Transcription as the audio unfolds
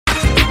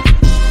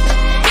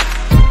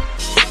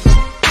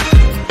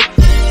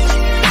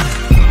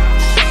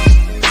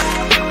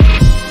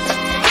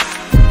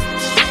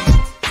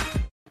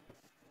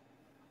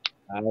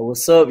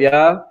What's up,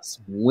 y'all? It's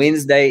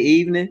Wednesday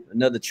evening.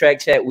 Another track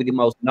chat with the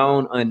most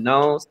known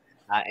unknowns.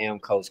 I am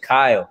Coach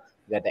Kyle.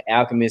 We got the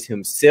alchemist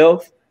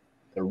himself,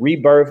 the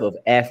rebirth of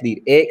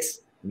Athlete X.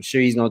 I'm sure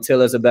he's gonna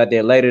tell us about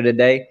that later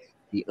today.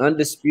 The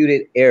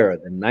undisputed era,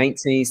 the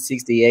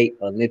 1968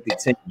 Olympic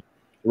team.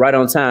 Right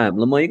on time.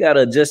 Lamar, you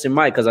gotta adjust your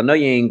mic because I know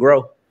you ain't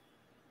grow.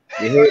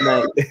 You hear,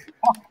 man?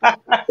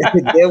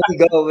 There we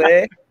go,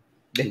 man.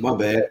 My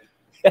bad.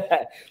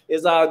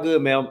 It's all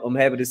good, man. I'm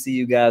happy to see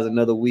you guys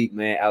another week,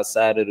 man,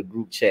 outside of the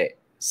group chat.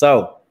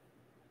 So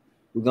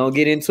we're gonna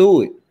get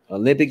into it.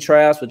 Olympic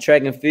trials for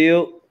track and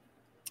field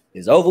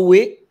is over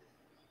with.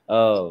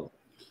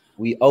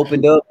 We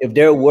opened up. If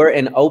there were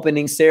an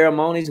opening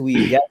ceremonies,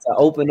 we got to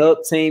open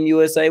up Team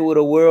USA with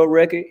a world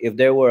record. If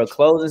there were a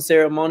closing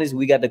ceremonies,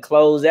 we got to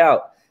close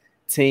out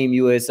Team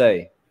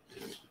USA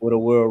with a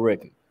world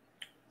record.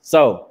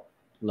 So,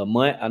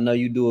 Lamont, I know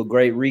you do a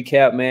great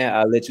recap, man.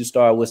 I'll let you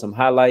start with some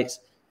highlights.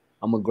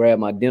 I'm going to grab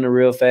my dinner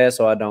real fast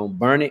so I don't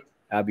burn it.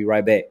 I'll be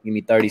right back. Give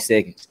me 30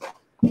 seconds.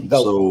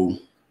 Go. So,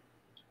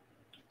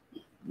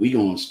 we're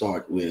going to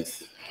start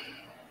with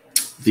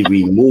the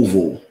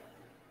removal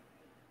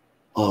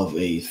of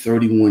a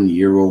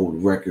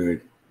 31-year-old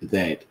record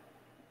that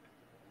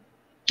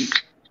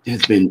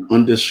has been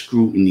under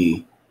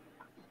scrutiny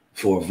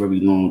for a very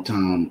long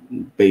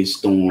time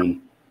based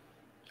on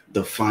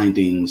the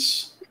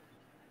findings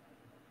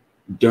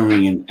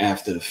during and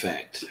after the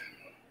fact.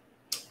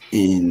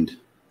 And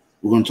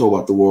we're going to talk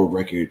about the world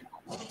record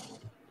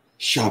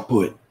shot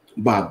put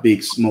by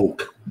Big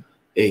Smoke,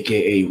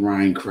 a.k.a.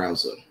 Ryan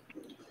Crouser.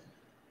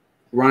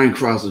 Ryan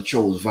Crouser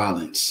chose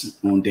violence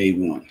on day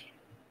one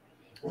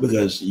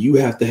because you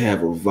have to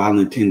have a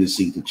violent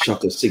tendency to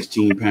chuck a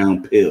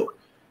 16-pound pill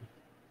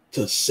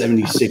to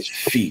 76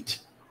 feet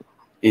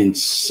in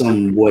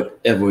some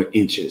whatever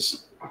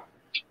inches.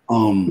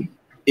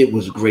 It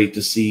was great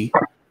to see.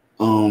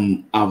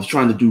 I was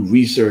trying to do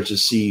research to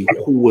see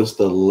who was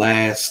the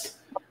last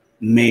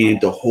man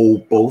to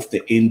hold both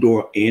the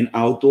indoor and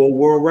outdoor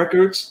world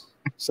records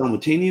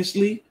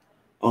simultaneously.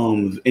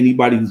 If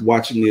anybody who's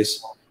watching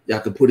this, y'all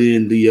can put it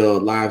in the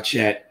live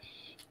chat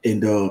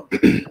and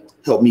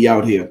help me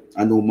out here.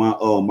 I know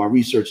my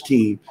research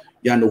team,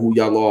 y'all know who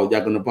y'all are.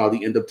 Y'all gonna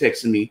probably end up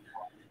texting me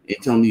and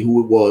telling me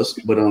who it was,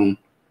 but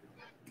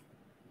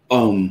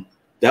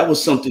that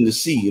was something to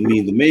see. I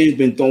mean, the man's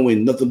been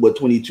throwing nothing but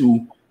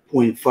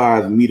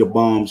 22.5 meter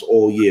bombs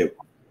all year,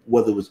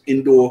 whether it was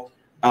indoor,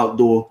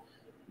 outdoor.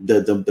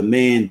 The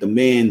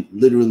man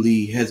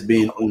literally has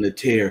been on a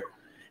tear.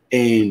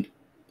 And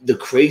the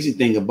crazy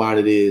thing about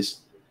it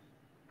is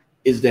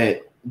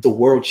that the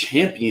world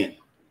champion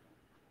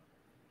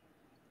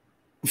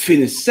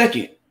finished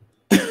second,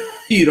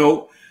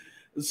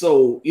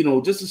 So,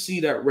 just to see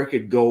that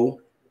record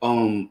go,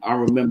 I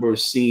remember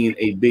seeing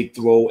a big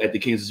throw at the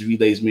Kansas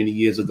Relays many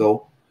years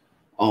ago.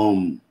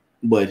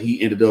 But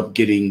he ended up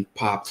getting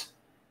popped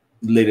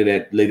later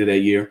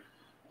that year.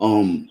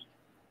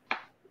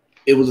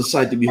 It was a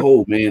sight to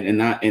behold, man.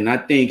 And I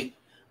think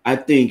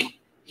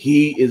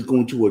he is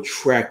going to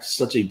attract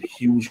such a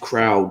huge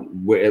crowd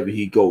wherever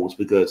he goes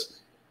because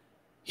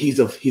he's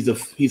a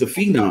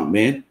phenom,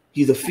 man.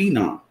 He's a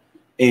phenom.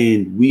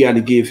 And we got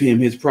to give him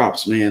his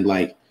props, man.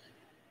 Like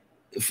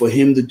for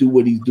him to do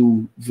what he's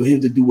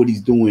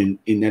doing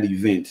in that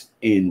event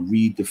and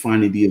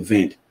redefining the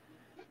event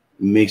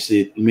makes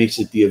it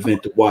the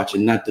event to watch.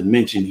 And not to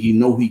mention,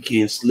 he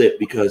can't slip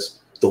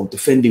because the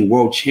defending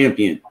world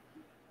champion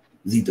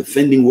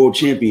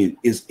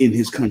is in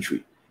his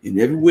country. And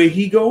everywhere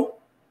he go,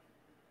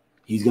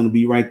 he's gonna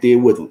be right there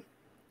with him.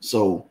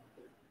 So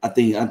I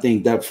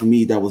think that for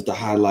me, that was the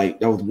highlight.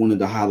 That was one of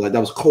the highlights. That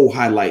was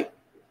co-highlight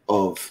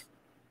of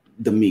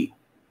the meet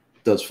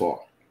thus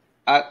far.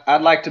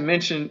 I'd like to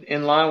mention,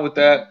 in line with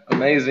that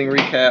amazing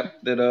recap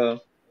that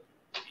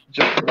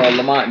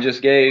Lamont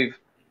just gave,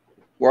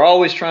 we're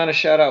always trying to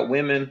shout out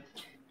women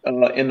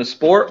in the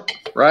sport,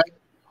 right?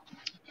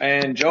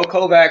 And Joe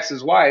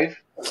Kovacs' wife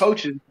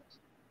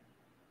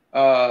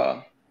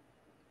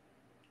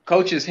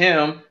coaches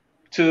him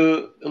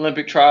to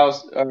Olympic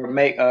trials,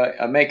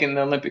 making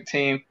the Olympic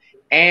team,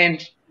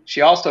 and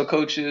she also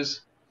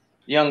coaches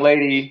a young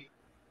lady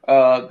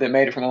that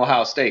made it from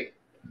Ohio State.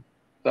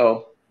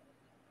 So,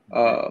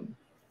 good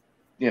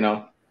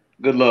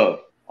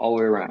love all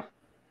the way around.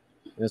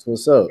 That's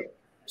what's up.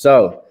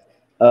 So,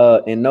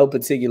 in no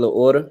particular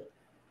order,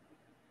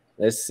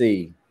 let's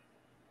see.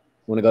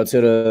 Want to go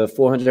to the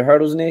 400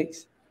 hurdles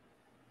next?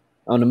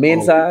 On the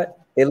men's side?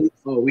 At least?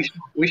 Oh,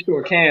 we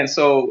sure can.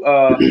 So,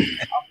 I'll take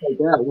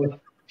that one.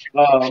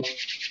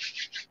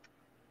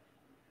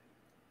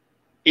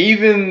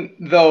 Even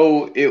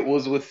though it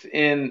was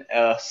within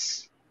a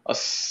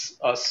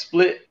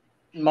split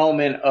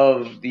moment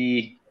of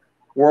the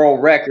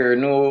world record,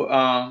 no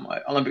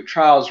Olympic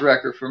trials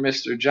record for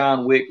Mr.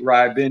 John Wick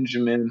Rai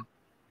Benjamin,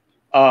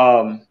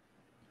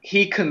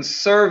 he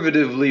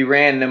conservatively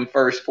ran them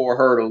first 4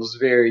 hurdles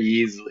very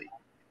easily.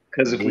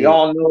 Because if we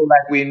all know,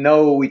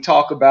 we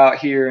talk about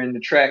here in the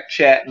track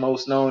chat,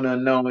 most known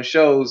unknown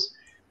shows,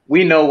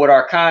 we know what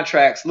our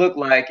contracts look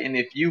like, and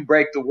if you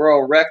break the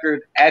world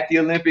record at the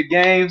Olympic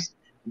Games,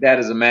 that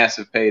is a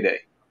massive payday.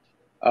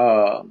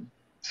 So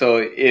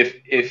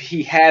if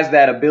he has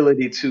that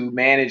ability to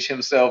manage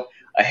himself,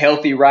 a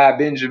healthy Rai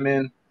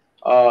Benjamin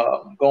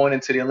going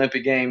into the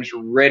Olympic Games,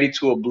 ready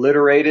to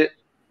obliterate it.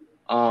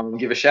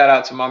 Give a shout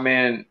out to my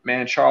man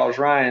Charles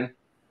Ryan.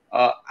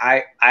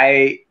 I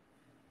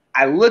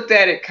looked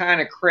at it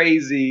kind of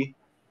crazy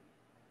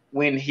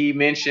when he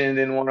mentioned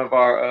in one of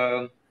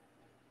our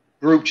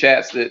group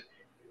chats that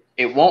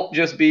it won't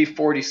just be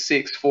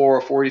 46.4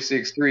 or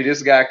 46.3.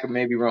 This guy could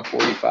maybe run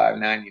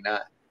 45.99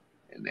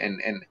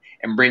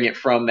 and bring it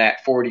from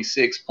that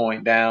 46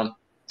 point down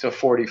to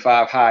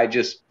 45 high,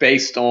 just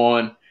based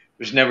on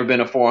there's never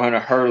been a 400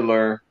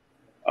 hurdler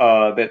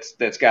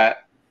that's got,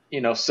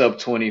 you know, sub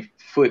 20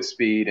 foot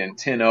speed and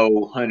 10.0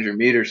 100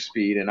 meter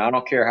speed. And I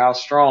don't care how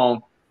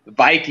strong the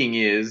Viking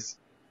is,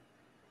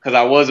 because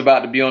I was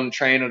about to be on the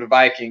train of the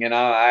Viking, and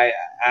I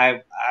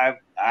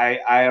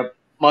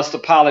must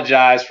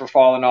apologize for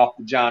falling off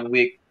the John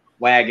Wick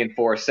wagon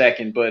for a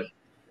second, but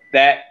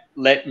that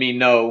let me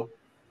know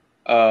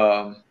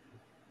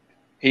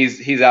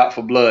he's out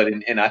for blood,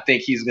 and I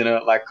think he's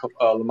gonna, like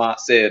Lamont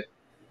said,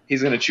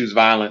 he's gonna choose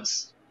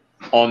violence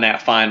on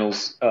that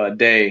finals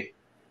day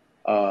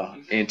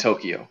in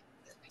Tokyo.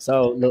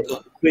 So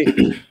look, quick.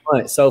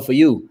 So for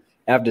you,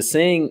 after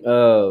seeing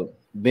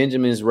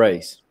Benjamin's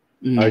race,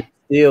 are you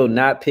still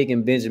not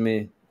picking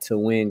Benjamin to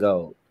win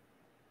gold?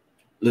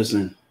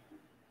 Listen,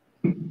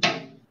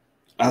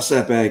 I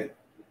sat back,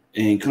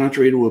 and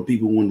contrary to what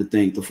people wanted to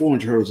think, the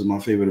 400 hurdles is my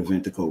favorite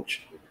event to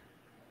coach.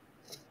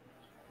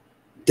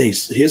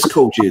 His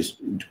coaches,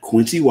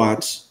 Quincy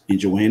Watts and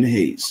Joanna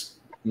Hayes,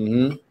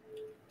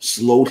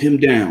 slowed him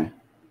down,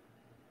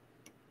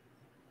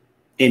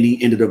 and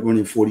he ended up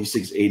running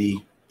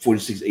 46.80,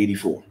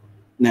 46.84.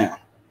 Now,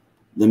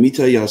 let me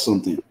tell y'all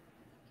something.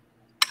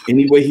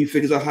 Anyway, he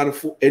figures out how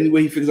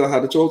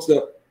to 12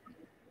 step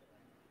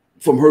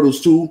from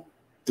hurdles 2,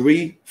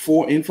 3,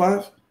 4, and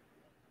 5.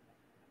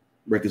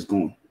 Record's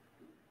gone.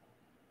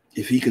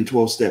 If he can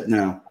 12 step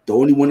now, the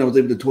only one that was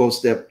able to 12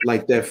 step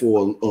like that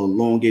for a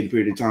elongated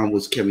period of time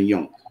was Kevin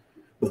Young.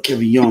 But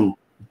Kevin Young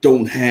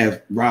don't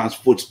have Ron's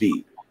foot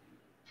speed.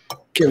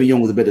 Kevin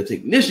Young was a better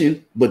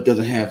technician, but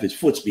doesn't have his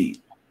foot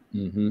speed.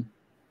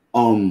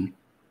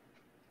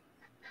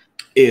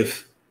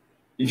 If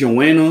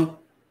Joanna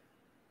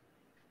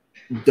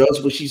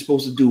does what she's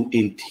supposed to do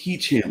and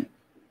teach him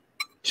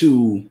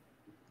to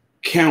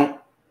count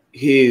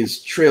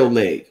his trail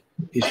leg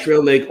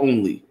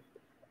only,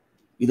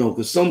 you know,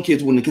 because some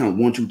kids wouldn't count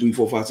 1, 2, 3,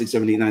 4, 5, 6,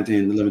 7, 8, 9,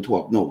 10, 11,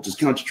 12. No, just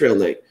count your trail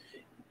leg.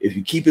 If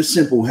you keep it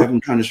simple, have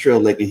him count his trail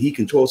leg, and he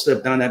can 12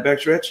 step down that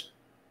backstretch,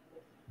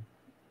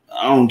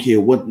 I don't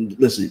care what.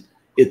 Listen,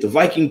 if the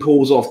Viking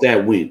pulls off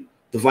that win,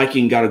 the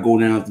Viking got to go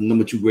down as the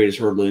number 2 greatest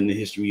hurdler in the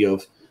history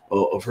of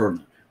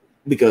hurdling,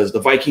 because the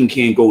Viking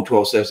can't go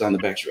 12 steps down the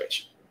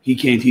backstretch. He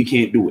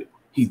can't do it.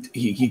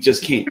 He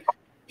just can't.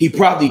 He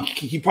probably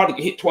can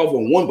hit 12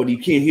 on 1, but he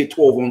can't hit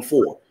 12 on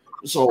 4.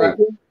 So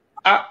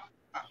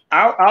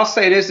I'll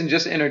say this and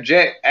just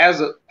interject as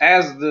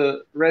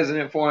the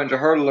resident 400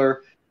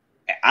 hurdler.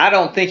 I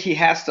don't think he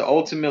has to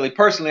ultimately,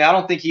 personally, I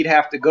don't think he'd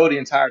have to go the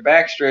entire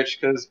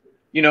backstretch, because,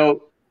 you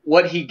know,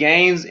 what he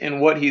gains and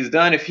what he's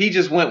done, if he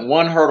just went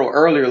one hurdle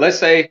earlier, let's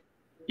say,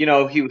 you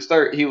know, he was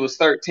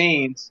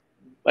 13s.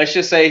 Let's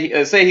just say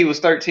he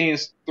was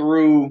 13s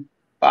through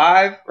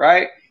 5,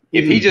 right?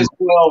 If he just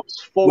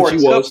 12s 4 to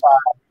 5,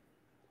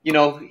 you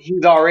know,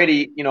 he's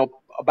already, you know,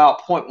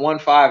 about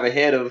 0.15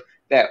 ahead of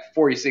that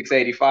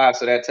 46.85.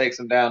 So that takes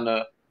him down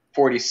to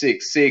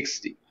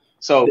 46.60.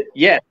 So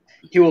yeah,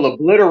 he will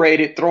obliterate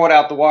it, throw it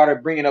out the water,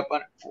 bring it up.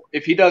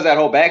 If he does that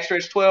whole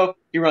backstretch 12,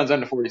 he runs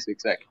under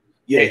 46 seconds.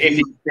 Yeah, if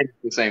he finishes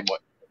the same way.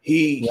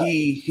 He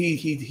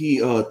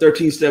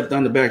 13 steps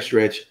down the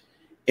backstretch,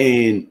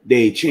 and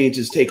they changed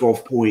his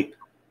takeoff point,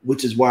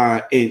 which is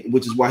why he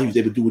was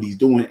able to do what he's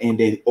doing. And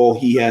then all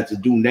he had to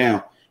do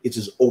now is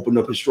just open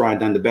up his stride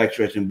down the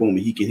backstretch, and boom, and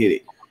he can hit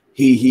it.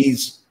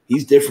 He's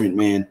different,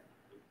 man.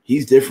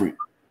 He's different.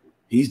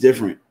 He's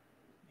gonna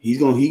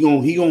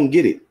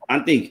get it. I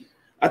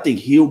think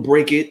he'll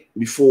break it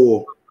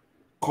before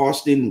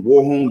Karsten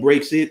Warholm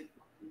breaks it.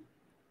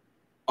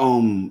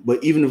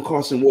 But even if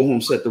Karsten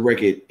Warholm set the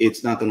record,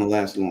 it's not gonna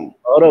last long.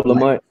 Hold up,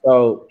 Lamont.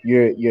 So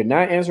you're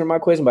not answering my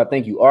question, but I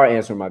think you are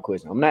answering my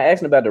question. I'm not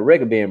asking about the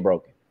record being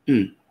broken,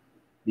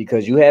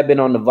 because you have been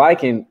on the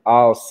Viking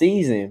all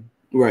season,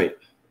 right,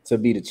 to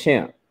be the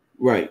champ,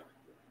 right.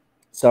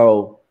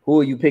 So who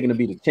are you picking to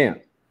be the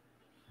champ?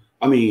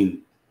 I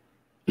mean,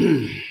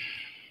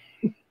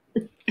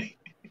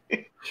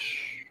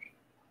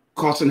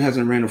 Karsten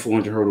hasn't ran a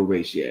 400 hurdle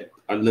race yet.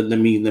 Let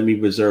me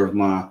reserve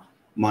my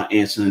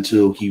answer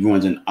until he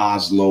runs in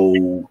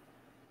Oslo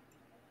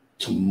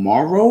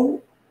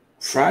tomorrow,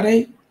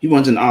 Friday. He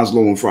runs in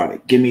Oslo on Friday.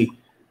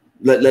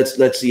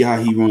 Let's see how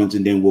he runs,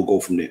 and then we'll go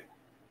from there.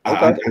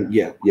 Okay.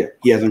 Yeah.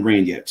 He hasn't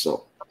ran yet,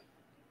 so.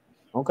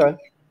 Okay.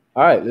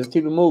 All right, let's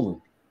keep it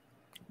moving.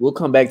 We'll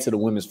come back to the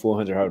women's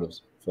 400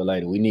 hurdles for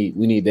later. We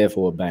need that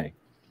for a bang.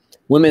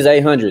 Women's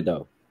 800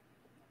 though.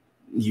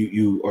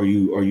 Are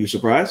you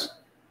surprised?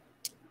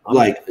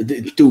 Like,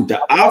 dude,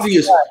 the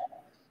obvious.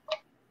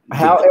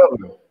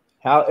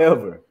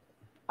 However,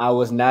 I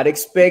was not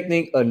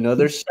expecting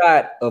another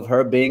shot of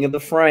her being in the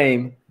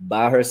frame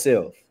by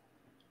herself.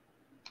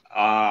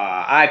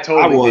 I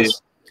totally did.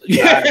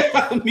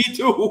 Yeah, me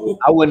too.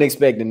 I wasn't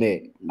expecting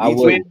that.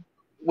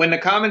 When the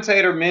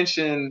commentator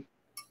mentioned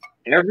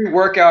every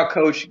workout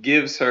coach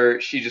gives her,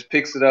 she just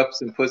picks it up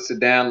and puts it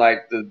down.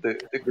 Like the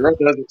girl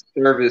doesn't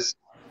service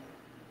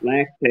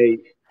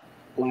lactate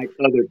like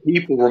other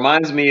people.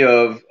 Reminds me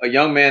of a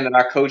young man that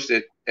I coached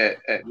at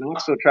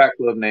Knoxville Track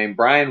Club named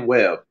Brian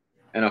Webb.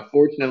 And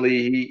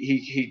unfortunately,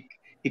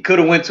 he could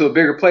have went to a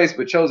bigger place,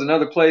 but chose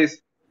another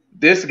place.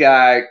 This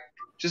guy,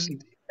 just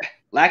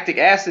lactic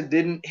acid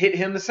didn't hit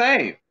him the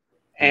same.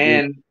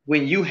 And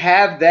when you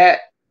have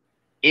that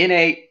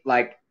innate,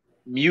 like,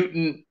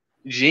 mutant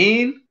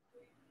gene,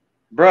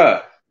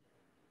 bruh,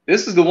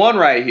 this is the one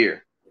right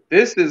here.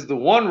 This is the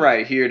one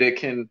right here that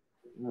can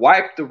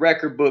wipe the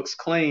record books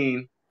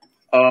clean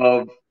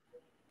of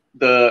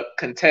the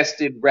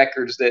contested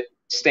records that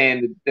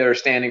are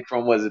standing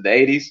from, was it the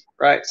 80s,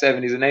 right?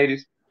 70s and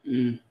 80s.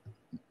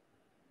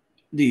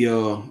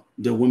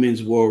 The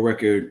women's world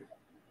record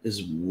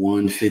is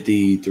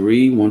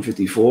 153,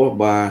 154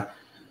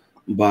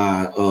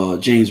 by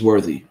James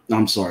Worthy.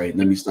 I'm sorry,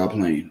 let me stop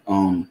playing.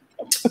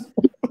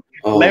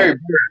 Larry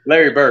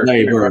Bird.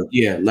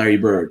 Yeah, Larry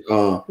Bird.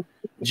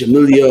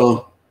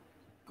 Jamilia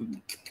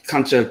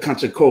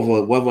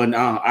Konchakova, whatever.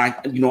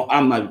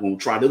 I'm not going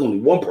to try. There's only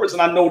one person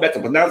I know that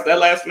can pronounce that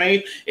last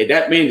name, and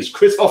that man is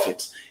Chris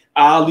Huffitz.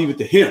 I'll leave it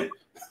to him.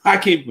 I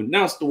can't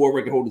pronounce the world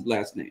record holder's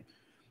last name,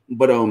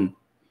 but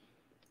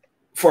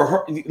for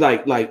her,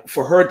 like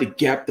for her to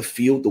gap the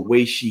field the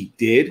way she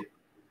did,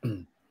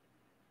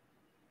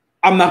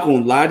 I'm not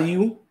going to lie to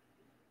you.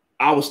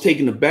 I was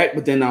taken aback,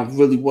 but then I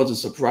really wasn't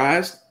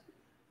surprised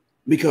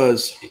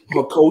because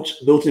her coach,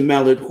 Milton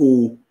Mallard,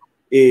 who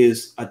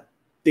is, I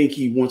think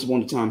he once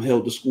upon a time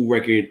held the school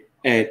record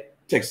at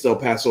Texas El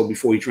Paso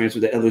before he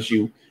transferred to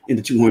LSU in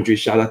the 200.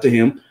 Shout out to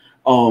him.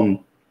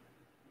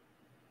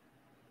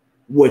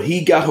 What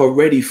he got her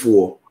ready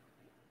for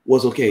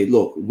was, okay,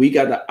 look, we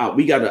got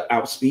to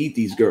outspeed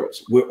these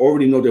girls. We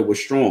already know that we're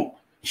strong.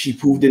 She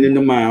proved it in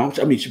the mile.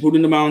 I mean, she proved it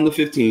in the mile in the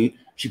 15.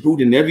 She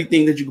proved in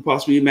everything that you could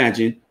possibly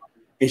imagine.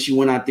 And she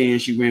went out there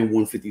and she ran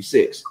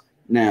 156.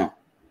 Now,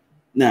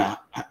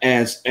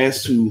 as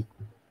to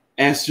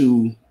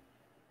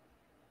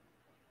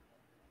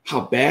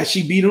how bad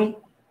she beat them,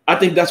 I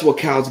think that's what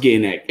Kyle's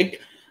getting at.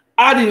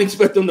 I didn't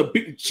expect them to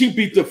beat. She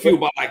beat the field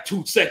by like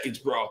 2 seconds,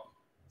 bro.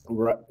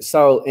 Right.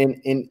 So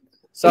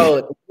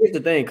so here's the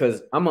thing,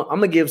 because I'm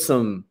gonna give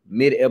some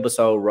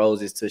mid-episode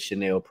roses to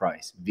Chanel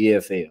Price,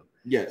 VFL.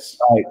 Yes.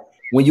 Like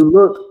when you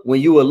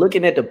were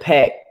looking at the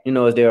pack,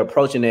 as they're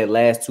approaching that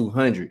last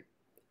 200,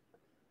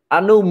 I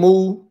knew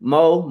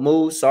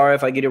Mo, sorry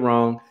if I get it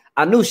wrong.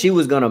 I knew she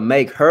was gonna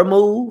make her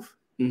move.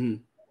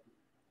 Mm-hmm.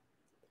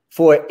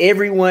 For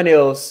everyone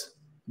else,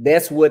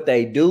 that's what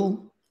they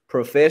do.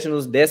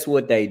 Professionals, that's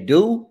what they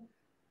do.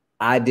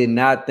 I did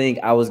not think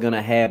I was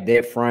gonna have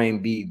that frame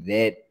be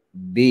that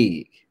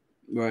big.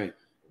 Right.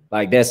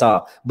 Like, that's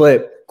all.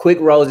 But quick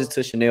roses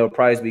to Chanel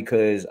Price,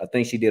 because I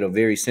think she did a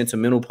very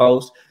sentimental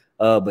post.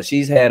 But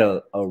she's had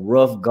a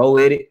rough go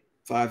at it.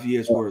 5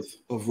 years worth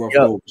of rough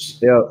goes.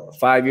 Yeah,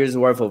 5 years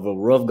worth of a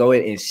rough go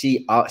at it, and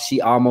she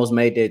almost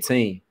made that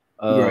team.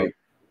 Right.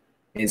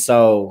 And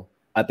so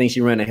I think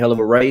she ran a hell of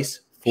a race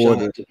for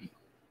I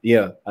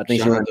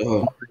think she ran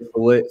for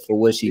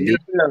what she did.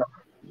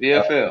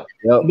 VFL.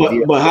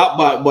 But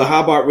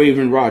how about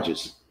Raven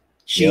Rogers?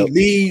 She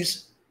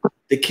leaves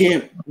the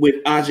camp with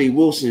Ajay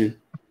Wilson,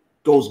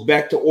 goes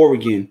back to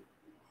Oregon,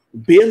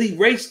 barely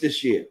raced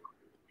this year,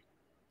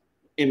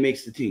 and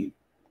makes the team.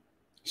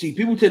 See,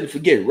 people tend to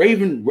forget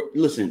Raven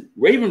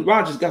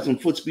Rogers got some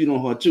foot speed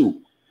on her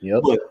too.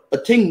 Yep. But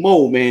Ating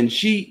Mo, man,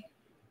 she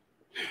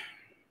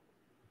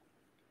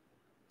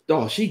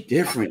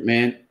different,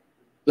 man.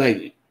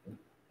 Like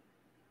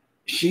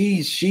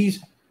she's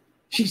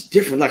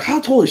different. Like,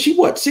 how tall is she?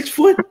 What, 6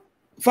 foot?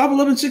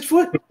 5'11", 6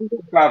 foot?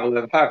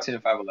 5'11",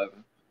 5'10", 5'11".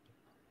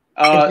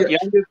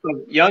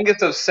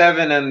 Youngest of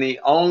 7, and the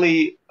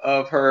only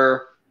of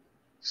her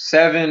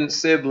 7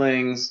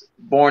 siblings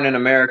born in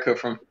America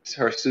from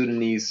her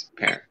Sudanese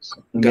parents.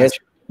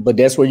 But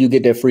that's where you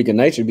get that freak of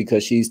nature,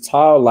 because she's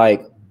tall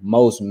like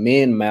most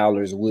men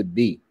maulers would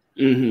be.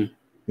 Mm-hmm.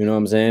 You know what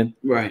I'm saying?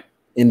 Right.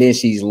 And then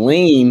she's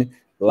lean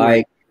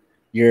like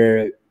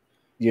your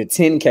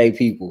 10K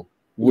people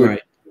would.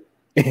 Right.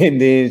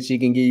 And then she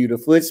can give you the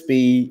foot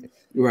speed.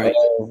 Right.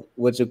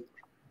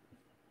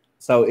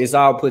 So it's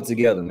all put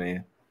together,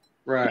 man.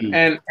 Right.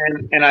 Mm-hmm.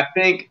 And I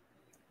think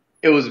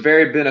it was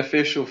very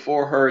beneficial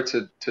for her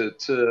to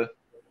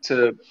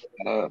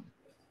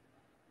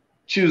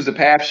choose the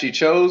path she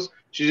chose.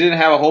 She didn't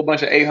have a whole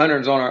bunch of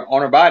 800s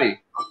on her body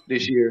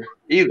this year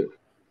either.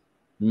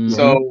 Mm-hmm.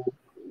 So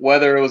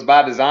whether it was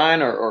by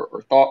design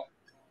or thought,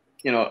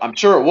 I'm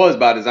sure it was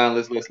by design.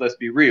 Let's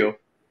be real.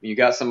 When you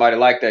got somebody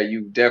like that,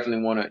 you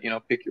definitely want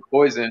to, pick your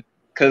poison.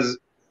 Because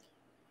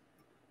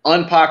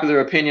unpopular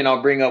opinion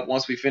I'll bring up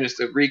once we finish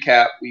the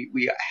recap,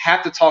 we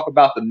have to talk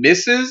about the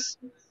misses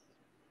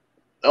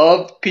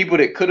of people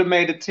that could have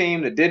made the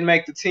team, that didn't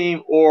make the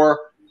team, or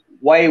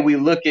way we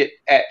look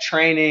at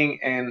training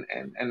and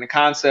the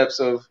concepts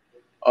of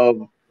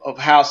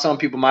how some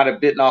people might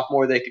have bitten off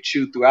more they could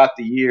chew throughout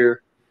the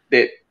year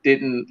that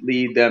didn't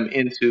lead them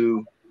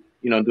into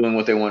doing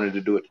what they wanted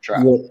to do at the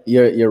trial.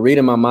 You're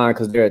reading my mind,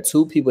 because there are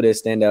two people that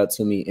stand out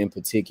to me in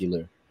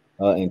particular,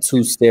 in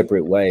two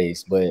separate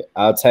ways. But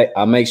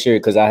I'll make sure,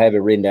 because I have it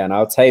written down.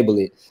 I'll table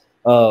it.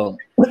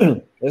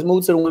 Let's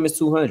move to the women's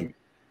 200.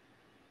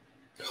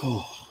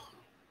 Oh.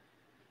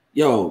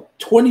 Yo,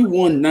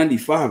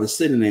 21.95 is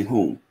sitting at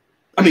home.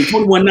 I mean,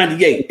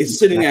 21.98 is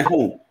sitting at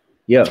home.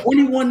 Yeah,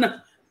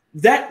 21.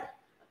 That,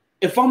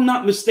 if I'm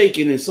not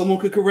mistaken, and someone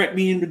could correct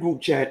me in the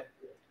group chat,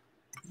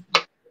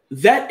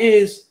 that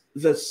is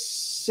the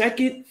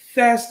second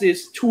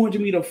fastest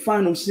 200-meter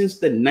final since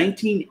the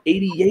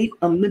 1988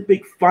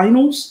 Olympic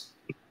finals,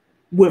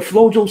 where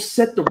Flojo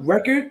set the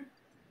record.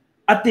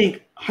 I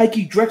think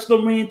Heike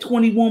Drexler ran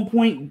 21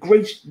 point.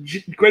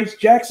 Grace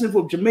Jackson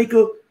from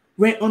Jamaica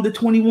ran under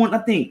 21. I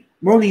think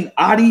Merlene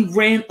Ottey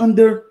ran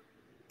under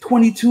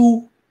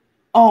 22.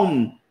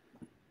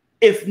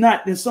 If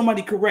not, then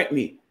somebody correct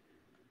me.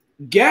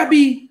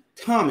 Gabby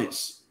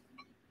Thomas,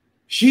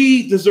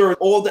 she deserves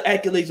all the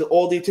accolades and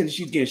all the attention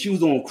she's getting. She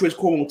was on Chris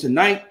Cuomo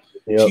Tonight.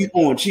 Yep. She's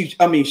on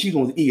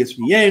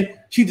ESPN.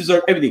 She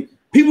deserves everything.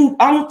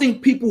 I don't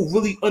think people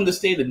really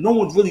understand it. No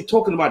one's really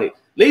talking about it.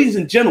 Ladies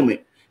and gentlemen,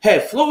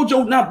 had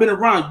Flojo not been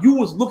around, you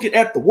was looking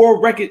at the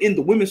world record in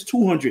the women's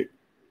 200.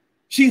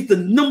 She's the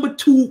number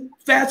 2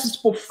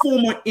 fastest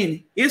performer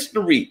in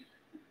history.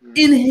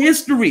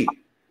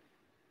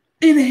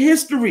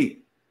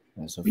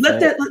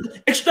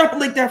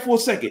 Extrapolate that for a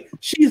second.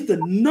 She is the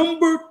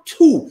number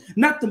 2.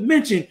 Not to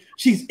mention,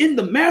 she's in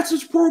the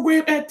master's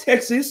program at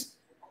Texas,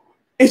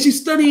 and she's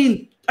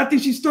studying. I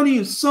think she's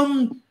studying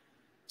something,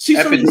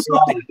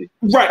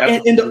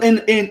 right?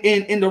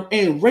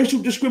 And racial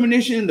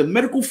discrimination in the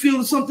medical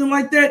field or something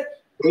like that.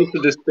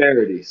 Racial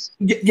disparities.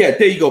 Yeah,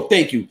 there you go.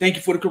 Thank you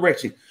for the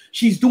correction.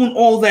 She's doing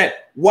all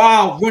that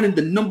while running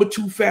the number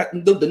 2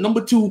 the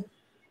number 2.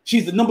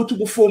 She's the number 2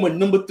 performer,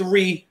 number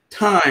 3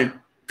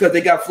 time, because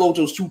they got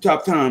Flojo's 2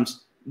 top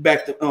times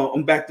back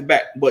to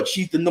back. But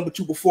she's the number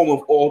 2 performer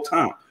of all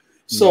time.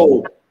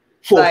 So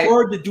for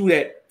her to do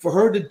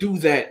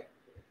that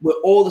with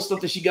all the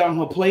stuff that she got on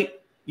her plate,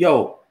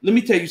 yo, let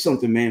me tell you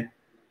something, man.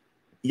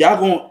 Y'all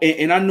going,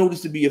 and I know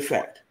this to be a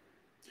fact.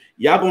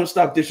 Y'all gonna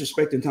stop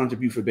disrespecting Tanja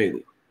Buford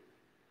Bailey.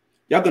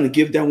 Y'all gonna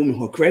give that woman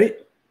her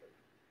credit,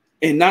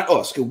 and not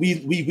us, because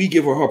we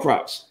give her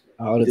props.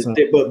 All the time.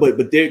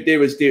 But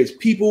there's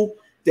people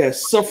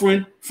that's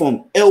suffering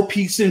from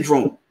LP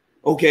syndrome,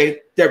 okay,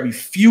 that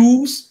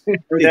refuse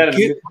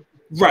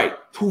right.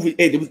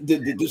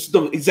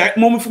 The exact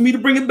moment for me to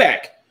bring it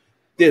back.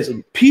 There's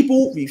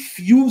people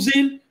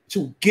refusing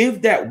to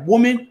give that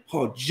woman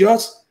her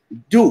just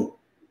due.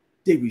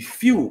 They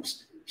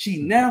refuse.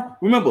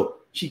 Remember,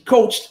 she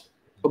coached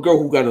a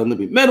girl who got an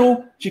Olympic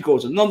medal. She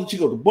coached a bunch of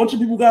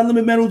people who got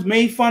Olympic medals,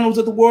 made finals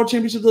at the World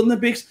Championships,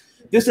 Olympics,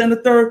 this and the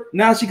third.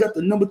 Now she got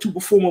the number 2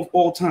 performer of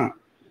all time.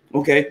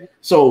 Okay,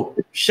 so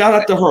shout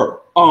out to her.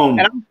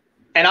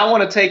 And I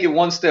want to take it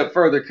one step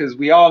further, because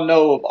we all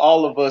know, of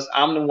all of us,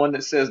 I'm the one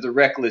that says the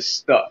reckless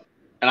stuff,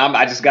 and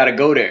I just got to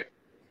go there.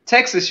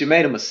 Texas, you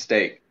made a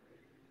mistake.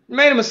 You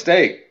made a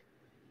mistake.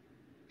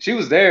 She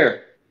was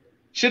there.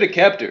 Should have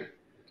kept her.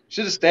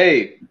 Should have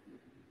stayed.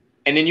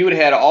 And then you would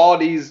have had all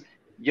these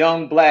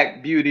young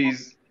black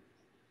beauties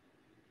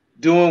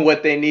doing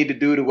what they need to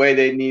do, the way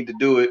they need to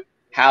do it,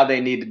 how they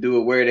need to do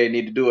it, where they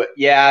need to do it.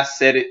 Yeah, I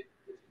said it.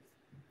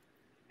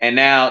 And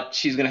now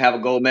she's going to have a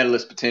gold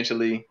medalist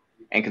potentially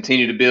and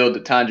continue to build the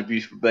Tanja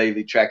Buford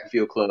Bailey Track and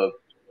Field Club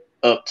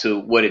up to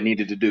what it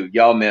needed to do.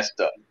 Y'all messed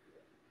up.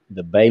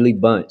 The Bailey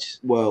Bunch.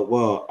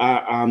 Well,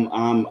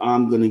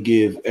 I'm gonna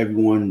give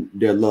everyone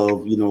their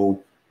love.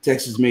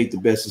 Texas made the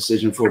best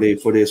decision for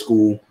their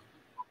school.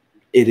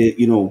 It is,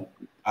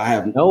 I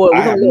have no.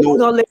 We're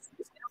gonna let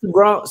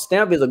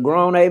Stamp is a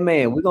grown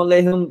man. We're gonna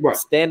let him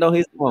stand on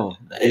his own,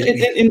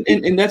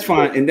 and that's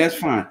fine. And that's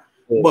fine.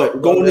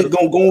 But going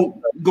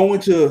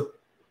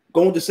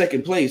to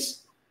second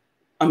place,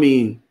 I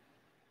mean,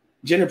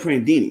 Jenna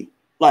Prandini.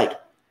 Like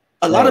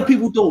a lot of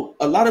people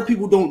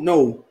don't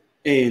know,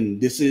 and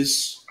this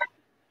is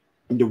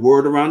the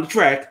word around the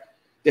track,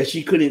 that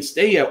she couldn't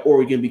stay at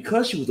Oregon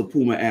because she was a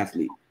Puma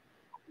athlete.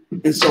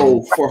 And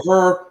so for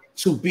her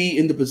to be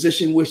in the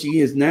position where she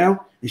is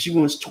now, and she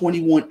runs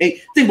 21.8.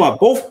 Think about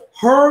both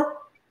her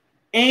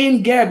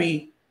and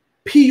Gabby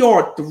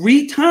PR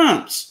 3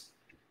 times.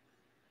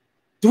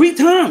 3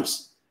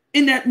 times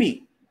in that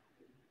meet.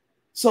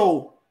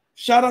 So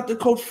shout out to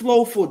Coach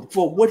Flo for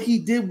what he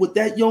did with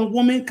that young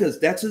woman, because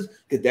that's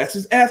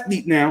his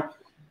athlete now.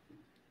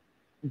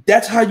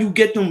 That's how you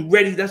get them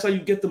ready. That's how you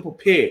get them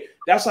prepared.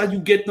 That's how you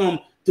get them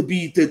to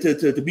be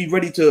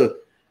ready to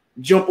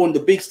jump on the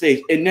big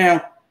stage. And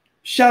now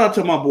Shout out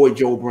to my boy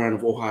Joe Brown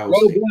of Ohio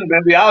Joe State.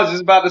 Brown, baby. I was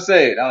just about to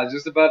say it.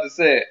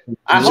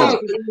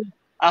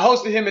 I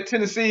hosted him at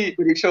Tennessee,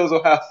 but he chose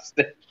Ohio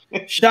State.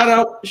 Shout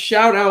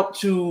out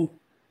to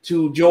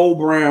Joe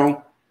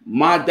Brown.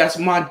 That's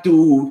my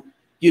dude.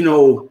 You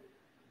know,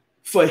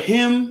 for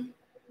him,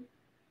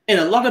 and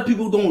a lot of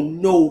people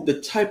don't know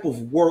the type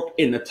of work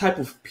and the type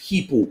of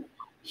people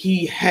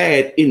he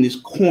had in his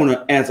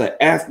corner as an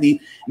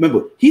athlete.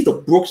 Remember, he's a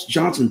Brooks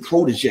Johnson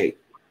protege.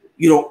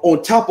 You know,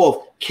 on top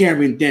of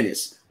Cameron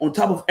Dennis, on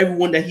top of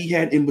everyone that he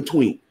had in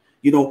between.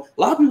 You know,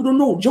 a lot of people don't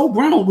know Joe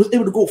Brown was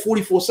able to go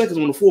 44 seconds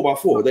on the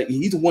 4x4. That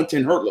he's a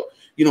 110 hurdler.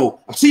 You know,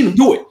 I've seen him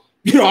do it.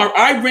 You know,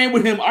 I ran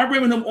with him. I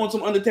ran with him on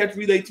some unattached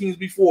relay teams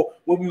before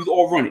when we was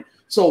all running.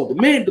 So the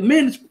man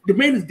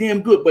is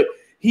damn good. But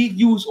he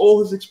used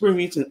all his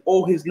experience and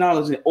all his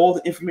knowledge and all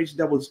the information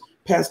that was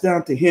passed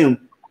down to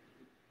him.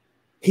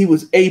 He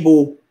was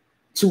able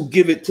to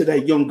give it to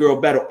that young girl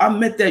battle. I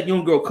met that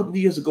young girl a couple of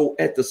years ago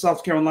at the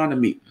South Carolina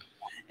meet,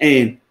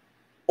 and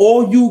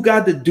all you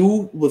got to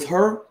do with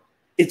her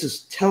is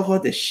just tell her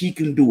that she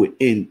can do it.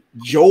 And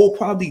Joe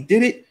probably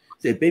did it.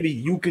 Said, "Baby,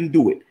 you can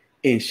do it,"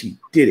 and she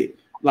did it.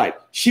 Like,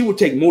 she would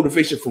take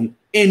motivation from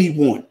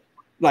anyone.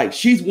 Like,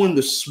 she's one of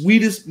the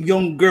sweetest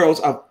young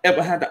girls I've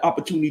ever had the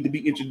opportunity to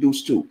be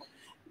introduced to.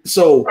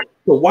 So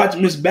to watch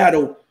Miss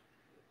Battle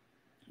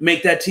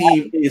make that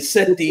team and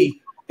set the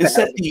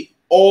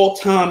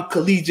all-time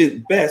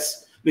collegiate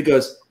best,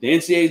 because the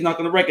NCAA is not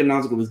going to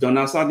recognize it because it's done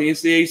outside the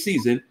NCAA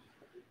season.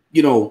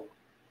 You know,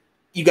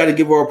 you got to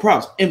give her a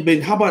props. And then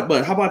how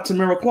about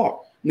Tamara Clark?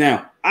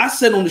 Now, I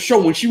said on the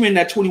show when she ran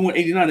that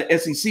 21.89 at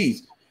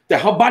SECs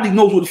that her body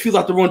knows what it feels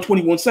like to run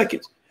 21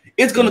 seconds.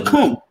 It's going to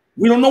come.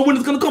 We don't know when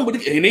it's going to come, but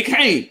it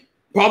came.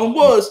 Problem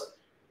was,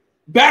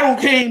 Battle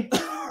came,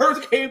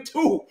 hers came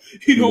too.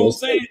 You know what I'm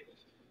saying?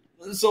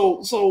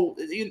 So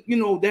you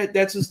know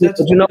that's just But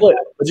you know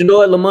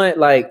what, Lamont,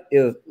 like,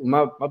 if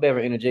my bad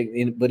for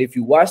interjecting, but if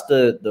you watch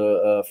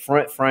the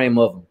front frame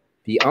of them,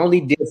 the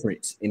only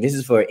difference, and this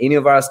is for any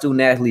of our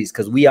student athletes,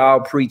 because we all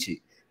preach it,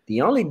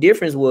 the only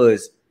difference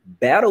was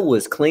Battle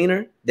was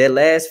cleaner that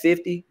last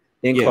 50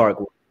 than Clark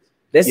was.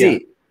 That's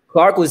it.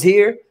 Clark was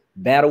here,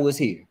 Battle was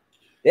here.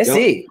 That's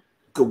it.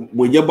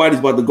 When your body's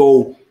about to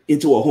go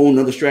into a whole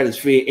nother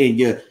stratosphere, and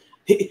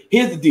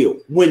here's the deal: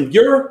 when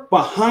you're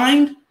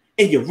behind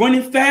and you're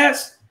running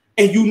fast,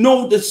 and you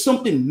know there's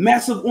something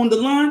massive on the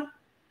line,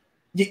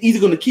 you're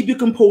either going to keep your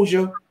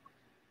composure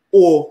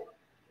or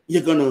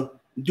you're going to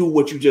do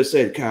what you just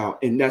said, Kyle,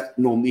 and that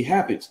normally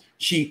happens.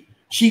 She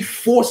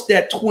forced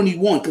that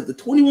 21, because the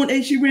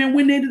 21.8 she ran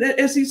when they did at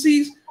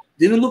SECs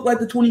didn't look like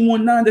the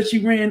 21.9 that she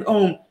ran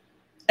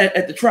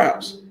at the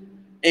trials.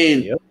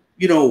 And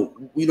you know,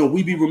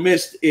 we'd be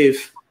remiss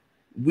if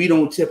we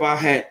don't tip our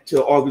hat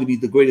to arguably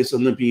the greatest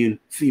Olympian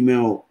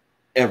female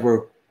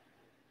ever.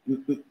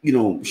 You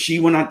know, she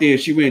went out there,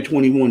 she ran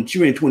 21, she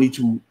ran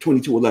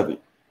 22.11.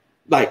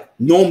 Like,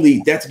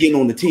 normally that's getting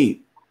on the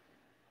team.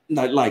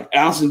 Like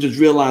Allison just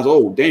realized,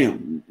 oh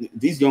damn,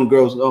 these young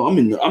girls. Oh, I'm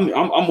in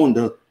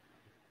the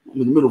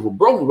middle of a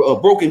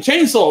broken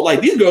chainsaw.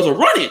 Like, these girls are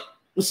running.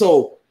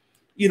 So,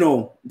 you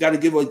know, gotta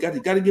give her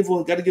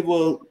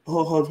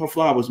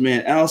flowers,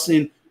 man.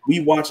 Allison, we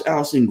watched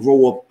Allison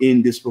grow up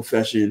in this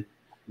profession,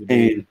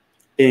 and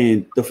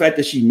the fact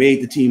that she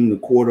made the team in the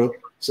quarter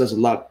says a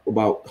lot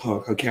about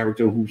her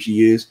character and who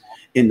she is,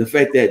 and the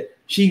fact that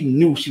she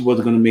knew she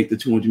wasn't going to make the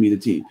 200-meter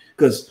team,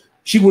 because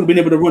she would have been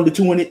able to run the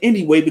 200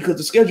 anyway because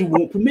the schedule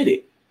won't permit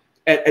it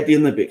at the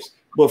Olympics.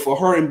 But for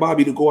her and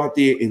Bobby to go out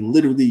there and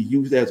literally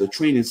use that as a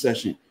training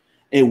session,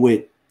 and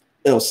with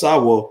El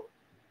Sawa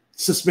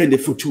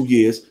suspended for 2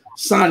 years,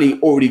 Shani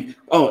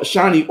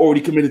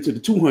already committed to the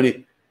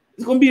 200.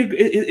 It's gonna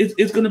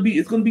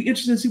be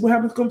interesting to see what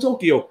happens come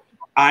Tokyo.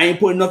 I ain't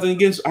putting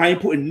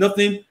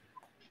nothing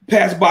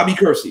past Bobby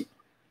Kersey.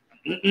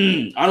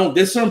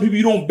 There's some people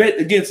you don't bet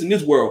against in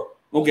this world.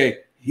 Okay,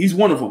 he's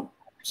one of them.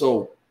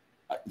 So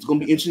it's gonna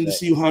be interesting to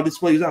see how this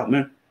plays out,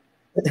 man.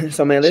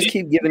 So, man, let's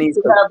keep giving these.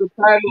 The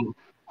title.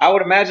 I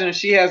would imagine if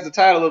she has the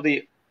title of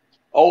the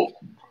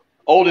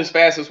oldest,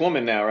 fastest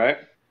woman now, right?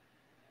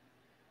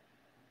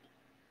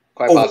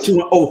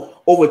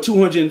 Over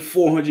 200 and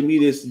 400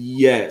 meters,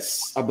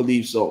 yes, I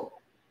believe so.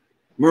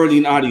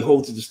 Merlene Ottey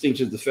holds the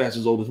distinction as the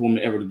fastest oldest woman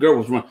ever. The girl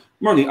was running.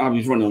 Merlene Ottey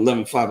was running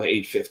 11.5 at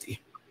age 50.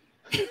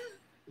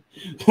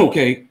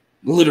 Okay,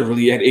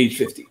 literally at age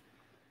 50.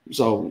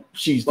 So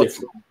she's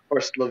different. Or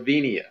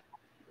Slovenia,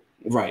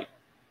 right?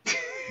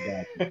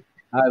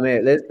 All right,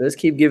 man. Let's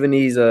keep giving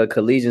these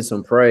collegians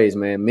some praise,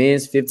 man.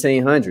 Men's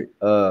 1500.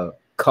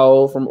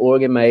 Cole from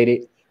Oregon made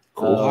it.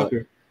 Cole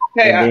Hucker.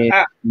 Hey,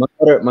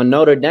 my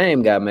Notre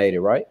Dame guy made it,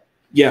 right?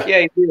 Yeah,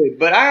 he did.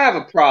 But I have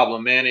a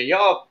problem, man, and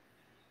y'all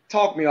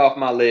talk me off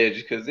my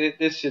ledge, because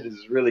this shit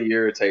is really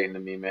irritating to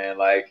me, man.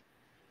 Like,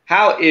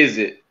 how is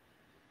it?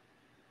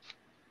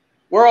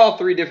 We're all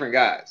three different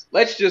guys.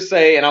 Let's just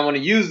say, and I want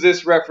to use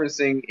this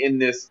referencing in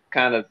this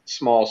kind of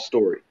small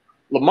story.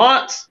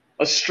 Lamont's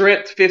a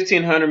strength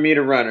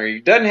 1,500-meter runner. He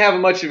doesn't have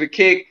much of a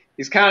kick.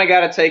 He's kind of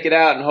got to take it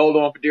out and hold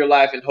on for dear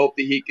life and hope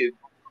that he could,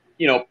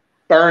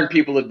 burn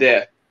people to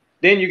death.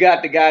 Then you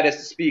got the guy that's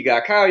the speed guy.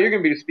 Kyle, you're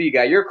going to be the speed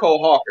guy. You're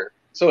Cole Hawker.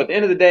 So at the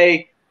end of the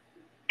day,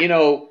 you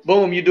know,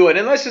 boom, you do it.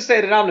 And let's just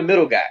say that I'm the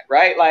middle guy,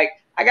 right? Like,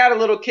 I got a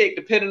little kick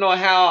depending on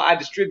how I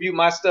distribute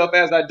my stuff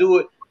as I do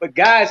it. But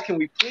guys, can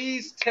we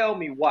please tell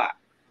me why?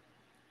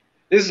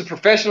 This is a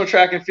professional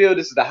track and field.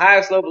 This is the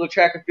highest level of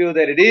track and field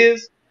that it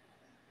is.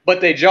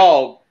 But they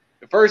jog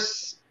the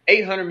first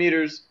 800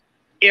 meters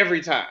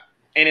every time.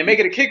 And they make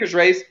it a kicker's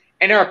race.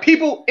 And there are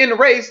people in the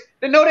race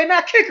that know they're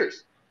not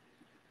kickers.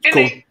 And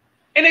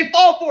they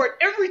fall for it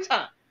every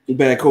time.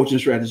 Bad coaching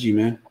strategy,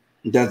 man.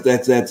 That's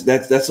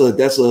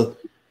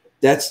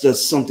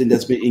just something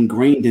that's been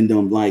ingrained in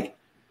them. Like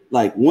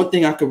one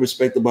thing I could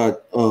respect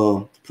about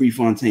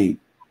Prefontaine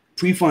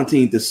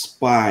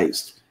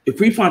despised. If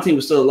Prefontaine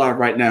was still alive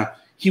right now,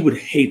 he would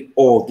hate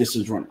all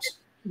distance runners.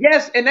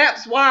 Yes, and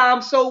that's why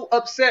I'm so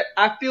upset.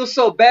 I feel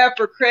so bad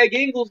for Craig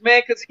Ingles,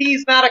 man, because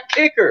he's not a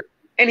kicker.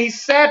 And he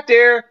sat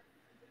there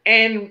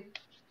and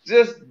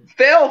just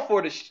fell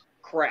for the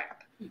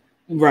crap.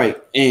 Right.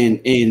 And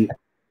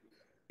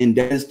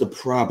that is the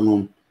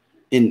problem.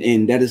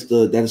 And that is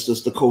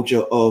just the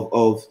culture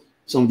of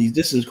some of these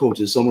distance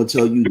coaches. Some will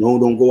tell you, no,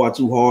 don't go out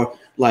too hard.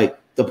 Like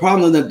the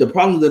problem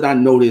that I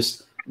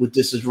noticed with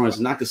distance runs,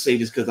 and I could say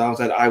this because I was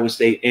at Iowa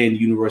State and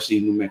University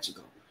of New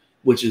Mexico,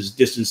 which is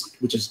distance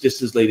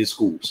related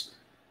schools.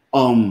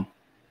 And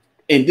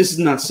this is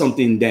not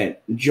something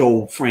that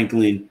Joe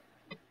Franklin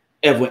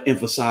ever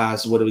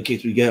emphasized, whatever the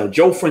case we get.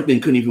 Joe Franklin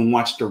couldn't even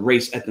watch the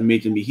race at the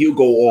major meet. He'll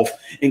go off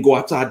and go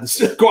outside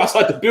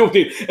the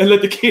building and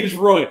let the kids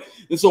run.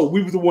 And so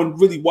we were the one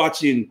really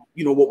watching,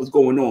 you know, what was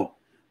going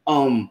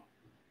on.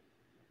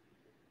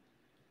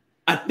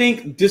 I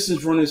think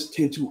distance runners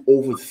tend to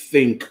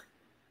overthink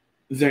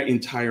their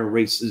entire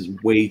races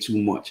way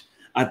too much.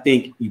 I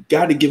think you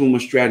got to give them a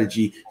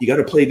strategy. You got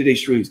to play to their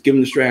strengths, give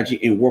them the strategy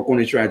and work on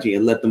their strategy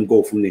and let them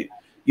go from there.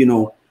 You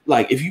know,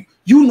 like if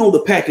you know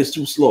the pack is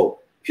too slow.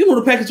 If you know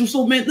the pack is too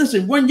slow, man,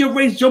 listen, run your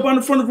race, jump on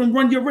the front of them,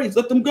 run your race,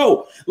 let them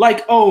go.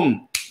 Like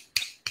the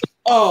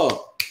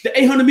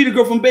 800-meter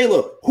girl from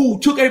Baylor who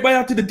took everybody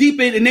out to the deep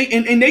end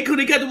and they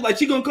couldn't catch them. Like,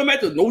 she gonna come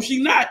after her. No,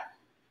 she not.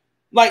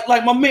 Like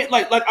my man,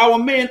 like our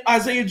man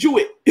Isaiah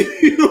Jewett.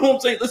 You know what I'm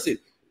saying? Listen,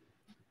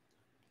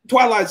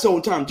 Twilight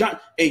Zone time, John,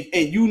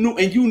 and you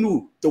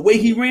knew the way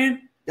he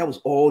ran, that was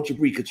all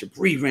Jabri, because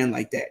Jabri ran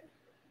like that.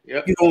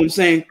 Yep. You know what I'm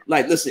saying?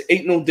 Like, listen,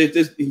 ain't no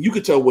this. You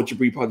could tell what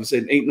Jabri probably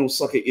said. Ain't no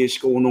sucker-ish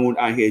going on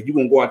out here. You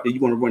gonna go out there, you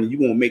gonna run it, you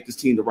gonna make this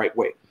team the right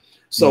way.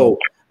 So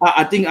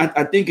I think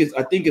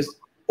it's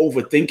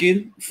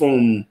overthinking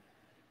from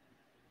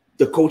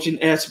the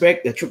coaching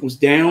aspect that trickles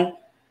down,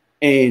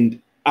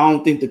 and I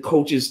don't think the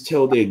coaches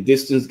tell their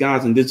distance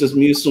guys, and this is just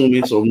me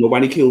assuming, so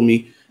nobody kill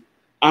me.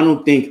 I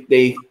don't think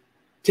they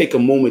take a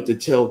moment to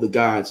tell the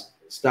guys,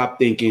 stop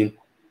thinking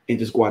and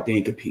just go out there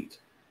and compete.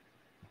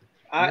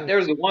 There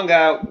was one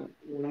guy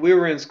when we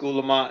were in school,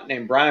 Lamont,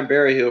 named Brian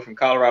Berryhill from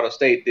Colorado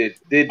State that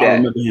did that. I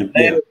remember him.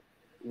 Yeah.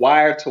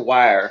 Wire to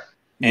wire.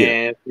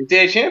 And he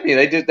did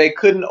champion. They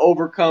couldn't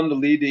overcome the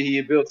lead that he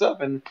had built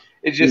up. And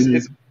it just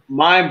it's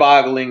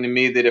mind-boggling to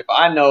me that if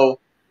I know,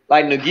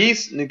 like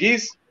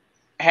Nagise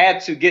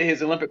had to get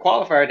his Olympic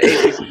qualifier at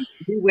the ACC.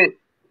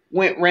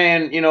 He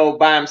ran, you know,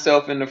 by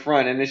himself in the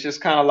front. And it's just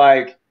kind of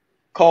like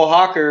Cole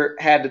Hawker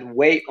had to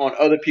wait on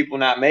other people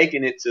not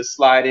making it to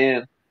slide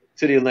in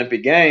to the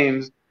Olympic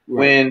Games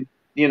when,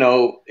 you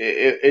know,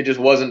 it just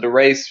wasn't the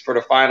race for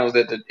the finals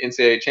at the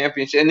NCAA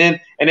championship. And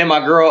then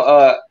my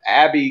girl,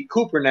 Abby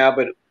Cooper now,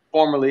 but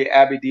formerly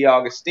Abby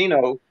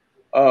DiAugustino,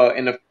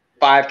 in the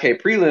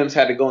 5K prelims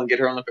had to go and get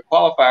her Olympic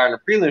qualifier. In the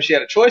prelims, she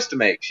had a choice to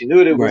make. She knew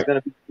that it was going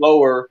to be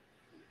slower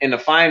in the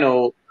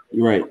final.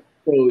 Right.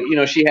 So, you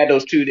know, she had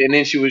those two, and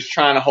then she was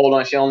trying to hold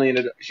on. She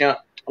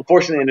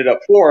unfortunately ended up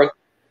fourth,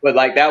 but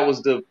like that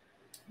was the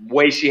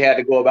way she had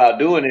to go about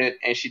doing it,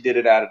 and she did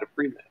it out of the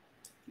prelim.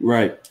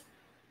 Right.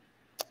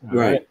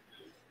 Right.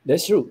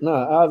 That's true. No,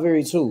 I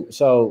agree too.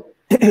 So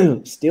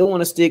still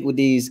want to stick with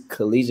these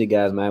collegiate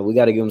guys, man. We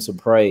got to give them some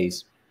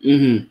praise.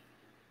 Mm-hmm.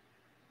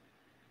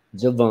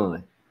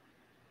 Javon.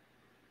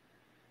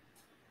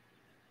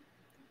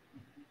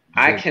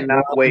 I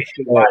cannot wait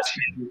to watch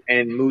him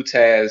and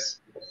Mutaz.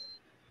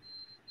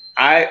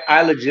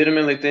 I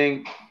legitimately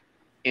think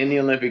in the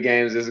Olympic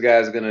Games, this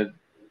guy's going to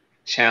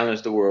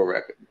challenge the world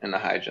record in the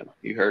high jump.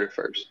 You heard it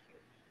first.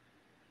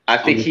 I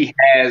think he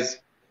has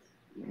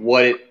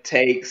what it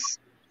takes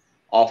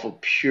off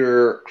of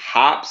pure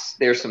hops.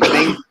 There's some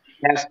things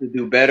he has to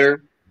do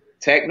better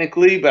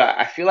technically, but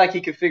I feel like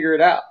he can figure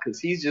it out because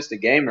he's just a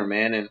gamer,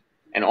 man.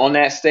 And on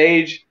that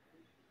stage,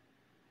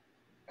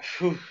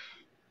 let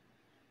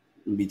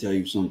me tell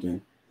you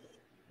something.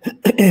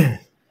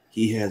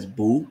 He has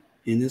Boo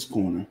in his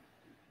corner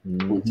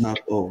on top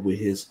of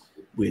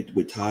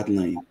with Todd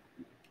Lane.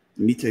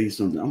 Let me tell you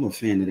something. I'm a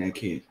fan of that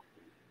kid.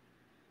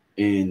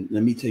 And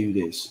let me tell you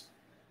this.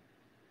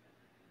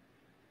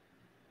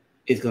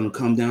 It's gonna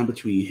come down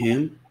between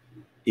him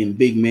and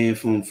big man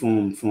from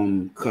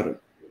Qatar.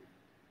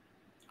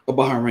 Or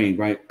Bahrain,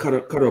 right?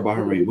 Qatar or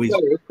Bahrain.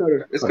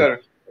 It's Qatar.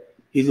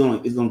 It's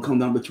gonna come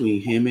down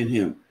between him and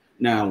him.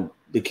 Now,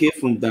 the kid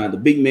from the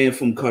big man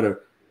from Qatar,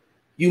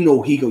 he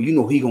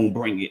gonna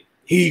bring it.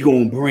 He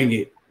gonna bring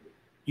it.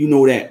 You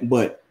know that.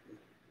 But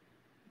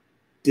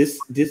this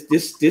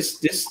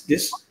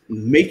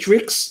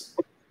Matrix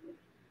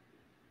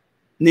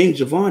named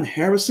Javon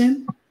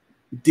Harrison,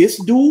 this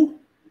dude,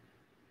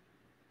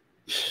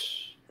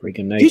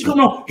 freaking nature.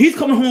 He's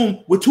coming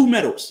home with 2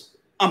 medals.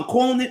 I'm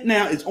calling it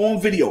now. It's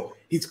on video.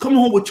 He's coming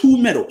home with 2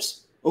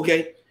 medals.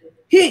 Okay.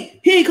 He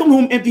ain't coming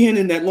home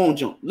empty-handed in that long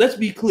jump. Let's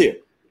be clear.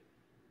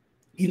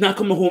 He's not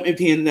coming home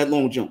empty-handed in that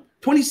long jump.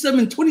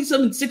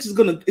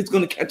 27.6 is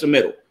gonna catch a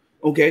medal.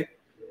 Okay.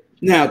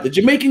 Now the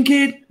Jamaican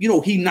kid,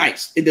 he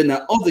nice. And then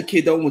the other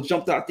kid that almost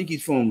jumped out, I think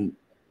he's from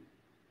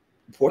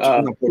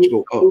Portugal. Not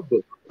Portugal.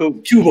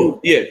 Cuba.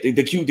 Yeah,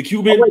 the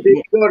Cuban. Oh, wait,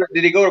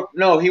 did he go to?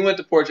 No, he went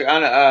to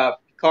Portugal.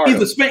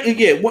 He's a Spain.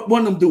 Yeah,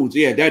 one of them dudes.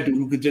 Yeah, that dude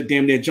who could just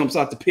damn near jumps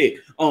out the pit.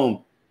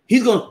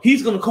 He's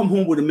gonna come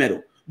home with a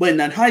medal. But in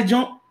that high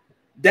jump,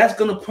 that's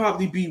gonna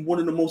probably be one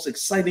of the most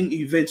exciting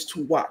events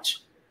to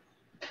watch.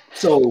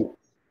 So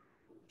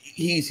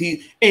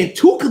he and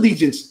 2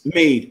 collegians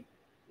made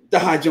the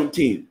high jump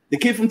team. The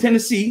kid from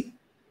Tennessee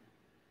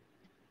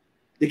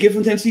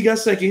got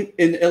second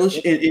in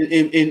LSU,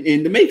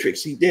 in the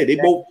Matrix. He did. They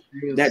both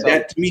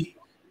that to me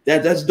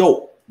that's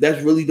dope.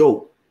 That's really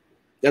dope.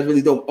 That's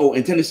really dope. Oh,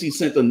 and Tennessee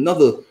sent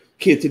another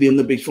kid to the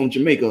Olympics from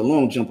Jamaica, a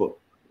long jumper.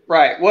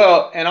 Right.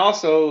 Well, and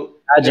also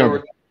high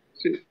jumper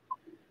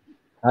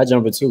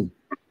too.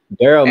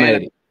 Daryl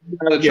made it.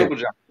 Another triple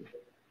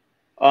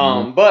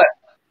jumper. But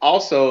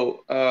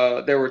also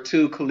there were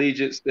 2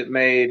 collegiates that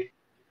made.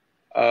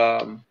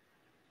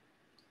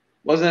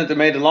 Wasn't it that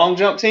made the long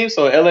jump team?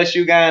 So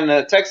LSU guy and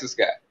the Texas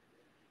guy.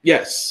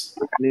 Yes.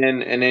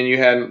 And then you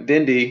had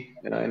Dindy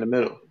in the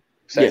middle.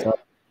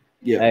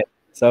 Yeah. Hey,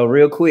 so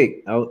real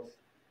quick,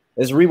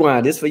 let's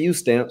rewind. This for you,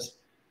 Stamps.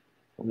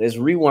 Let's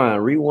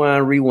rewind.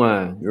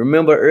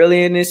 Remember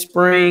early in this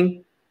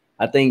spring,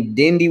 I think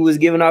Dindy was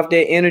giving off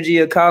that energy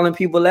of calling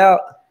people out.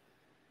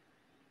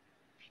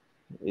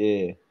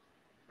 Yeah.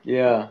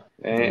 Yeah.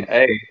 And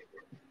hey,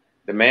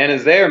 the man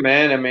is there,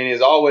 man. I mean,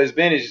 it's always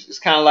been. It's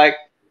kind of like,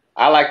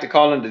 I like to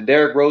call him the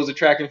Derrick Rose of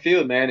track and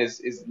field, man.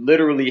 Is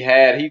literally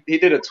he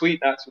did a tweet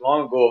not too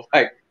long ago of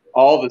like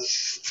all the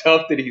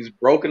stuff that he's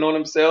broken on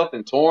himself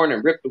and torn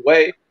and ripped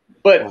away.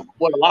 But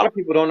what a lot of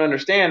people don't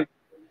understand,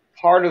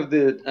 part of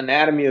the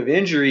anatomy of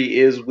injury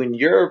is when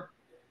your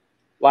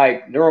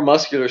like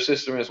neuromuscular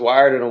system is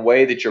wired in a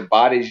way that your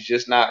body's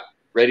just not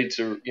ready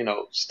to,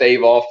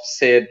 stave off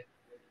said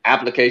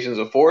applications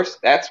of force.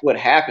 That's what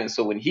happens.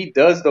 So when he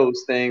does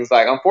those things,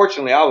 like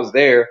unfortunately I was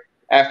there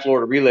at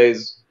Florida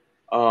Relays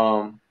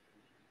when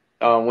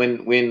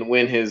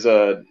his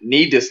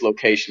knee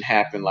dislocation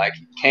happened. Like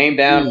he came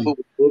down, a little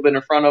bit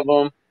in front of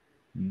him.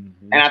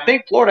 And I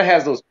think Florida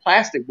has those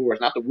plastic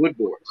boards, not the wood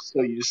boards.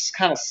 So you just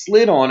kind of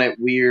slid on it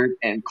weird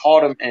and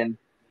caught him. And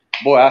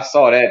boy, I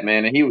saw that,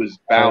 man. And he was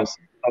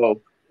bouncing. Oh,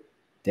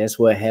 that's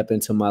what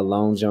happened to my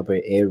long jumper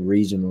at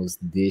regionals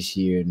this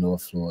year in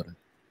North Florida.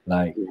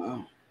 Like,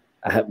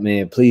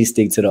 man, please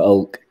stick to the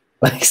oak.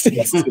 Like,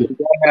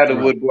 the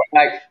wood board.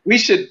 Like, we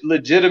should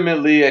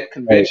legitimately at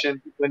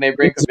convention when they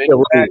bring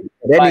convention back,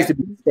 that needs to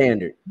be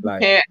standard.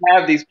 Like, you can't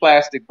have these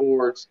plastic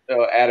boards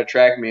at a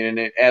track meet. And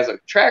as a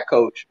track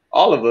coach,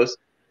 all of us,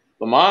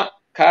 Lamont,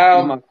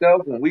 Kyle,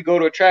 myself, when we go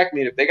to a track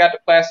meet, if they got the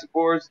plastic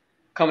boards,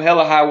 come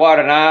hella high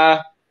water,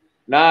 nah,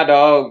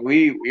 dog.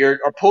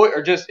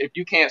 Or just if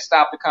you can't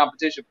stop the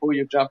competition, pull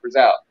your jumpers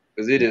out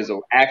because it is an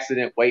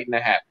accident waiting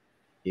to happen.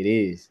 It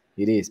is.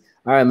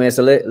 All right, man.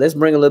 So let's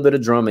bring a little bit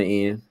of drama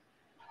in.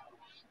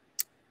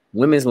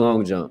 Women's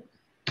long jump.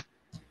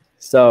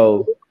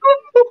 So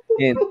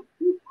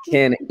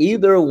can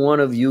either one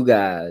of you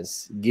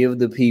guys give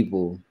the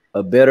people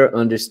a better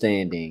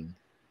understanding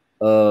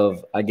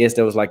of, I guess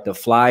that was like the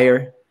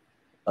flyer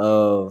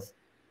of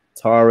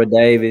Tara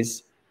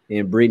Davis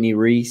and Brittany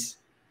Reese,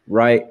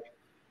 right?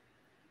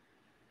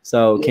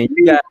 So can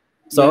you guys?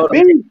 So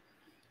let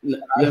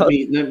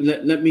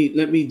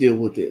me deal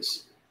with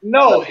this.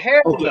 No,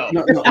 hell no.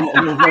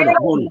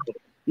 Hold on.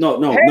 No.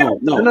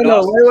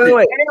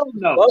 Wait.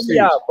 No.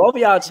 Both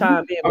of y'all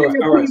chime in.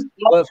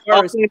 But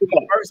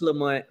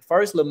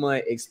first,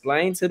 Lamont,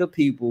 explain to the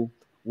people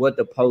what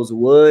the post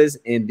was,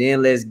 and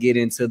then let's get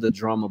into the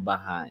drama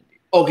behind it.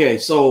 Okay,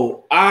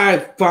 so I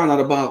found out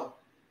about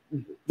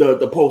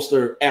the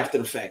poster after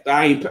the fact.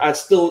 I ain't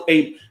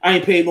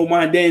paying no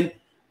mind then.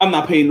 I'm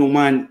not paying no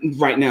mind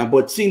right now.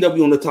 But seeing that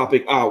we on the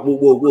topic,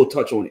 we'll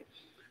touch on it.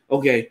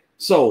 Okay,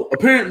 so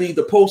apparently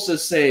the poster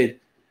said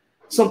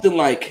something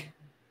like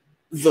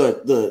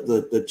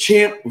the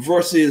champ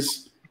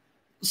versus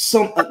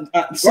something.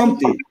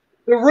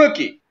 The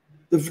rookie.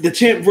 The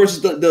champ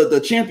versus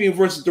the champion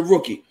versus the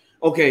rookie.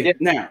 Okay,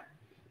 yeah.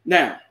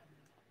 Now,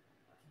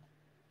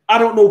 I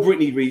don't know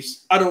Brittany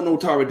Reese. I don't know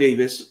Tara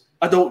Davis.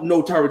 I don't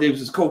know Tara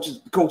Davis's coach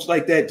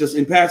like that. Just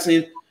in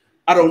passing,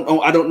 I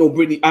don't know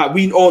Brittany.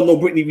 We all know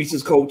Brittany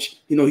Reese's coach.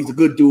 You know, he's a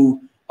good dude.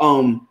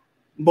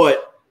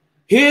 But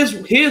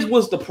here's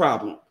what's the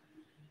problem.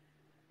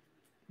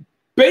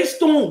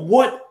 based on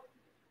what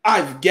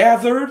I've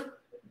gathered,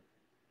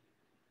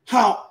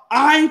 how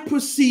I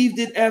perceived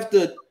it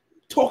after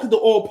talking to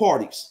all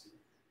parties,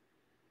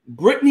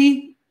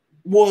 Brittany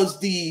was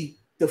the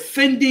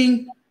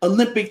defending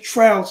Olympic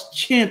trials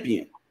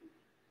champion.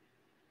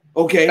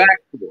 Okay.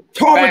 Factual.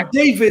 Tara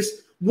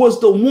Davis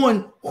was the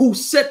one who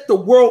set the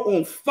world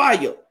on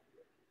fire.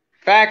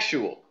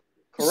 Factual.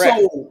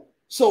 Correct.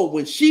 So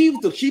when she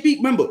beat,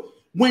 remember,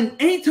 when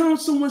anytime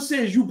someone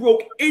says you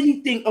broke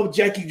anything of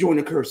Jackie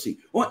Joyner-Kersee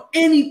or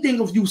anything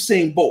of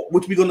Usain Bolt,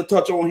 which we're going to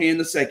touch on here in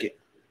a second,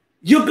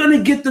 you're going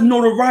to get the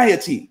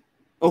notoriety.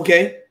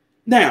 Okay.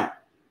 Now,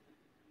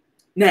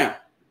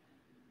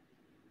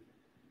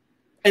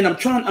 and I'm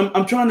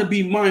trying to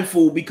be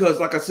mindful because,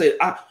 like I said,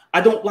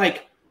 I don't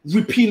like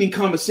repeating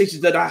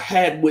conversations that I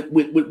had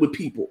with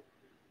people.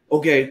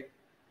 Okay.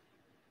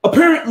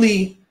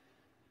 Apparently,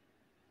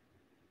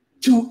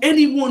 to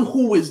anyone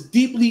who is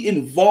deeply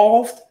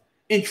involved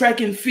in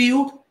track and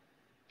field,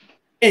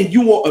 and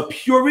you are a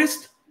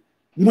purist,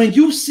 when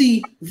you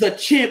see the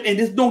champ and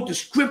there's no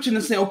description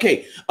and say,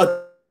 okay,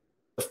 a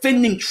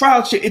defending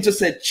trial champ, it just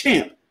said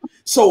champ.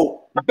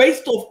 So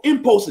based off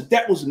impulse, if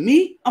that was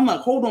me, I'm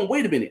like, hold on,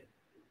 wait a minute.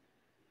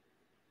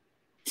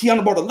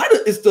 Tiana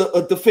Bartoletta is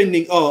the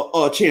defending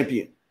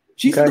champion.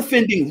 She's the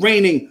defending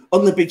reigning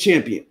Olympic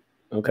champion.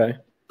 Okay.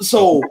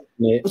 So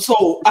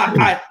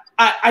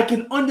I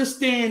can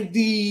understand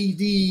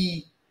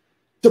the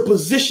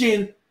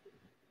position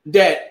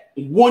that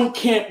one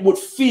camp would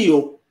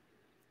feel,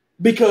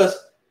 because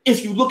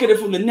if you look at it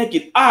from the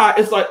naked eye,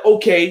 it's like,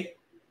 okay,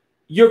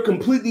 you're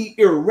completely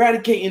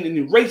eradicating and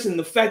erasing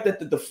the fact that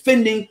the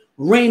defending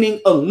reigning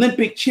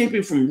Olympic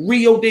champion from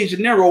Rio de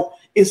Janeiro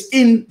is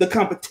in the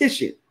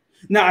competition.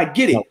 Now I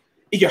get it. No.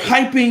 You're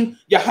hyping.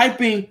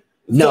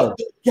 No,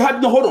 you're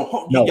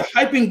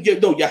hyping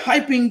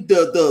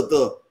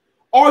the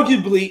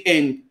arguably,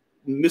 and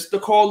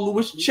Mr. Carl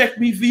Lewis checked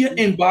me via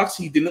inbox.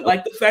 He didn't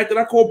like the fact that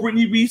I called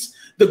Brittany Reese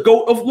the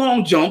GOAT of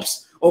long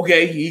jumps.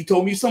 Okay, he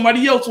told me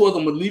somebody else was.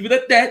 I'm gonna leave it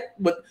at that.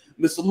 But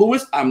Mr.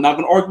 Lewis, I'm not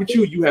gonna argue with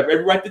you. You have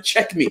every right to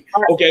check me.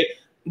 Okay,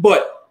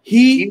 but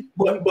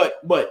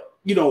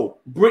you know,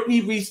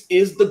 Brittany Reese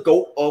is the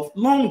GOAT of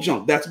long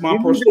jump. That's my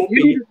personal opinion.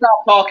 You need to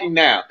stop talking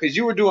now because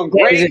you were doing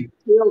great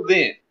until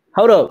then.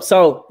 Hold up.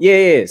 So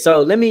yeah.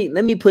 So let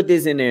me put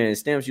this in there and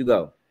Stamps, you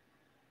go.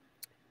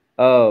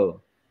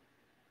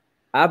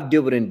 I've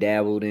dabbled and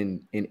dabbled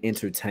in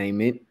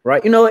entertainment,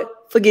 right? You know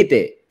what? Forget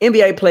that.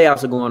 NBA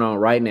playoffs are going on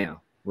right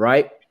now,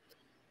 right?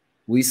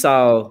 We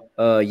saw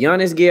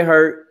Giannis get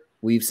hurt.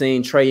 We've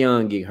seen Trae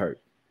Young get hurt.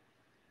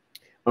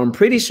 I'm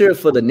pretty sure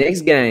for the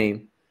next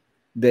game,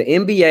 the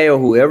NBA or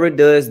whoever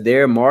does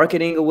their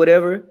marketing or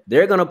whatever,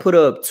 they're going to put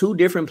up two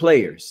different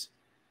players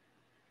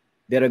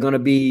that are going to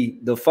be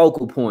the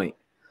focal point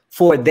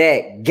for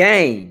that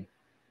game.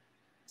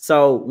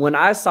 So when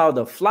I saw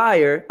the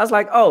flyer, I was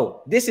like,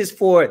 oh, this is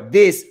for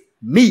this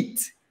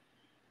meet.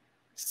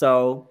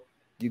 So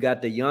you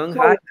got the young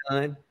hot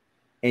gun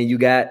and you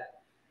got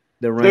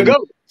the reigning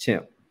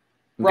champ.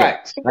 Okay.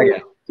 Right. So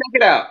check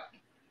it out.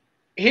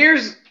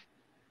 Here's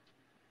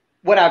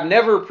what I've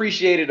never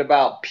appreciated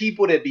about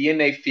people that be in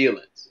their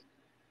feelings.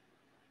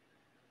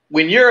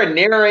 When you're a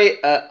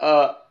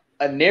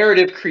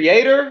narrative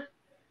creator,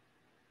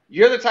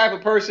 you're the type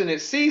of person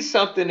that sees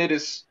something that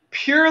is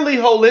purely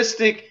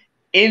holistic,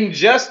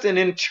 just and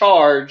in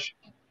charge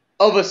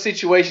of a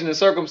situation and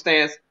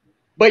circumstance,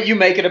 but you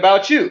make it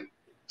about you.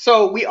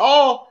 So we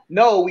all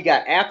know we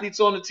got athletes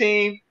on the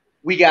team.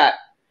 We got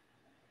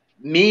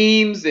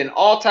memes and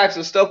all types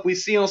of stuff we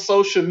see on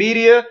social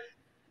media.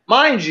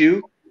 Mind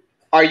you,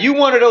 are you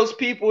one of those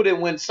people that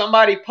when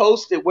somebody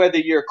posts it, whether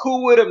you're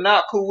cool with them,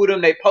 not cool with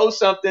them, they post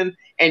something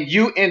and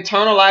you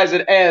internalize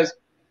it as,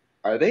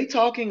 are they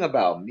talking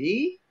about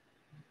me?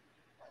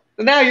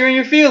 So now you're in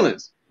your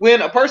feelings.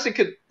 When a person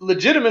could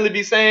legitimately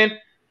be saying,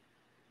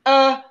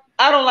 I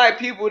don't like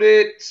people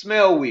that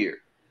smell weird.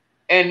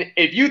 And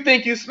if you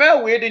think you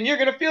smell weird, then you're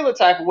going to feel the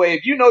type of way.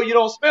 If you know you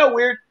don't smell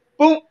weird,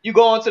 boom, you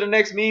go on to the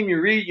next meme, you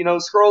read,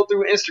 scroll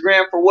through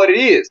Instagram for what it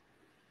is.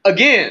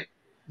 Again,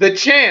 the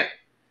champ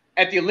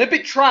at the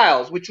Olympic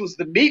trials, which was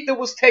the meet that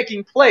was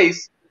taking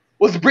place,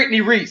 was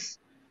Brittany Reese.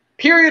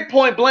 Period,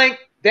 point blank,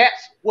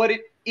 that's what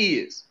it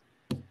is.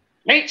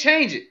 Can't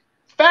change it.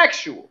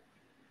 Factual.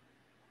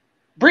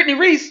 Brittany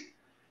Reese,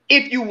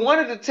 if you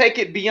wanted to take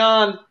it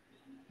beyond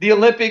the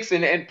Olympics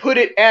and put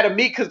it at a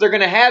meet, because they're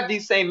going to have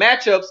these same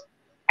matchups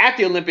at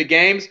the Olympic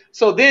Games,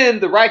 so then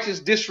the righteous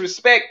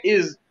disrespect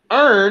is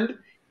earned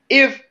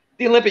if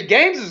the Olympic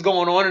Games is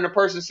going on and a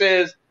person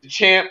says the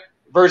champ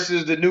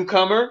versus the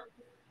newcomer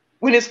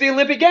when it's the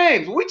Olympic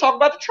Games. When we talk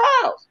about the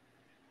trials.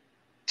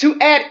 To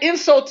add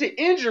insult to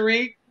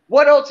injury,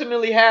 what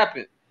ultimately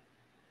happened?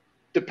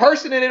 The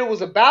person that it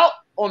was about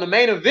on the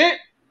main event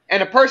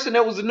and the person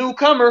that was a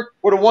newcomer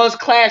were the ones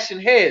clashing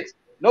heads.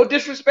 No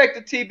disrespect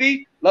to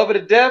TB, love her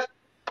to death.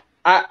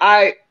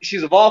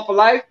 She's evolved for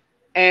life,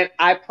 and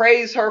I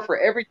praise her for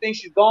everything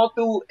she's gone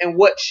through and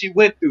what she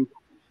went through.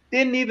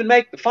 Didn't even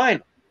make the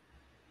final.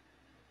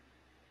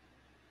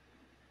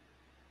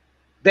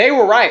 They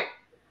were right.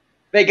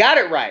 They got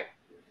it right.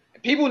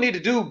 People need to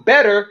do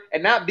better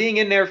at not being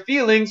in their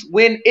feelings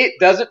when it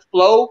doesn't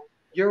flow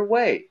your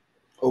way.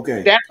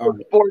 Okay. That's what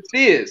sports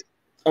is.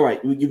 All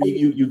right. You can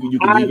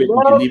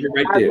leave it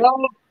right there.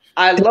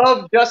 I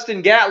love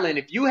Justin Gatlin.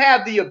 If you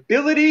have the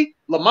ability,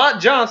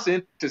 Lamont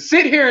Johnson, to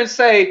sit here and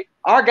say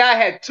our guy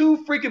had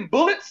 2 freaking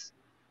bullets,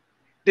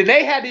 then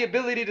they had the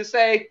ability to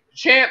say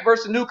champ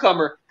versus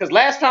newcomer. Because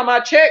last time I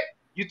checked,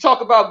 you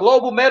talk about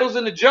global medals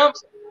in the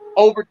jumps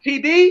over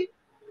TB,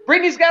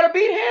 Brittany's got to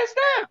beat hands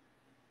down.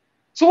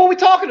 So what are we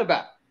talking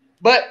about?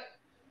 But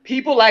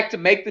people like to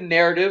make the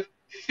narrative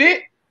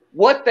fit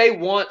what they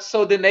want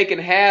so then they can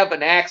have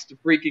an axe to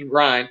freaking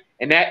grind.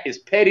 And that is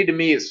petty to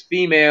me. It's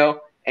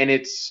female and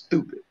it's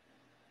stupid.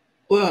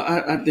 Well,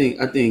 I think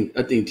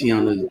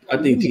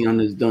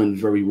Tiana's done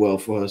very well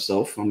for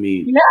herself. I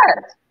mean,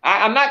 yes,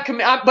 I'm not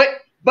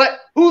but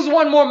who's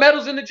won more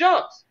medals in the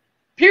jumps?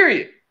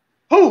 Period.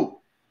 Who?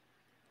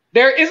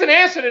 There is an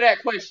answer to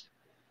that question.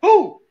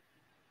 Who?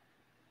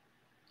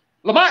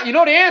 Lamont, you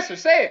know the answer.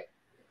 Say it.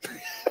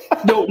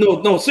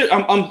 No. Sir,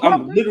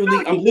 I'm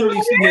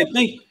literally sitting here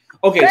thinking.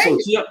 Okay,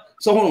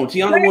 so hold on.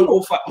 Tiana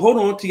won 05. Hold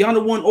on.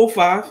 Tiana won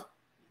 05.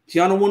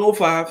 Tiana won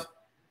 05.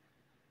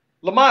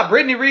 Lamont,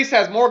 Brittany Reese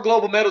has more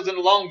global medals in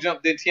the long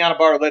jump than Tiana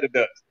Bartoletta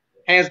does,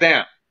 hands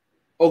down.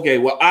 Okay,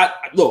 well, I'm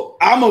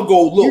gonna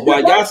go look.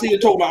 While y'all see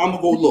it talking about, I'm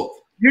gonna go look.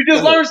 You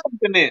just learned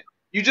something then.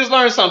 You just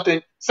learned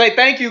something. Say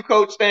thank you,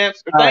 Coach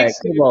Stamps. All right,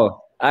 come on.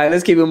 All right,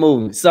 let's keep it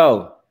moving.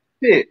 So,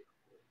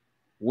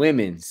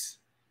 women's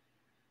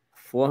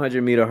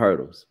 400-meter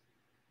hurdles.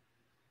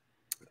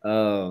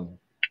 I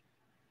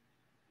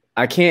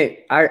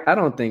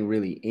don't think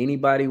really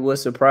anybody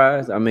was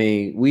surprised. I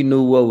mean, we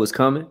knew what was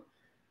coming.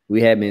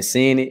 We had been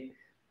seeing it.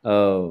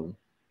 The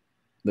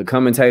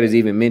commentators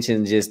even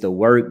mentioned just the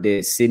work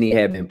that Sydney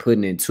had been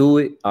putting into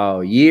it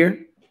all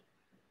year.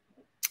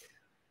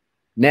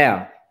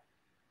 Now,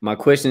 my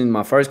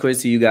first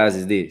question to you guys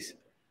is this.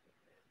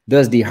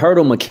 Does the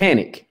hurdle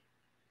mechanic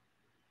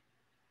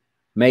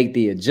make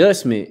the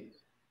adjustment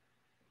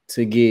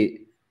to get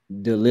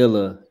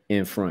Dalilah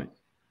in front?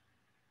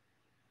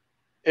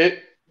 I'm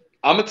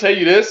going to tell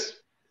you this.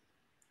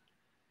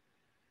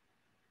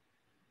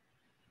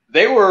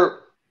 They were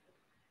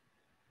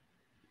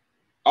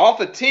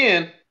off of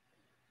 10.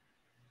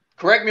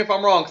 Correct me if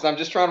I'm wrong, because I'm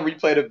just trying to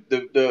replay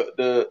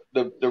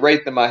the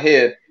race in my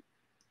head.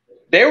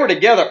 They were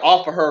together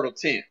off of hurdle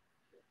 10.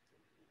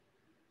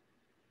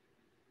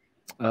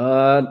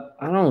 I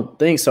don't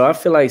think so. I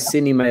feel like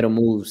Sydney made a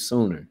move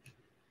sooner,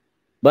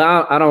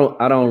 but I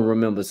don't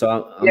remember. So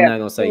I'm not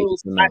gonna say.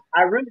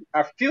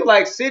 I feel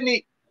like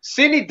Sydney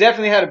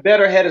definitely had a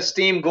better head of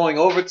steam going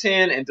over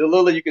 10, and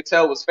Dalilah, you could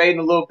tell, was fading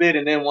a little bit.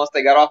 And then once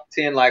they got off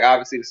 10, like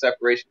obviously the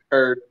separation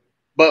occurred.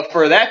 But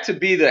for that to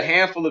be the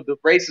handful of the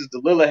races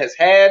Dalilah has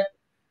had,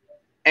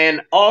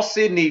 and all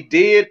Sydney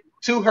did,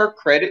 to her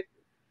credit,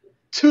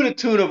 to the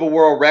tune of a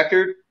world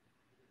record,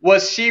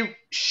 was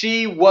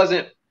she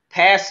wasn't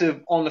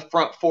passive on the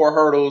front 4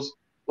 hurdles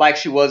like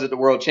she was at the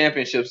World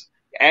Championships.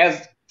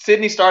 As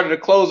Sydney started to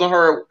close on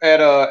her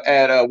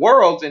at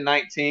Worlds in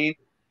 19,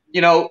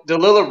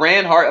 Dalilah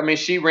ran hard. I mean,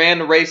 she ran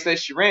the race that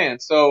she ran.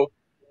 So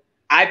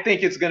I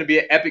think it's going to be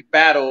an epic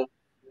battle.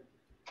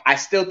 I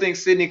still think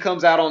Sydney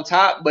comes out on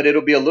top, but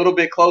it'll be a little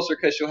bit closer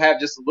because she'll have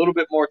just a little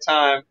bit more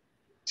time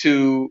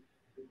to,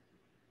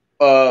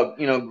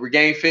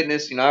 regain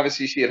fitness.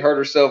 Obviously she had hurt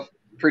herself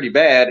pretty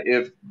bad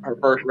if her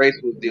first race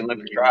was the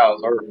Olympic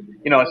trials, or,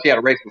 she had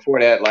a race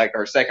before that, like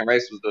her second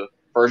race was the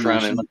first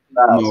round in Olympic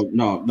trials.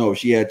 No.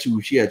 She had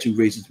two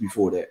races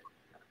before that.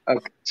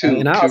 Okay,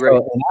 and I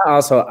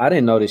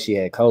didn't know that she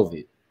had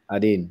COVID. I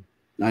didn't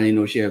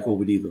know she had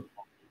COVID either.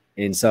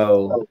 And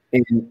so,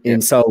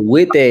 so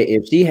with that,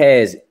 if she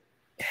has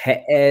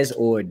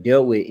or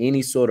dealt with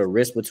any sort of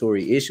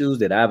respiratory issues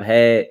that I've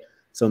had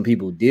some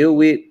people deal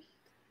with,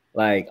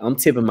 like, I'm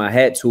tipping my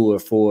hat to her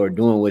for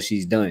doing what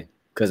she's done,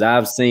 because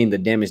I've seen the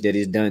damage that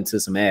it's done to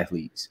some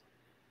athletes,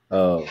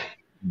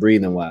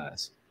 breathing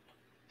wise.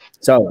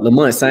 So,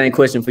 Lamont, same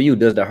question for you.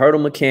 Does the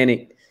hurdle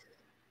mechanic,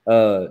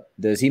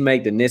 does he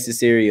make the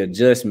necessary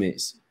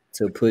adjustments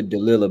to put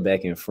Dalilah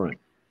back in front?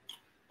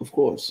 Of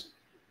course.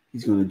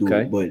 He's going to do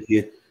it, but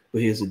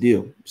here's the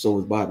deal. So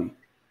is Bobby.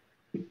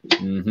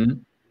 Mm-hmm.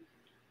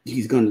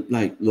 He's going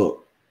to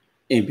look,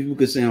 and people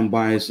could say I'm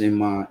biased in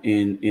my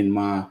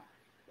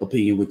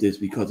opinion with this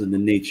because of the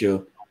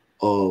nature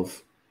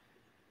of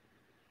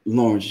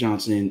Lawrence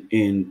Johnson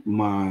in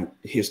my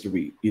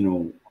history.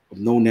 I've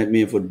known that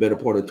man for the better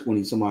part of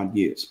 20 some odd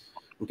years.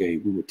 Okay,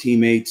 we were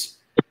teammates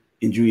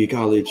in junior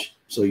college,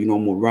 so I'm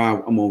gonna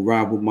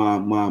ride with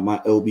my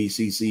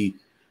LBCC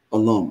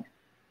alum.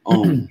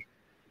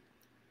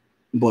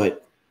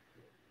 But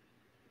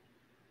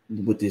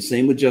with the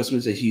same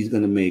adjustments that he's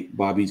going to make,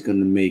 Bobby's going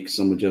to make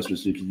some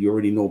adjustments. You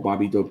already know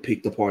Bobby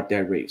picked apart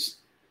that race.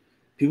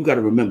 People got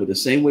to remember, the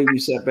same way we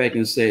sat back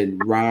and said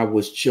Rob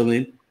was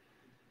chilling,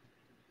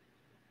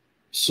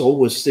 so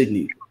was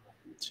Sydney.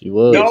 She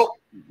was. No.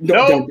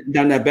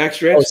 Down that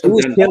backstretch. She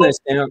was killing,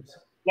 Stamps.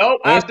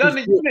 Nope, And I've done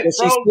the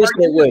units, she bro. switched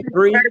at what,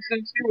 3?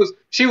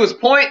 She was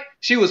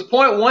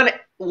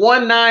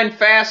 0.19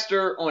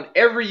 faster on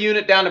every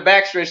unit down the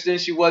backstretch than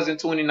she was in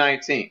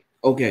 2019.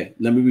 Okay,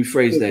 let me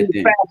rephrase that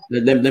then.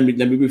 Let me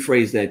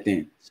rephrase that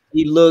then.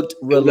 He looked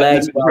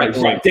relaxed.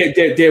 Right.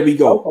 There we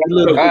go. He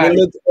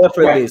looked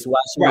effortless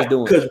while she was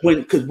doing it.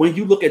 Because when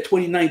you look at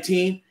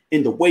 2019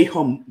 and the way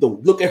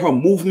look at her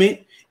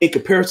movement in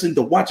comparison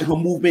to watching her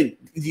movement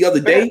the other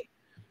day,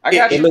 I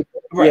got you.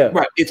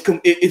 Right.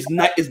 It's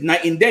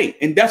night and day,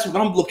 and that's what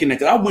I'm looking at.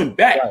 'Cause I went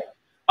back. Right.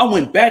 I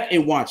went back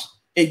and watched,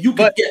 and you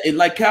can get it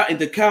like Kyle and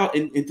to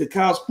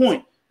Kyle's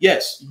point.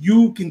 Yes,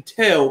 you can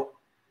tell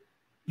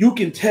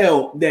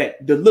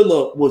that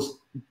Delilah was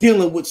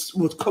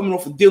coming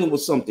off of dealing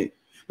with something,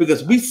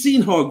 because we've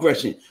seen her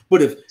aggression.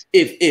 But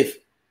if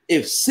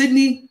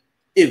Sydney,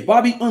 if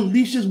Bobby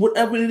unleashes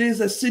whatever it is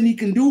that Sydney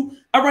can do,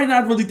 right now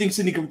I really think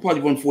Sydney can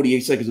probably run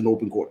 48 seconds in the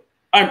open court.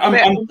 I'm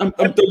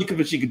totally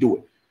convinced she could do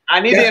it. I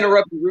need to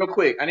interrupt you real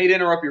quick.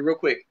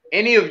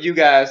 Any of you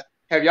guys,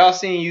 have y'all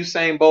seen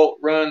Usain Bolt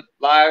run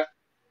live,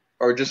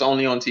 or just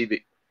only on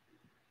TV?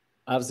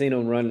 I've seen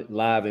him run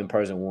live in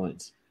person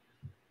once.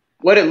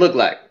 What it look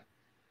like?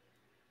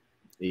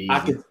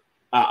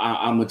 I'm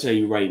gonna tell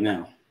you right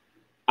now.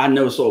 I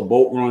never saw a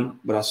Bolt run,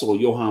 but I saw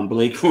Johan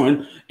Blake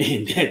run,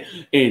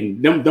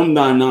 and them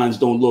 9.9s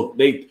don't look.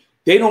 They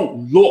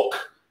don't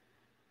look.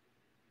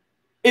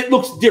 It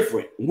looks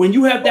different when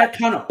you have that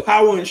kind of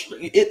power and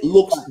strength. It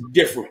looks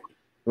different.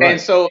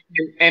 Right.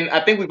 And I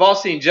think we've all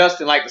seen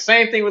Justin, like the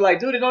same thing. We're like,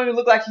 dude, it don't even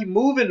look like he's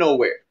moving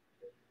nowhere.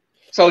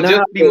 So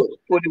just be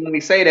when we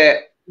say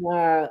that.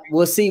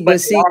 Well,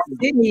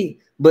 Sydney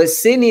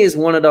is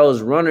one of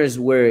those runners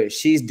where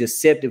she's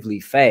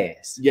deceptively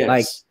fast. Yes.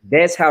 Like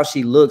that's how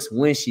she looks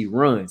when she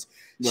runs.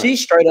 Right. She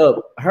straight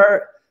up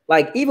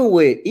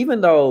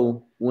even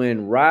though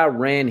when Ra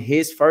ran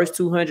his first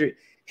 200,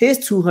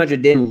 his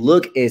 200 didn't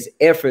look as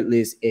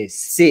effortless as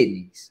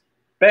Sydney's.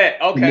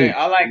 Okay,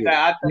 I like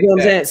that. You know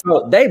what I'm saying?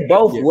 So they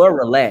both were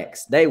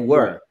relaxed. They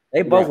were.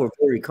 They both were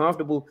very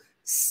comfortable.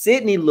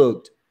 Sydney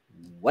looked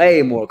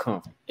way more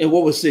comfortable. And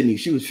what was Sydney?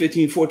 She was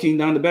 15, 14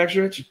 down the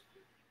backstretch?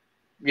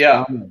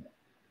 Yeah.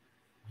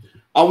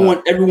 I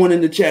want everyone in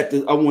the chat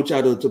I want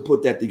y'all to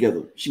put that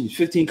together. She was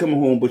 15 coming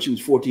home, but she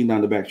was 14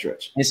 down the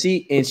backstretch.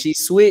 And she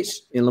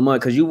switched in Lamont,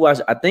 because you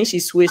watched, I think she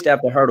switched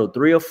after hurdle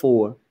 3 or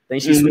 4. I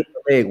think she switched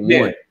the leg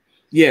 1.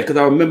 Yeah, because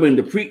I remember in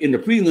the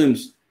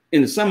prelims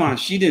in the semi,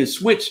 she didn't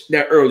switch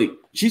that early.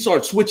 She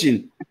started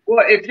switching.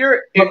 Well, she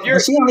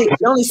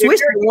only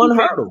switched to 1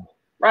 hurdle.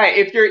 Right.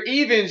 If you're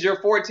evens, you're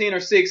 14 or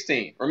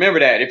 16. Remember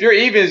that. If you're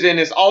evens, in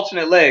this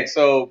alternate leg,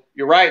 so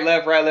you're right,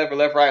 left, right, left, or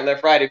left, right,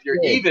 left, right. If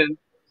you're even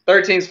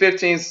 13s,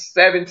 15s,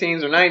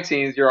 17s, or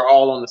 19s, you're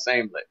all on the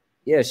same leg.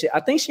 Yeah,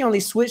 I think she only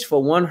switched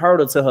for 1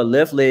 hurdle to her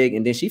left leg,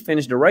 and then she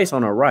finished the race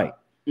on her right.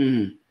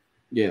 Mm-hmm.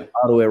 Yeah,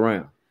 all the way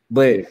around.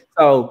 But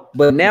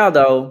now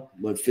though,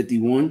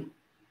 51,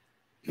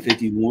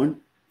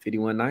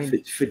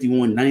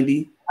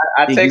 90.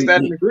 I text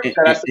that in the group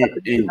chat.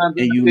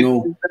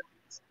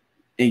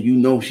 And you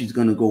know she's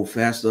gonna go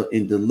faster,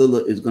 and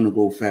Delilah is gonna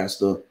go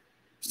faster.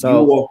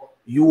 So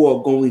you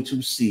are going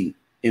to see,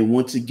 and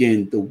once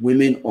again, the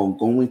women are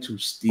going to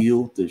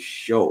steal the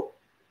show.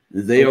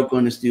 They are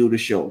going to steal the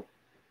show.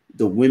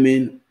 The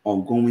women are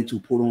going to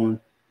put on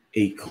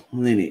a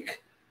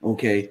clinic,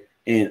 okay?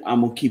 And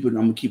I'm gonna keep it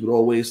all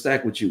the way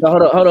stacked with you. So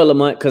hold on,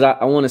 Lamont, because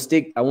I want to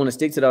stick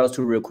to those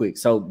two real quick.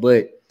 So,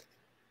 but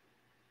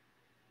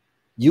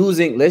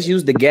let's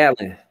use the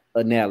gallon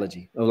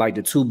analogy of like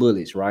the 2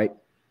 bullets, right?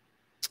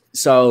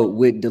 So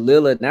with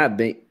Delilah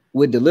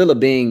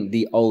being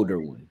the older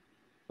one,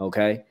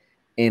 okay,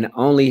 and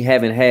only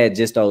having had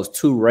just those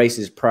 2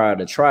 races prior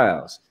to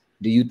trials,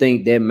 do you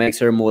think that makes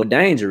her more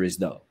dangerous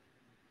though?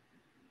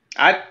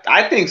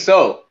 I think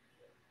so.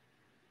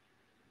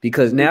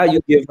 Because now you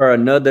give her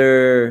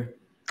another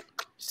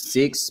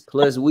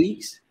 6+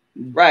 weeks.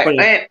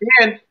 Right.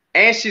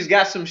 And she's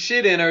got some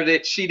shit in her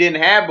that she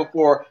didn't have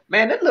before.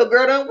 Man, that little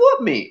girl done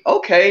whoop me.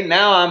 Okay,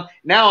 now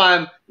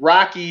I'm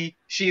Rocky,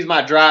 she's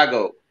my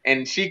Drago.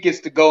 And she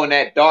gets to go in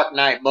that Dark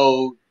Knight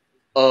mode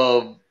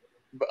of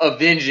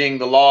avenging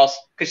the loss,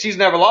 because she's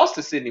never lost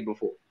to Sydney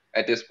before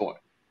at this point.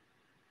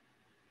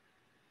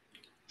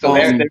 So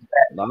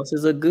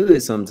losses are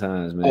good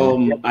sometimes,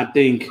 man. I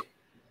think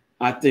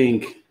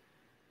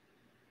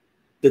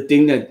the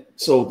thing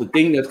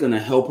that's gonna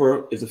help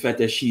her is the fact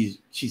that she's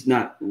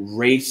not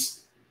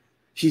raced,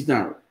 she's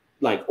not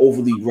like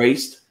overly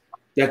raced.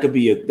 That could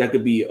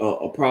be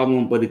a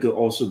problem, but it could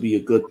also be a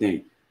good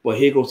thing. But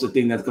here goes the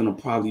thing that's gonna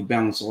probably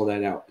balance all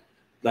that out.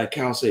 Like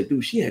Cal said,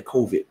 dude, she had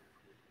COVID.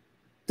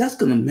 That's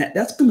gonna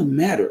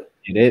matter.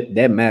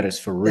 That matters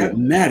for real. That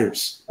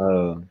matters.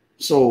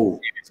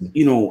 So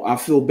I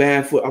feel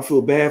bad for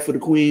the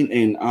queen,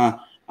 and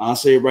I'll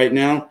say it right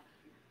now.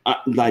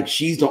 Like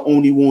she's the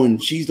only one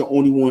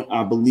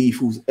I believe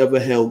who's ever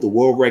held the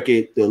world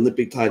record, the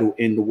Olympic title,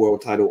 and the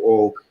world title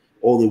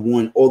all in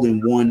one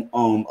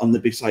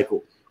Olympic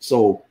cycle.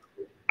 So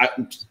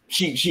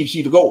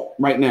she the GOAT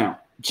right now.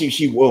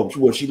 She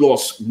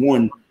lost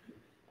one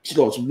She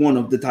lost one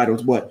of the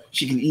titles, but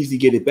she can easily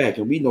get it back,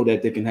 and we know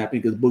that can happen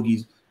because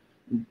Boogie's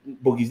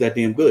that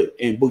damn good,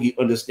 and Boogie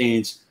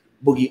understands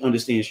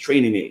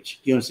training age.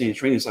 He understands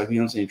training cycle. He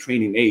understands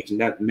training age,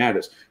 and that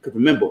matters. Because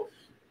remember,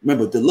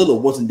 Delilah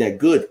wasn't that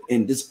good,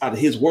 and this out of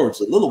his words,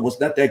 Delilah was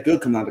not that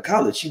good coming out of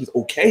college. She was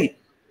okay,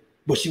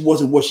 but she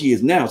wasn't what she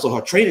is now. So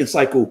her training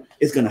cycle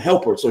is going to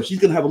help her. So she's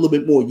going to have a little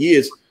bit more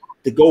years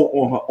to go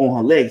on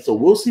her legs. So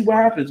we'll see what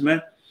happens,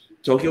 man.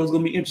 Tokyo's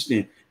going to be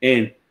interesting.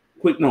 And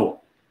quick note.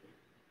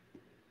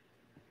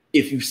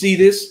 If you see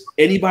this,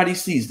 anybody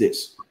sees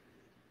this,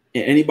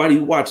 and anybody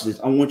who watches this,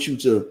 I want you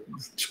to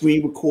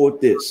screen record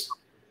this.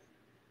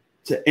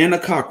 To Anna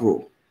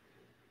Cockrell,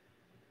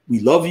 we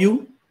love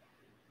you,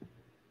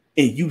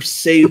 and you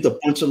saved a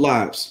bunch of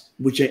lives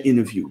with your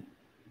interview.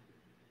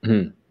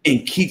 And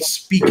keep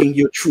speaking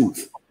your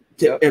truth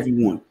to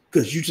everyone,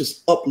 because you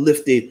just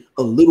uplifted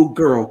a little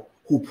girl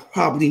who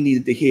probably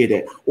needed to hear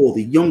that, or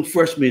the young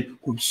freshman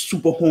who's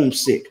super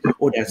homesick,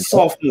 or that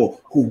sophomore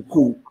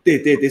who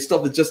their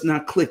stuff is just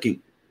not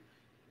clicking.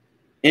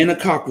 Anna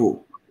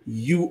Cockrell,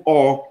 you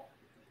are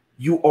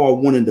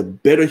one of the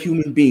better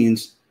human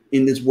beings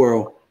in this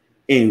world,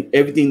 and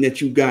everything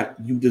that you got,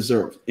 you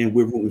deserve, and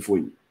we're rooting for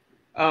you.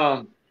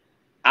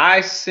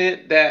 I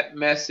sent that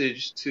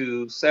message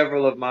to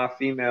several of my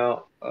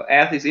female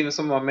athletes, even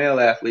some of my male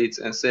athletes,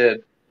 and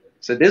said,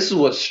 this is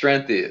what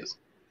strength is.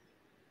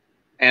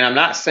 And I'm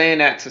not saying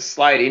that to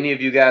slight any of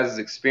you guys'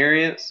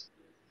 experience,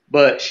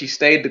 but she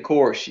stayed the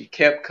course. She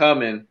kept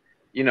coming.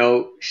 You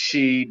know,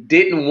 she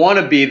didn't want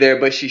to be there,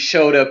 but she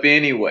showed up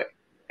anyway.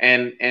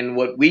 And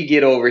what we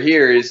get over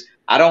here is,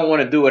 I don't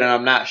want to do it, and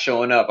I'm not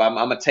showing up. I'm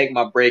gonna take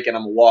my break, and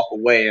I'm gonna walk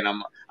away, and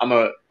I'm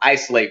gonna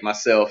isolate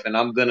myself, and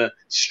I'm gonna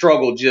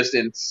struggle just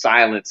in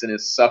silence and in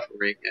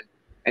suffering.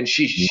 And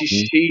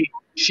she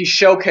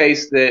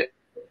showcased that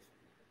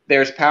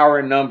there's power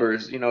in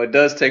numbers. You know, it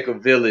does take a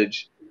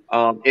village.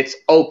 It's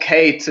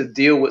okay to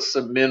deal with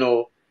some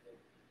mental,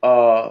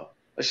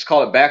 let's just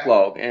call it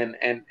backlog, and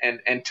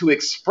to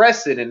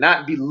express it and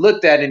not be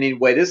looked at in any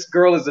way. This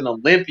girl is an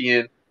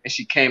Olympian, and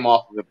she came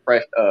off of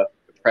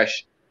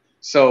depression.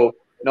 So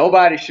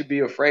nobody should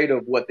be afraid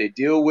of what they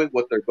deal with,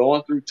 what they're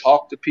going through.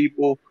 Talk to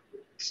people,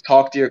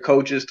 talk to your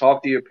coaches,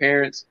 talk to your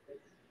parents.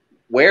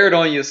 Wear it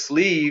on your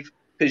sleeve,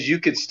 because you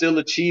can still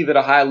achieve at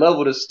a high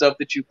level the stuff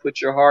that you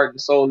put your heart and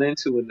soul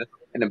into.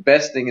 And the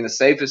best thing and the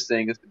safest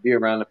thing is to be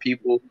around the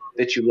people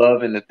that you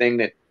love, and the thing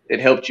that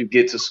helped you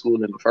get to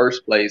school in the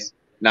first place,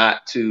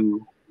 not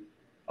to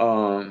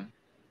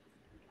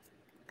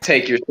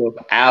take yourself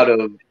out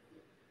of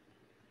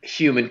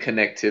human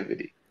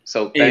connectivity.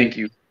 So thank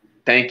you,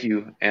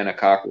 Anna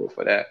Cockrell,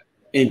 for that.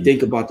 And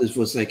think about this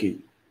for a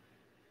second.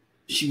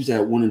 She was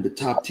at one of the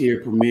top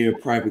tier premier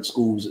private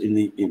schools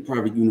in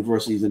private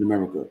universities in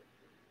America.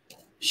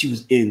 She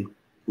was in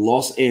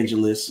Los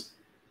Angeles.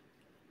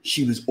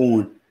 She was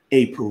on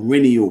a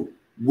perennial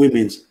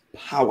women's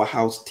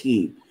powerhouse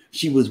team.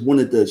 She was one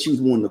of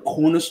the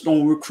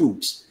cornerstone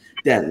recruits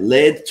that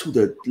led to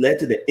the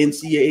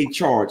NCAA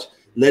charge,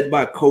 led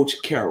by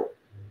Coach Carroll.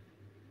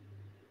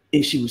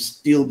 And she was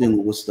still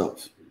dealing with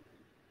stuff.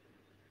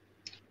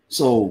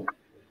 So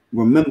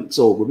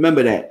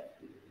remember that.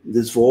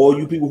 This is for all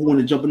you people who want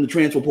to jump in the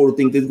transfer portal,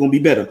 think this is going to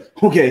be better.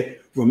 Okay,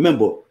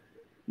 remember,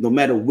 no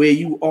matter where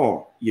you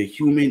are, you're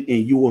human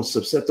and you are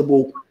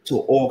susceptible to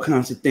all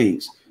kinds of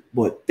things.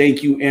 But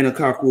thank you, Anna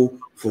Cockrell,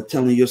 for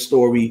telling your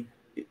story.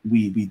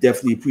 We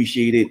definitely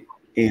appreciate it.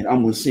 And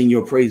I'm going to sing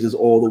your praises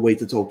all the way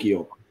to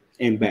Tokyo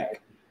and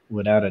back.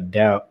 Without a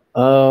doubt.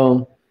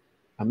 I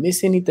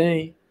miss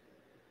anything?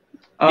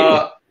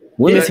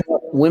 Women's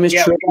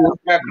triple,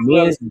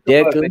 men's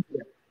deca.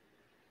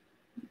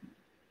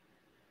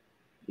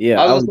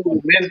 Yeah, I was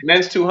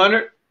men's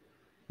 200.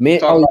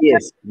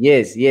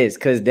 Yes,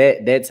 because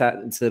that's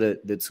to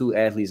the two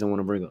athletes I want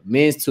to bring up.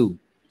 Men's 2,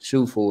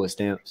 shoot forward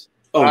Stamps.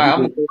 Oh,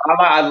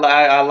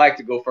 I like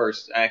to go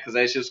first because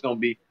it's just gonna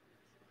be.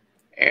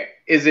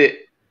 Is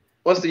it?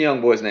 What's the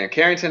young boy's name?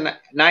 Carrington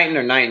Knighton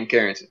or Knighton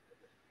Carrington?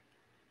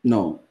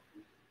 No,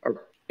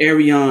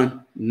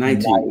 Arion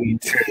Knighton.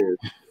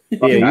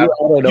 Yeah,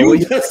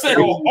 you just said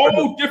a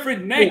whole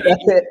different name.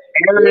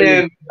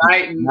 Arion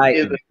Knighton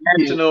is a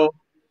national.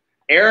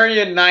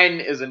 Arion Knighton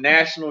is a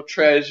national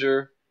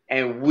treasure,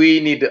 and we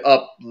need to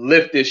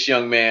uplift this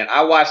young man.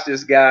 I watched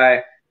this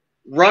guy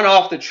run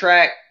off the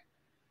track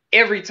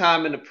every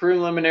time in the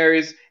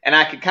preliminaries, and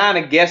I could kind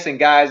of guess in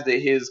guys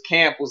that his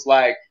camp was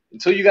like,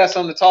 until you got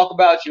something to talk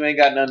about, you ain't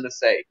got nothing to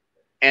say.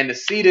 And to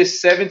see this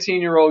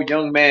 17-year-old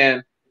young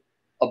man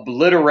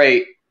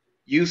obliterate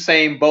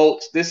Usain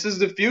Bolt, this is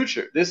the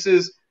future. This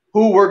is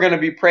who we're going to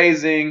be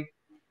praising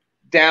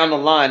down the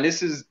line.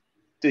 This is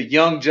the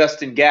young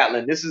Justin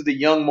Gatlin. This is the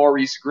young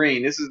Maurice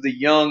Green. This is the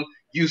young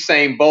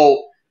Usain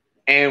Bolt.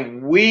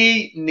 And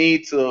we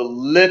need to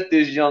lift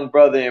this young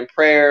brother in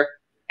prayer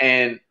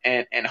and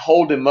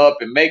hold him up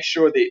and make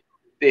sure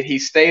that he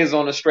stays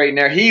on the straight and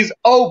narrow. He's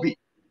Obi,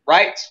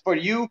 right? For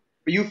you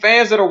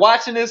fans that are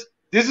watching this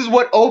is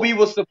what Obi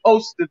was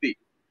supposed to be.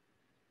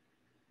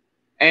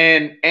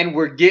 And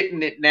we're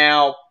getting it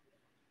now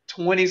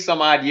 20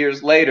 some odd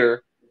years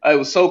later, it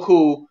was so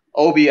cool.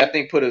 Obi, I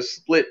think, put a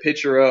split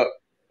picture up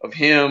of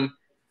him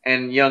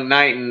and young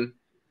Knighton,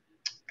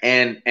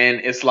 and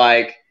it's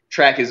like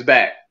Track is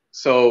back.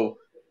 So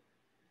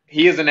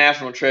he is a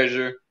national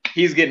treasure.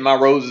 He's getting my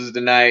roses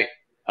tonight,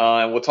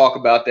 and we'll talk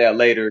about that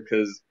later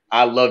because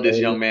I love this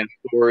young man's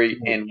story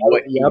and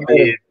what he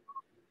did.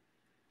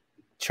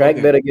 Track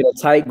better get a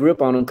tight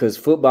grip on him because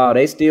football,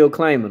 they still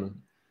claiming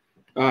him.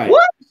 All right.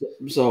 What?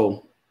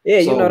 So yeah,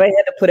 you know, they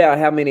had to put out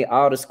how many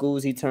all the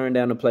schools he turned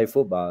down to play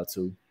football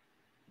to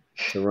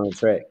run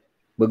track.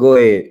 But go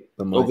ahead.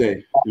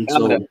 Okay.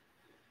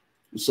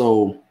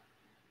 So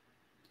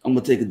I'm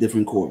gonna take a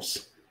different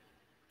course.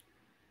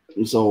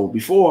 So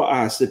before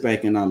I sit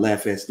back and I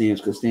laugh at Stamps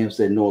because Stamps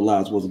said Noah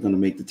Lyles wasn't gonna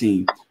make the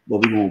team,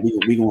 but we're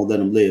gonna let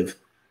him live.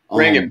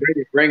 Bring it.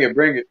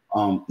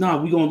 No,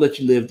 we're gonna let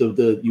you live.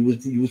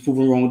 You was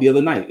proven wrong the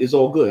other night. It's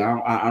all good.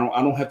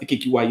 I don't have to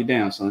kick you while you're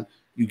down, son.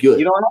 You good.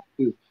 You don't have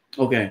to.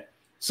 Okay.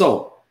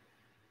 So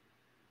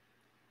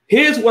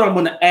here's what I'm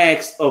gonna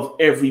ask of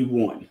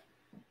everyone.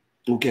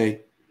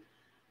 Okay.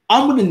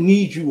 I'm gonna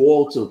need you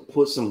all to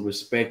put some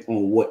respect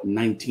on what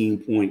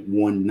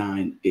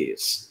 19.19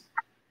 is.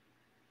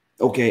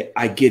 Okay,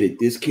 I get it.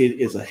 This kid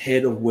is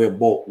ahead of where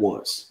Bolt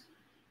was.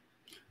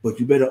 But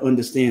you better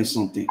understand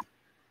something.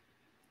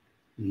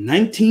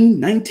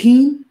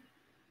 1919.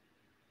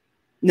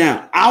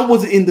 Now, I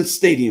wasn't in the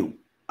stadium.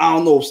 I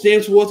don't know if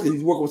Stamps was because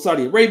he's working with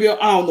Saudi Arabia.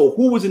 I don't know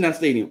who was in that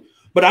stadium,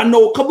 but I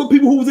know a couple of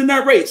people who was in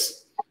that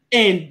race,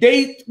 and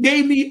they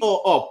gave me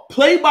a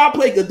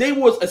play-by-play because they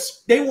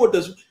were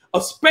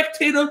a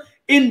spectator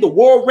in the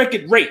world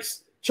record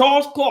race.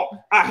 Charles Clark.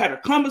 I had a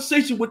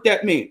conversation with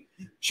that man.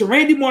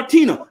 Sharandy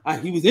Martina.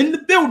 He was in the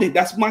building.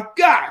 That's my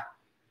guy.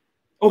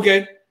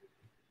 Okay.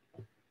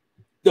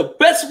 The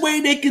best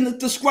way they can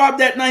describe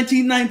that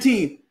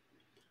 1919.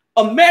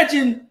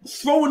 Imagine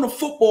throwing the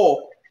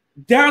football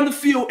down the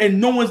field and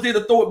no one's there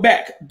to throw it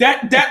back.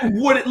 That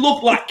what it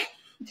looked like.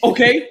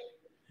 Okay.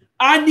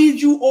 I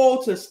need you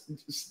all to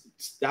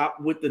stop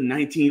with the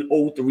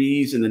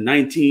 1903s and the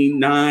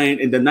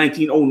 1909 and the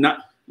 1909.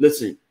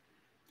 Listen,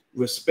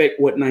 respect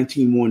what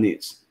 19-1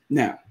 is.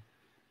 Now,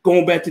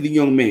 going back to the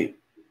young man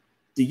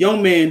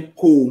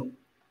who,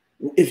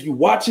 if you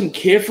watch him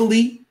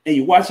carefully and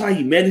you watch how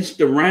he managed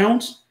the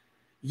rounds,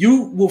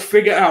 you will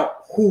figure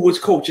out who was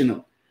coaching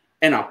him.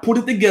 And I put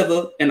it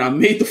together and I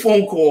made the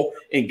phone call,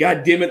 and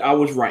God damn it, I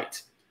was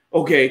right.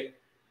 Okay.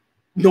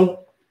 No.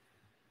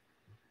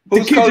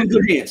 The kid's in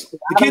good hands.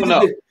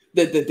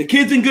 The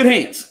kid's in good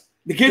hands.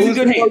 The kid's in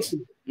good hands.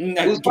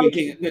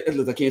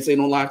 I can't say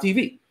no live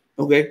TV.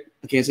 Okay.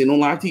 I can't say no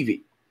live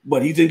TV.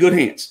 But he's in good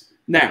hands.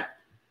 Now,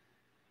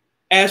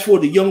 as for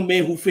the young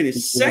man who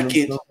finished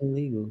second,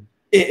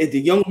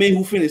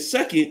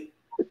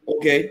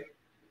 okay,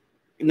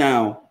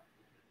 now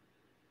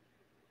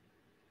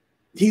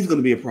he's going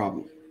to be a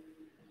problem.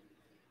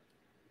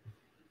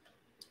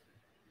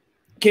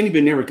 Kenny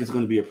Bednarek is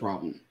going to be a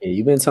problem. Yeah,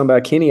 you've been talking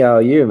about Kenny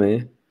all year,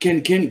 man.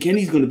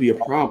 Kenny's going to be a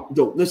problem.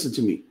 Though, listen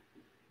to me.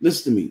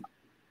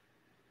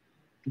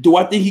 Do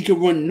I think he can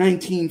run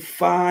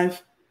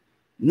 19.5,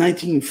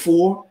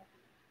 19.4?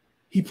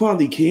 He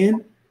probably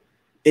can.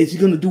 Is he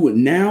going to do it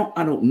now?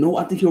 I don't know.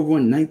 I think he'll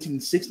run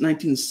 19.6,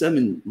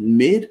 19.7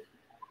 mid.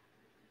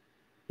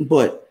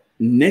 But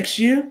next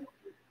year,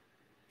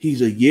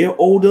 he's a year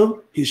older.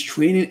 His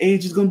training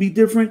age is going to be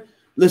different.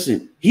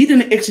 Listen, he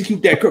didn't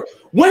execute that curve.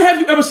 When have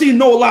you ever seen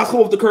Noah Lyles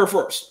go off the curve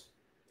first?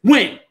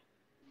 When?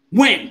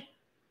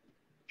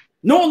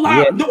 Noah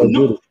Lyles,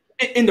 no.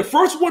 In the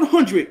first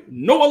 100,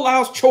 Noah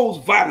Lyles chose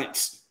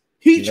violence.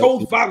 He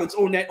chose violence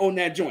on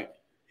that joint.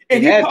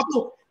 And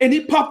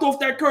he popped off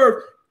that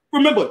curve.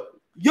 Remember,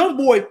 young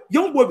boy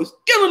was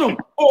killing him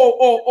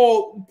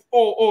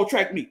all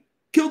track meet.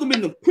 Killed him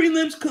in the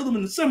prelims, killed him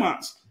in the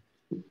semis.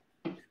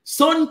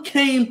 Son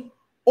came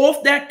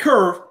off that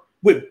curve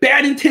with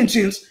bad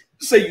intentions.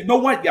 Say, you know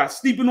what? Y'all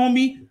sleeping on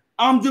me.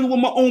 I'm dealing with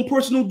my own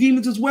personal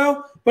demons as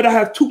well, but I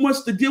have too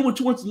much to deal with,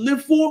 too much to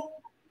live for.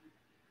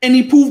 And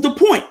he proved the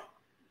point.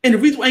 And the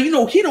reason why, he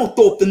don't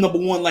throw up the number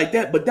one like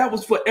that, but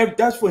that's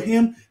for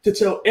him to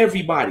tell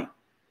everybody,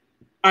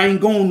 I ain't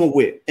going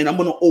nowhere and I'm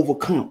gonna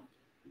overcome.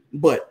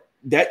 But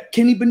that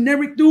Kenny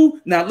Bednarek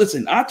dude, now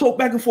listen, I talk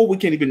back and forth with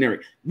Kenny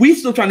Bednarek. We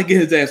still trying to get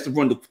his ass to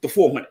run the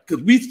 400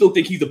 because we still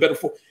think he's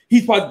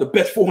he's probably the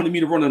best 400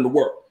 meter runner in the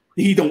world.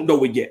 He don't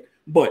know it yet.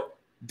 But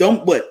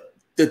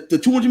the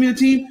 200 meter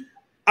team,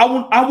 I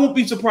won't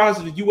be surprised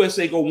if the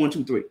USA go 1,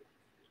 2, 3.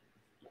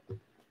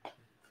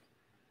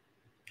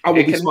 I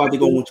would be surprised to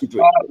go 1, 2,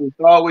 3. We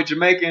saw with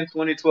Jamaica in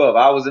 2012.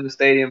 I was in the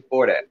stadium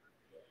for that.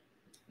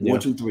 1,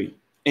 2, 3.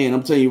 And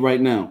I'm telling you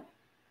right now,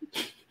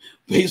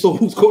 based on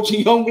who's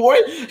coaching young boy,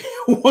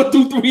 1,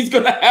 2, 3 is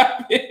gonna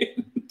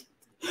happen.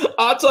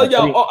 I'll tell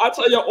y'all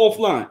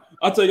offline.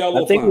 I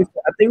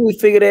think we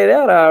figured that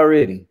out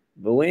already,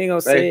 but we ain't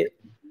gonna say it.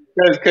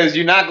 Because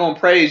you're not gonna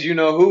praise you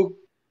know who.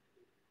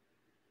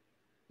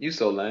 You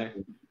so lame.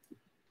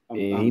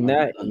 Yeah,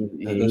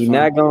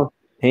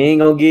 he ain't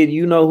gonna get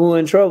you know who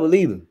in trouble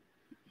either.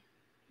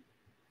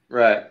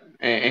 Right.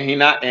 and he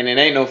not, and it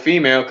ain't no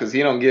female because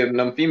he don't give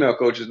them female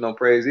coaches no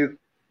praise either.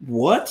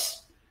 What?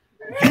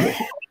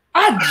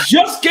 I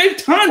just gave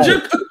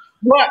Tanja.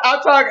 What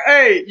I'm talking?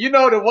 Hey, you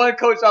know the one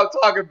coach I'm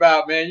talking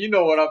about, man. You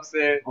know what I'm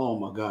saying? Oh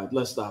my God,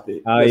 let's stop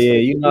it. Oh yeah,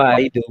 you know how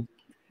he do.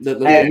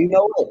 Hey, you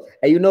know what?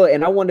 Hey, you know,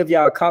 and I wonder if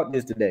y'all caught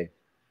this today.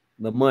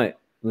 Lamont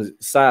was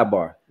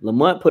sidebar.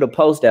 Lamont put a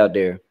post out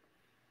there,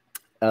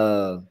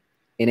 and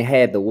it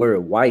had the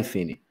word "wife"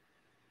 in it.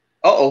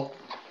 Uh-oh.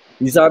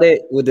 You saw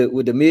that with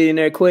the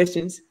millionaire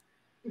questions?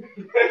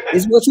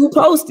 It's what you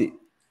posted.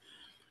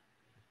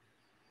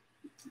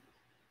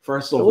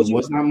 First off, it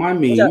was not my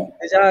meme. Did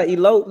y'all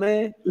elope,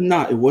 man?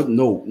 Nah, it wasn't.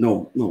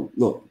 No.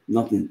 Look,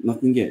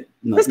 nothing yet.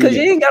 That's because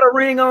you ain't got a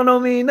ring on.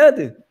 Don't mean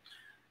nothing.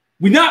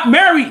 We're not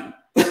married.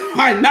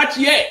 Not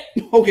yet.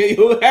 Okay,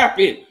 what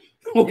happened?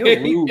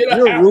 Okay,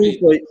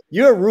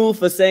 you're rude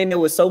for saying there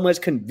was so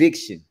much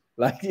conviction.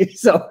 Like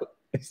so.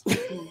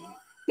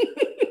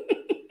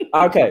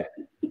 Okay.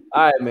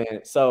 All right,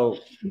 man. So,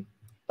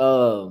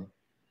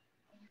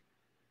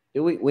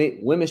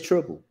 women's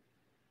triple.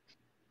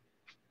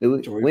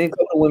 We ain't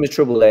covered women's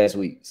triple last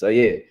week. So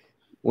yeah,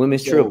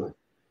 women's triple.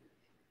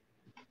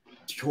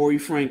 Tori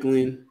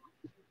Franklin,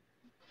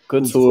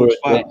 Couture,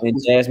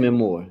 and Jasmine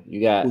Moore. You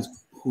got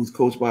who's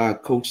coached by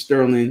Coach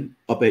Sterling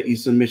up at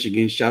Eastern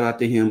Michigan. Shout out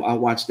to him. I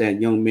watched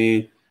that young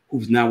man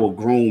who's now a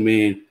grown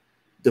man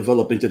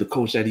develop into the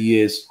coach that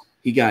he is.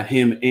 He got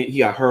him and he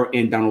got her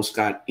and Donald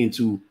Scott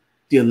into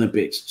the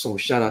Olympics. So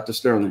shout out to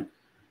Sterling.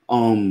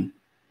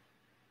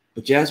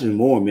 But Jasmine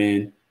Moore,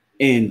 man,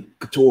 and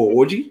Couture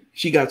Orji,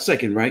 she got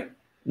second, right?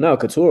 No,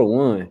 Couture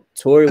won.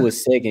 Tori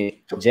was second.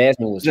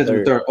 Jasmine was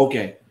third.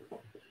 Okay.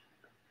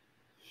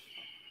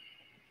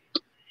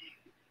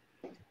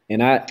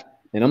 And I'm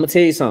gonna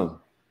tell you something.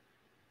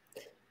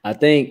 I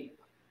think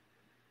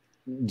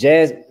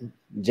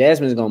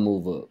Jasmine's gonna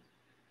move up.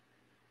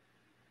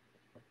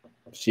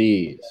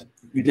 She is.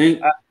 You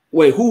think?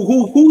 Wait,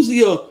 who's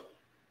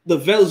the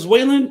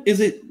Venezuelan? Is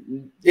it?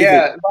 We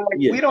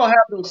don't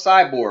have no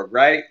cyborg,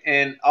 right?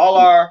 And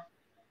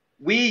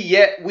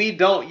we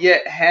don't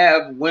yet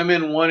have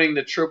women wanting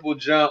to triple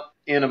jump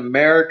in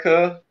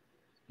America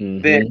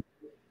that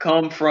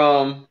come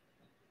from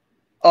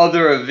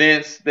other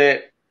events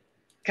that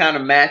kind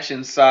of match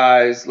in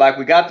size. Like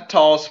we got the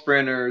tall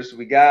sprinters,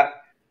 we got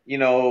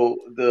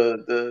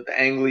the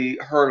Angli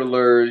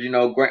hurdlers,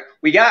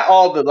 we got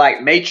all the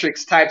like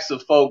matrix types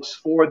of folks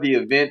for the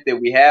event that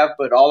we have,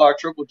 but all our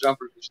triple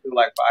jumpers are still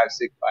like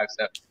 5'6",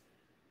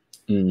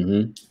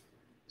 5'7".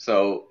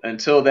 So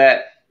until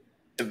that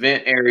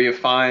event area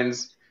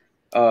finds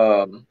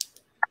the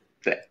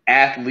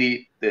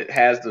athlete that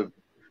has the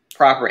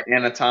proper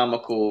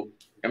anatomical,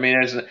 I mean,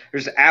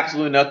 there's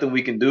absolutely nothing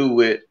we can do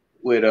with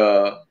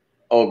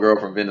old girl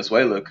from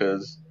Venezuela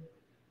because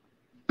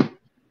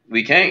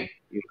we can't.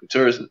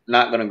 Couture's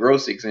not going to grow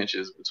 6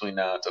 inches between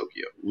now and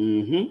Tokyo.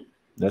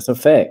 That's a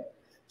fact.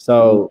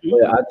 So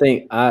I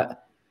think I'm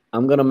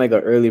going to make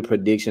an early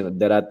prediction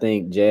that I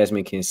think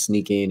Jasmine can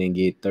sneak in and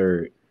get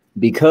third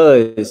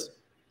because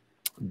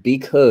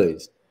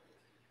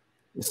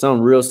it's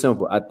something real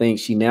simple. I think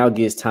she now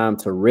gets time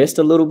to rest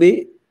a little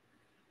bit.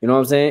 You know what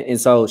I'm saying?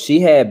 And so she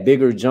had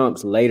bigger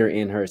jumps later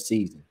in her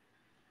season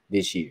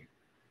this year.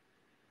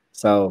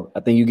 So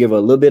I think you give her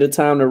a little bit of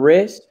time to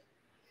rest,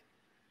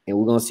 and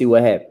we're going to see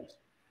what happens.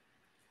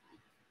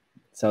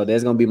 So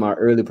that's going to be my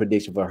early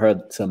prediction for her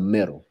to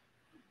medal.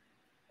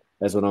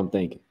 That's what I'm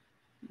thinking.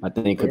 I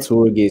think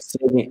Couture gets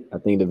second. I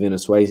think the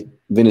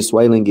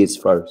Venezuelan gets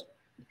first.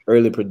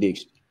 Early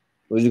prediction.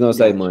 What you going to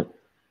say, Mike?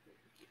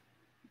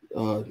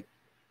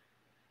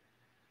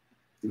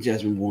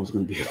 Jasmine Moore's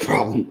going to be a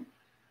problem.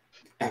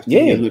 After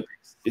the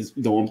Olympics.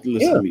 Listen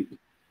to me.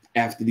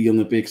 After the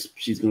Olympics,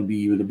 she's going to be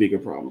even a bigger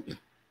problem.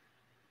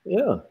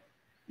 Yeah.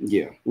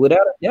 Without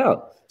a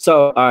doubt.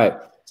 So, all right.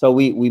 So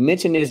we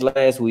mentioned this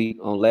last week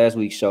on last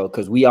week's show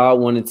because we all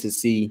wanted to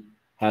see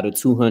how the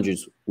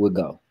 200s would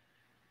go.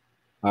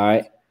 All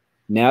right.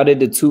 Now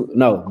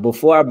that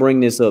before I bring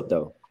this up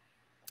though,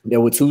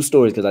 there were two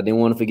stories because I didn't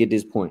want to forget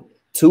this point.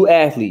 Two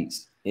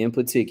athletes in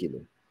particular.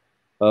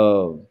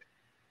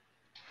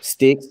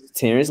 Sticks,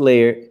 Terrence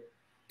Laird,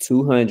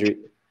 200,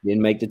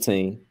 didn't make the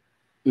team.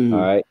 All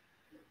right.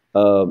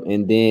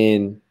 And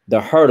then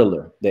the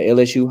hurdler, the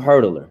LSU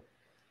hurdler,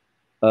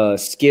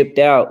 skipped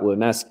out.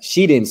 Well,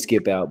 she didn't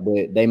skip out,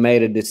 but they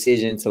made a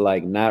decision to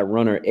like not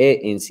run her at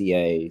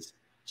NCAAs.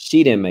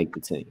 She didn't make the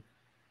team.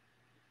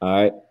 All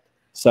right.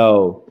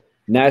 So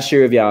not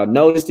sure if y'all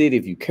noticed it,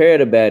 if you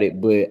cared about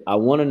it, but I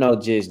want to know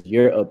just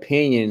your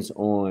opinions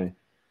on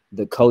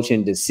the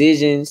coaching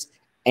decisions.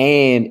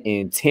 And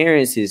in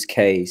Terrence's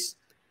case,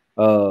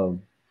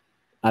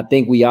 I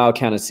think we all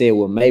kind of said,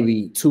 well,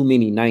 maybe too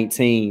many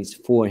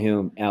 19s for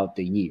him out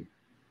the year.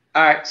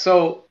 All right,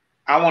 so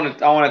I want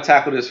to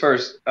tackle this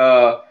first.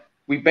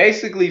 We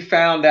basically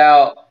found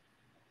out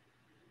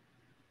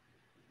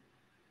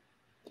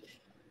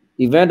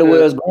Evander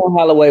Wells, Gordon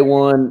Holloway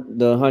won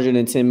the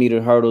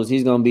 110-meter hurdles.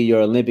 He's going to be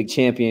your Olympic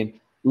champion.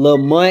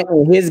 Lamont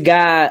and his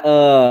guy,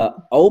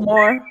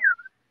 Omar,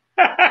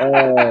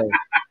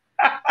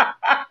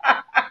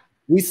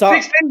 We saw.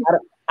 16.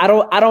 I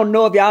don't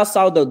know if y'all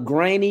saw the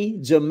grainy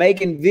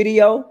Jamaican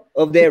video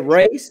of that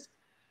race,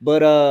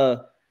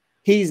 but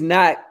he's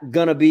not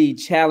gonna be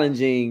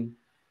challenging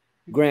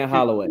Grant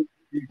Holloway.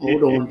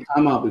 Hold on,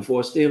 time out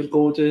before Stems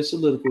go into his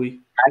soliloquy.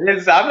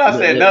 I'm not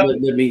saying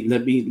nothing. Let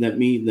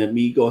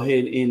me go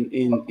ahead and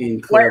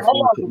Wait,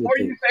 hold on. Before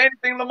you say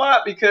anything,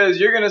 Lamont, because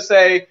you're gonna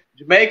say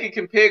Jamaica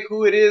can pick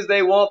who it is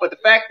they want, but the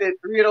fact that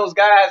 3 of those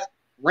guys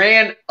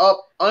ran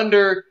up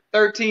under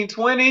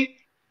 13:20,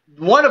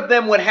 one of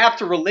them would have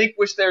to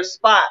relinquish their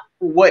spot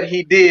for what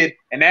he did,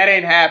 and that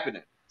ain't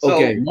happening. So,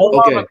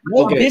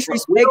 No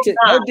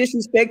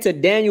disrespect to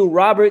Daniel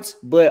Roberts,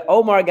 but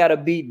Omar got to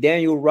beat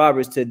Daniel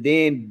Roberts to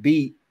then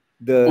beat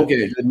the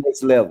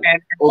next level.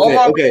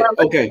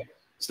 Okay.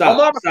 Stop.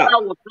 Omar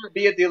will not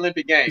be at the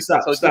Olympic Games.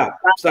 Stop.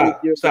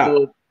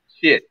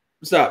 Shit.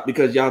 Stop,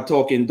 because y'all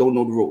talking don't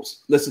know the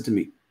rules. Listen to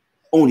me.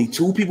 Only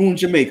 2 people in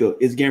Jamaica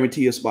is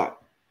guaranteed a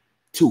spot.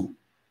 2.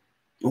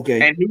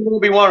 Okay. And he will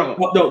be one of them.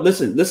 No,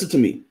 listen to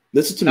me.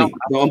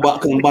 I'm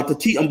about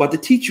to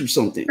teach you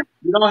something.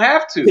 You don't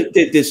have to.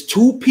 There's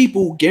 2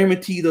 people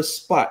guaranteed a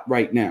spot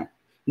right now.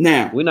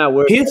 Now we're not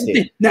worried. Here's the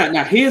thing.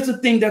 Now here's the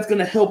thing that's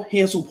gonna help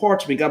Hansel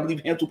Parchment. I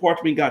believe Hansel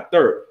Parchment got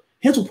 3rd.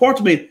 Hansel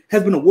Parchment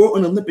has been a World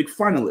and Olympic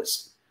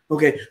finalist.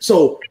 Okay,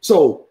 so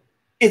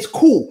it's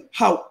cool.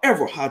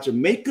 However, how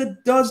Jamaica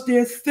does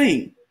their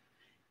thing,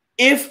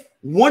 if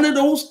one of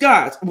those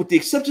guys, with the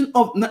exception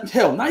of not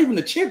even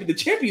the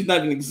champion's not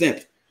even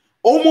exempt.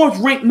 Omar's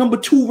ranked number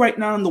 2 right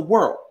now in the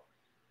world.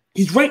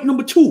 He's ranked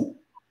number 2,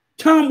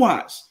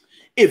 time-wise.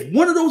 If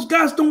one of those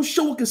guys don't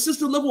show a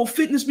consistent level of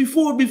fitness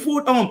before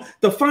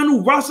the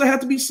final roster had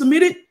to be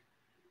submitted,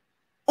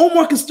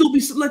 Omar can still be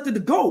selected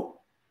to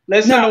go.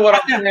 Listen to what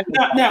I'm saying.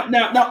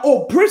 Now,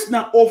 off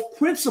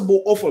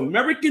principle, of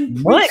American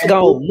No,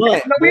 principle.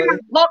 we're not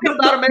talking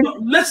about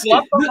American. Listen,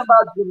 I'm talking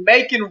about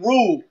Jamaican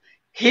rule.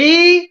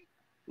 It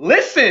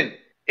is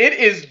it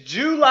is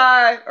June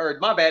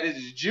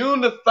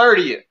the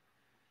 30th.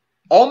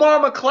 Omar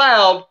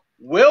McLeod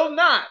will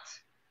not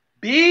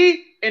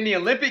be in the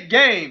Olympic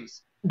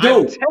Games. Dude,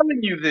 I'm telling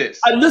you this.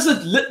 Listen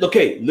to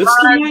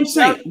what I'm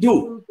saying.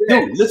 Dude,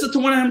 listen to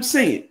what I'm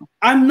saying.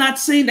 I'm not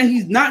saying that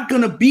he's not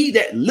going to be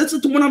that. Listen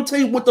to what I'm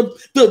saying, what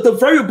the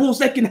variables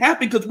that can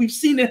happen, because we've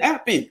seen it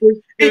happen.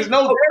 There's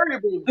no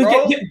variables,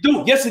 bro.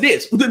 Dude, yes, it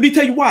is. Let me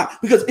tell you why.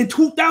 Because in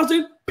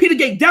 2000, Peter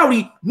Gay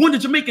Doughty won the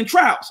Jamaican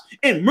trials,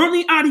 and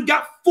Merlin Adi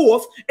got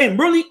 4th, and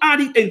Merlin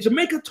Adi and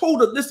Jamaica told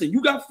her, listen,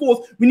 you got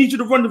 4th, we need you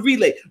to run the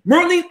relay.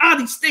 Merlin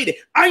Adi stated,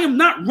 I am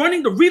not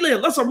running the relay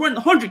unless I run the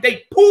 100.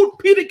 They pulled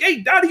Peter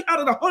Gay Doughty out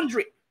of the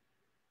 100.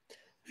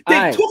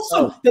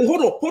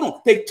 Hold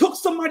on. They took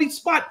somebody's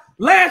spot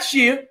last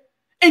year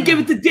and gave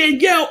it to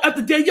Danielle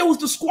after Danielle was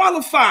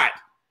disqualified.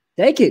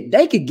 They could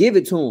give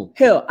it to him.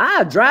 Hell,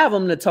 I'll drive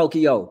him to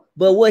Tokyo.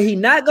 But what he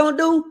not gonna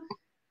do?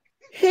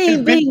 He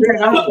ain't beating.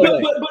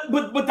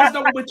 But that's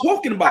not what we're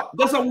talking about.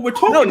 That's not what we're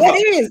talking about. No, that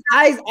is.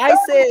 I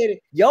said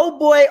your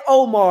boy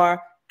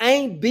Omar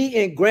ain't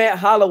beating Grant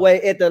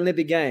Holloway at the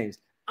Olympic Games.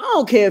 I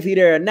don't care if he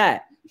there or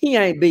not. He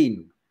ain't beating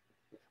him.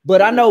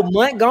 But I know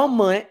Munt gonna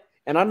Munt,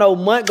 and I know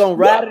Munt gonna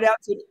ride it out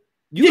to.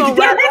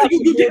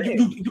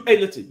 Hey,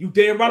 listen, you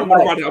damn right. I'm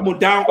gonna ride it. I'm gonna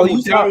down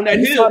on that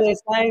hill.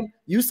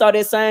 You saw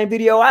that same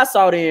video I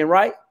saw then,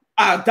 right?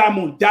 I'm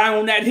gonna die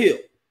on that hill.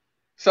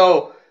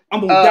 So I'm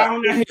gonna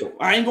down that hill.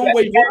 I ain't gonna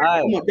wait.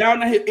 I'm gonna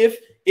down that hill.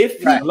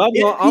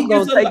 I'm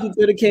gonna take you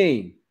to the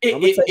king. I'm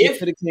gonna take you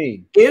to the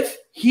king. If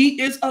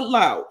he is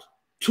allowed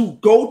to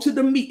go to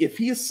the meet, if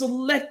he is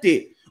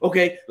selected,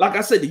 okay, like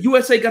I said, the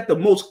USA got the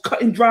most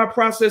cut and dry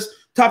process.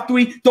 Top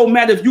 3, don't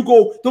matter if you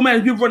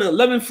run an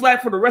 11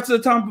 flat for the rest of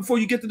the time before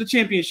you get to the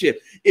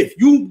championship. If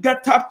you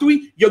got top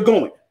 3, you're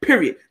going.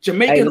 Period.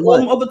 Jamaica and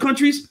all other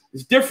countries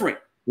is different.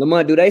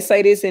 Lamont, do they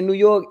say this in New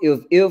York?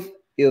 If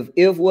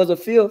was a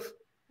 5th?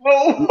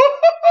 No.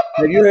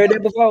 Have you heard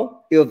that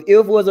before?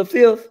 If was a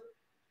 5th?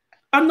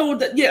 I know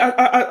that. Yeah,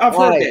 I've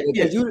heard that.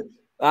 Yes. All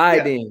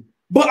right, then.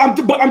 But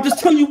I'm just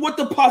telling you what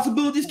the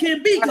possibilities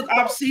can be, because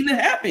I've seen it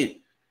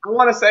happen. I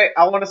want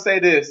to say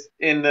this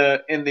in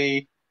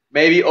the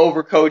maybe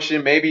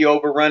overcoaching, maybe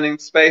overrunning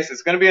space.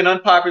 It's going to be an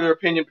unpopular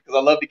opinion because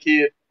I love the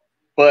kid,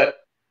 but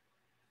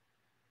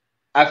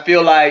I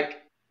feel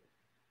like,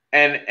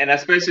 and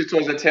especially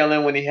towards the tail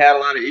end when he had a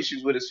lot of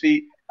issues with his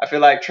feet, I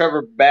feel like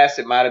Trevor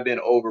Bassett might have been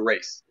over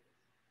raced.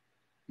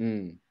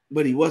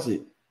 But he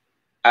wasn't.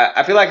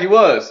 I feel like he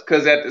was,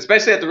 because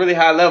especially at the really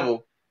high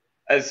level,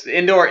 as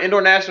indoor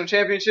national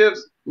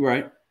championships,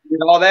 right,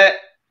 and all that,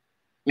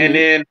 and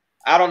then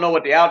I don't know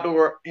what the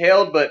outdoor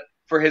held, but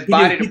for his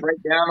body to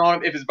break down on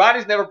him, if his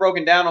body's never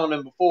broken down on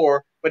him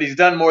before, but he's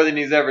done more than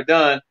he's ever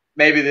done,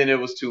 maybe then it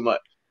was too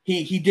much.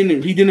 He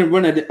didn't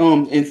run at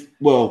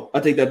I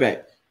take that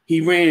back.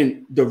 He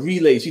ran the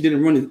relays. He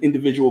didn't run the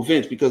individual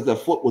events because the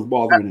foot was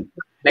bothering him.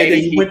 And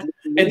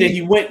then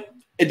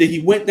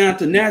he went down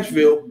to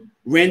Nashville,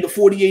 ran the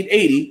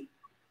 4880,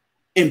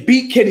 and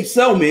beat Kenny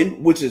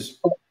Selman, which is.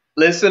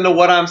 Listen to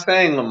what I'm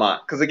saying,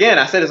 Lamont. Because again,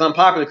 I said it's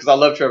unpopular because I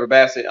love Trevor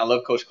Bassett, I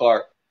love Coach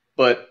Clark,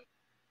 but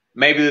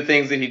maybe the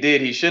things that he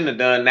did he shouldn't have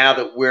done. Now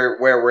that we're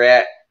where we're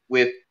at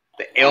with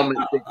the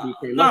ailments that he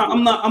came up with.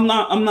 I'm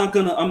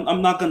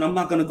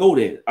not gonna go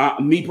there.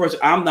 Me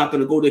personally, I'm not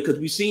gonna go there because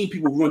we've seen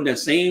people run that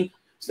same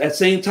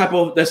type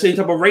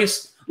of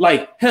race.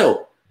 Like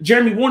hell,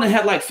 Jeremy Warner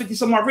had like 50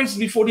 some odd races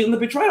before the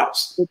Olympic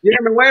tryouts. But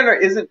Jeremy Warner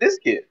isn't this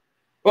kid.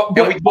 But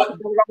we talk about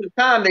all the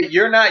time that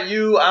you're not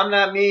you, I'm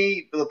not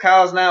me,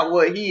 Kyle's not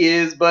what he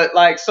is. But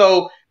like,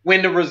 so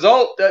when the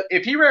result,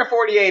 if he ran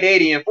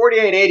 48.80 and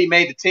 48.80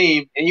 made the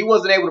team, and he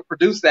wasn't able to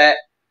produce that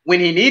when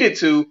he needed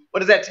to, what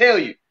does that tell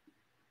you?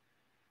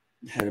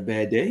 Had a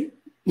bad day.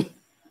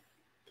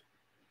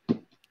 All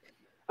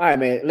right,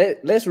 man.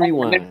 Let's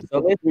rewind. So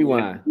let's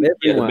rewind.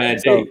 Had a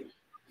bad day.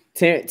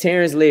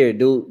 Terrence Lear,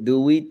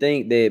 do we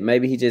think that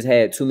maybe he just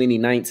had too many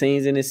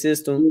 19s in his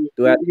system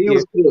throughout the year? He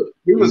was cooked.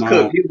 He was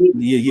tired.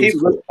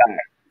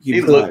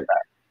 He was tired.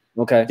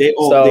 Okay. They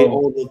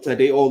all look tired.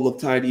 They all look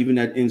tired. Even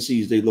at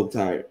NCs, they look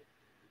tired.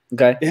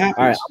 Okay. It happens.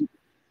 All right.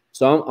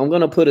 So I'm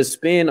gonna put a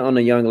spin on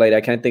a young lady.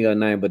 I can't think of her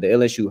name, but the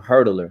LSU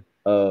hurdler.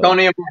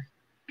 Tony.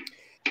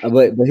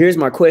 But here's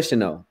my question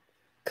though,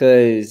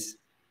 because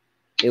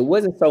it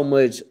wasn't so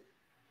much.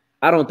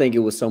 I don't think it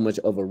was so much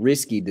of a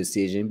risky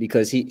decision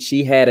because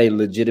she had a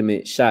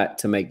legitimate shot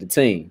to make the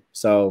team.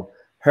 So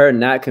her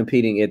not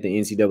competing at the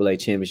NCAA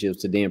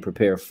championships to then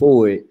prepare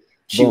for it.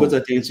 She was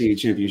at the NCAA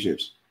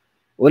championships.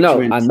 Well,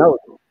 no, I know.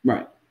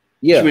 Right.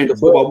 Yeah. She ran the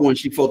 4x1.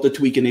 She felt the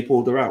tweak and they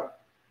pulled her out.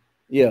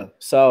 Yeah.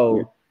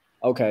 So,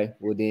 okay.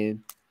 Well,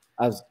 then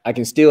I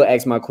can still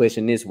ask my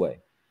question this way.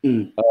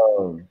 If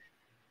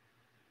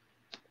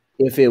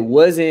it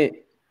wasn't,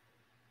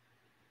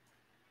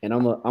 and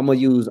I'm gonna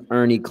use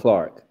Ernie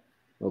Clark.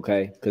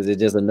 Okay, because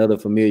it's just another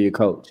familiar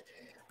coach.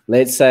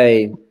 Let's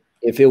say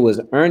if it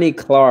was Ernie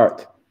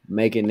Clark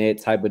making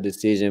that type of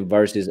decision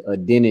versus a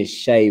Dennis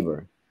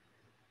Shaver,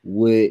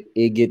 would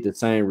it get the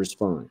same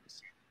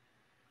response?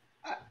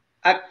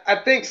 I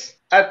think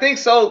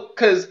so,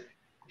 because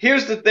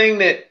here's the thing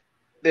that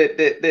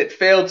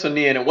failed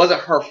Tonia, and it wasn't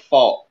her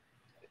fault.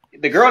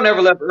 The girl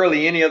never left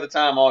early any other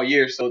time all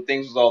year, so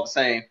things was all the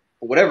same.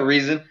 For whatever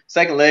reason,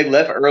 second leg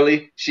left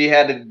early. She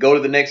had to go to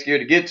the next gear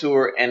to get to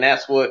her, and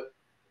that's what,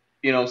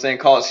 you know what I'm saying,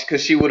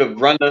 because she would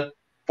have run the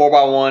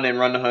 4x1 and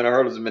run the 100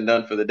 hurdles and been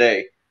done for the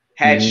day.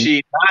 Had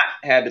she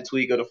not had the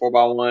tweak of the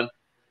 4x1,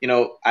 you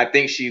know, I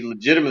think she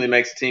legitimately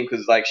makes the team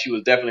because, like, she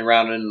was definitely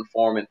rounded in the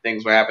form and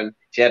things were happening.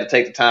 She had to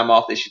take the time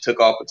off that she took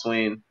off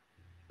between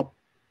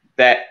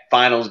that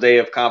finals day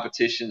of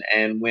competition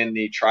and when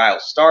the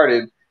trials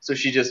started. So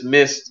she just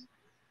missed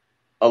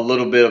a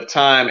little bit of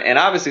time and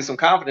obviously some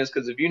confidence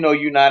because if you know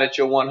you're not at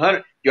your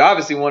 100, you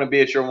obviously want to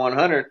be at your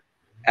 100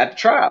 at the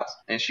trials.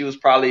 And she was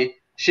probably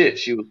 –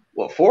 she was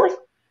what, fourth?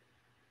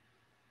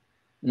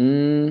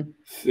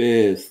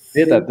 Fifth,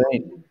 I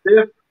think.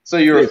 Fifth. So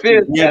you're a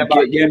fifth.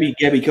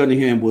 Gabby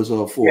Cunningham was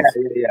fourth.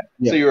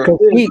 Yeah. So you're a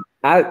fifth.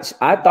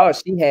 I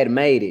thought she had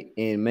made it,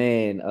 and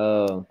man,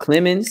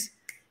 Clemens,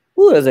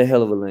 who is a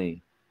hell of a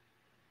lane.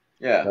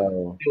 Yeah.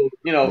 You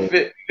know,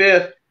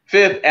 fifth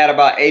at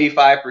about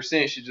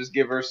 85% should just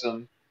give her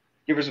some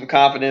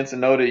confidence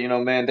and know that, you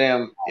know, man,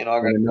 damn, you know,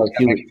 I got to know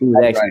she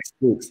was actually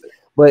six.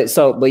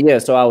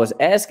 So I was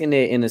asking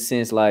it in a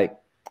sense, like,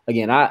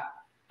 again, I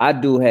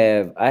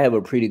have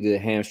a pretty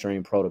good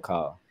hamstring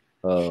protocol.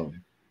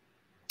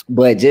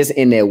 But just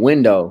in that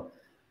window,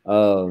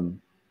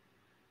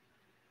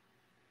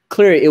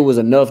 clearly it was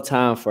enough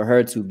time for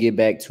her to get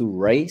back to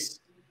race.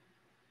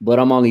 But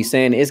I'm only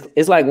saying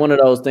it's like one of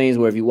those things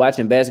where if you're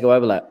watching basketball, I'll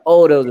be like,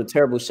 oh, that was a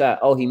terrible shot.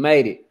 Oh, he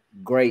made it.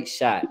 Great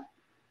shot.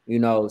 You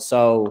know,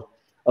 so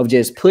of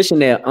just pushing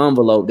that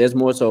envelope, that's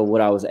more so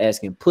what I was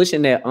asking.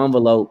 Pushing that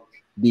envelope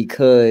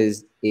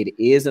because it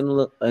is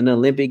an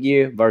Olympic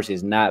year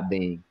versus not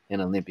being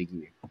an Olympic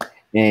year.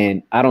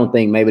 And I don't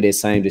think maybe that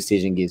same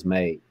decision gets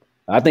made.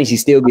 I think she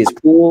still gets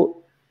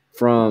pulled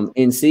from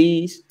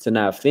NCs to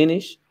not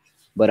finish,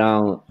 but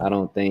I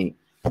don't think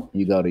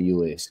you go to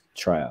U.S.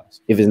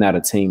 trials if it's not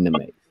a team to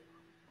make.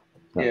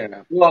 So.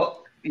 Yeah,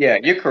 well, yeah,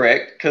 you're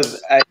correct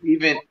because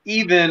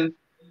even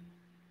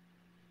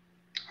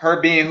her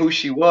being who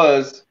she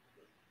was,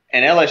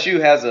 and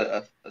LSU has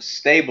a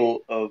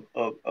stable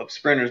of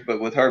sprinters, but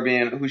with her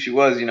being who she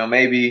was, you know,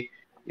 maybe,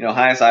 you know,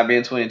 hindsight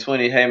being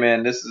 2020, hey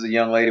man, this is a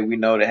young lady we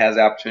know that has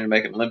the opportunity to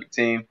make an Olympic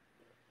team.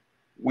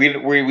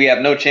 We have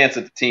no chance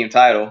at the team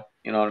title.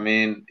 You know what I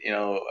mean? You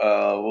know,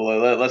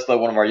 well, let's let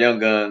one of our young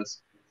guns,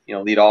 you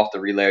know, lead off the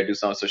relay or do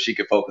something so she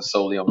could focus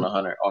solely on the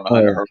 100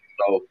 hurdles.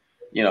 So,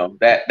 you know,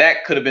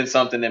 that could have been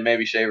something that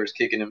maybe Shaver's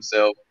kicking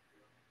himself,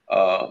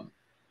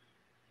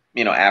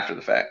 you know, after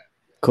the fact.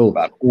 Cool.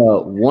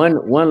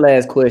 One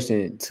last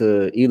question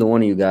to either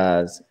one of you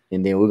guys,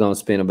 and then we're gonna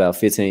spend about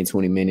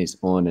 15-20 minutes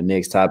on the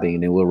next topic,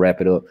 and then we'll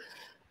wrap it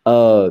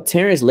up.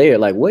 Terrence Laird,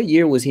 like, what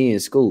year was he in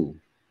school?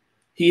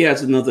 He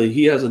has another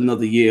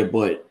year,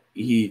 but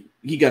he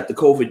got the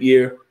COVID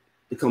year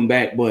to come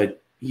back,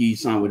 but He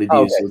signed with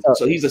Oh, Adidas. okay.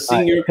 So he's a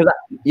senior.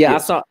 I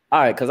saw. All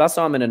right, because I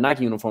saw him in a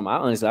Nike uniform. I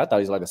honestly, I thought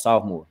he was like a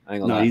sophomore. I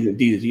ain't gonna lie. He's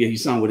Adidas. Yeah, he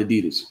signed with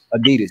Adidas.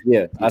 Adidas.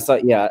 Yeah, I saw.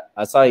 Yeah,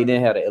 I saw he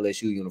didn't have the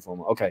LSU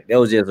uniform. Okay, that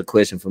was just a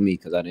question for me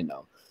because I didn't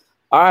know.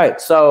 All right,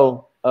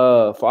 so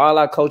for all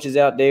our coaches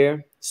out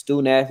there,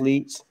 student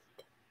athletes,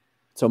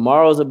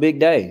 tomorrow's a big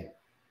day.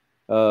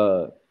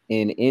 In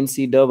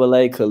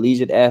NCAA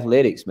collegiate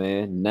athletics,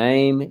 man,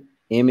 name,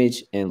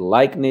 image, and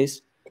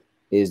likeness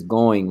is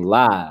going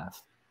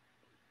live.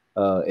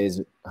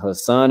 As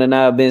Hassan and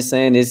I have been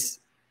saying, it's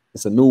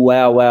a new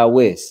Wild Wild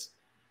West.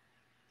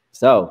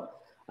 So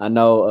I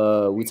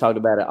know we talked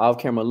about it off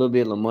camera a little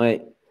bit,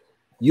 Lamont.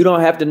 You don't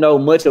have to know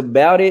much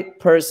about it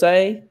per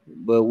se,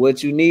 but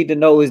what you need to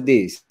know is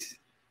this: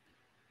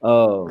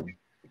 some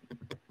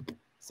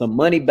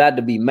money about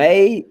to be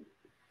made.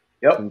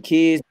 Yep. Some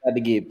kids about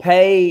to get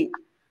paid.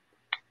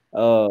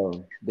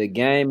 The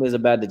game is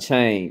about to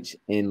change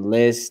in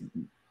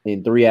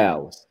 3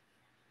 hours.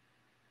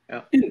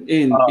 Yeah.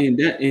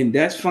 And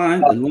that's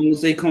fine as long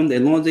as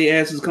they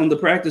asses come to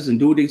practice and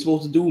do what they're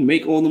supposed to do,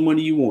 make all the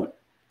money you want.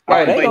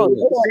 Right, they gonna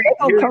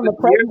come to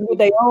practice with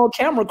their own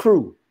camera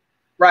crew.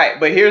 Right,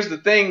 but here's the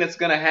thing that's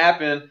gonna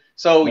happen.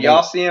 So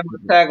y'all see him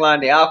with the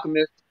tagline, The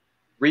Alchemist.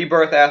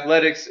 Rebirth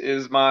Athletics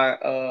is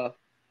my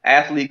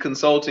athlete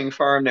consulting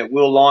firm that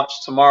will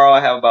launch tomorrow.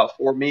 I have about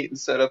 4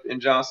 meetings set up in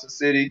Johnson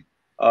City.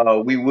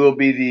 We will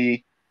be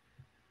the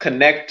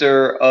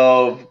connector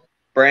of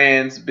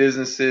brands,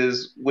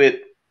 businesses with,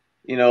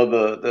 you know,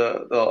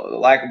 the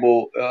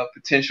likable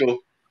potential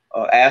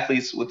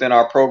athletes within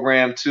our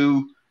program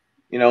to,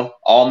 you know,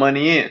 all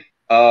money in.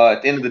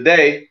 At the end of the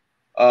day,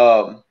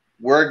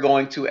 we're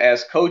going to,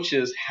 as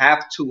coaches,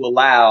 have to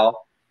allow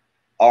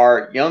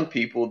our young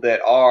people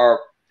that are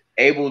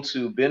able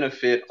to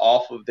benefit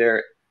off of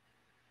their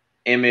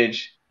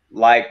image,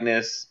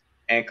 likeness,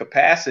 and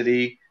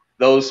capacity,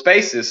 those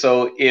spaces.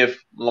 So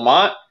if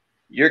Lamont,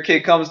 your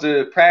kid comes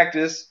to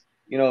practice,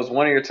 you know, is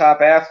one of your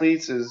top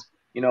athletes, is,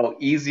 you know,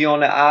 easy on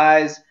the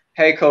eyes.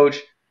 Hey, coach,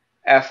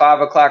 at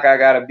 5 o'clock, I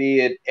got to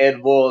be at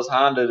Ed Voyles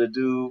Honda to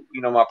do,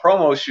 you know, my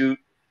promo shoot.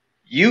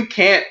 You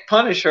can't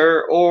punish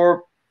her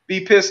or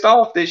be pissed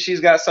off that she's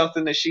got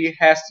something that she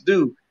has to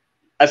do,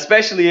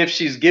 especially if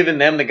she's given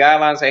them the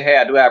guidelines. Say, hey,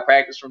 I do have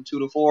practice from 2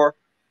 to 4.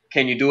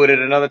 Can you do it at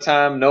another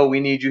time? No, we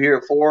need you here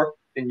at 4.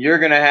 Then you're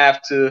going to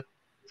have to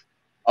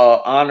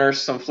honor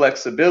some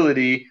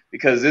flexibility,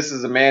 because this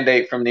is a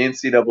mandate from the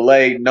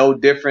NCAA, no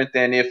different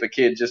than if a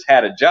kid just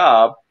had a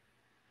job.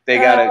 They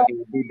got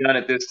to be done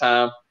at this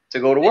time to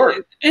go to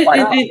work. And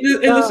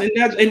listen,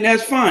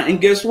 that's fine.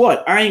 And guess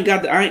what? I'm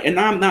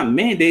not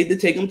mandated to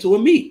take them to a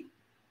meet.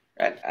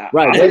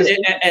 Right.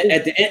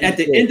 At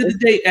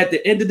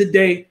the end of the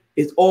day,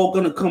 it's all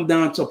gonna come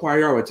down to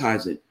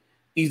prioritizing.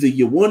 Either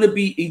you want to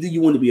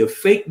be a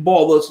fake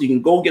baller so you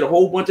can go get a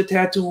whole bunch of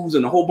tattoos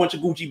and a whole bunch of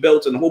Gucci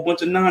belts and a whole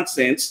bunch of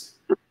nonsense,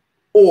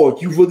 or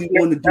you really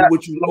want to do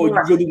what you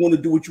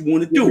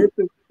want to do.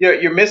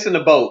 You're missing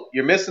the boat.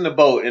 You're missing the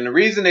boat. And the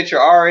reason that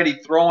you're already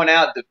throwing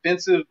out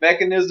defensive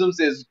mechanisms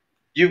is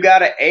you've got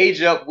to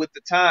age up with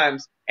the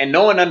times and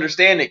know and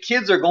understand that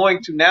kids are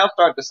going to now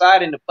start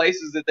deciding the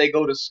places that they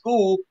go to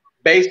school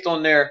based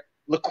on their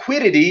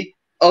liquidity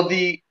of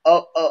the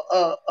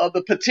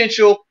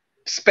potential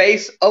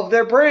space of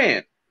their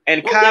brand.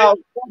 And okay.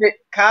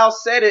 Kyle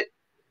said it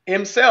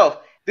himself.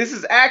 This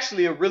is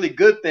actually a really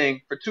good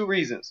thing for 2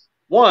 reasons.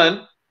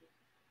 One,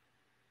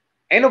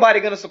 ain't nobody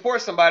going to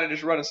support somebody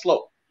that's running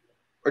slow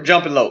or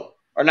jumping low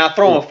or not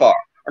throwing far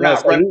or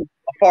not running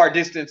a far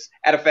distance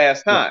at a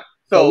fast time.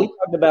 So we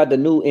talked about the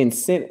new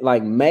incentive,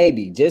 like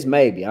maybe, just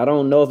maybe. I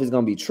don't know if it's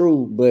going to be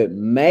true, but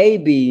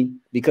maybe,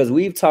 because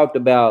we've talked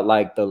about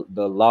like the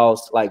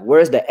loss, like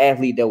where's the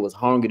athlete that was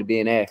hungry to be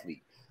an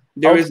athlete?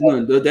 There is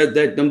none.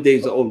 Them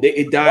days are over.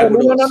 It died.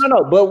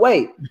 No. But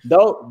wait,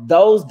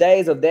 those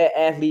days of that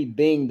athlete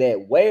being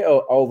that way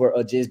or over,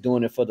 or just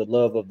doing it for the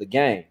love of the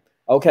game.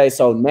 Okay,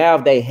 so now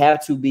they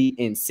have to be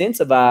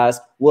incentivized.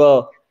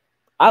 Well,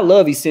 I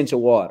love Essential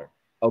Water.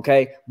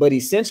 Okay, but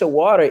Essential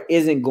Water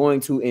isn't going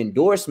to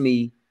endorse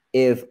me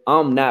if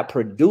I'm not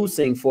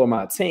producing for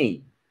my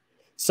team.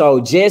 So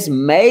just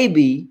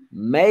maybe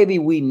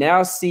we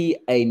now see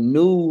a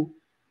new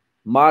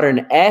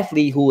modern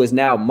athlete who is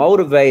now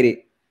motivated.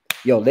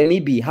 Yo, let me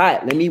be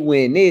hot. Let me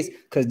win this,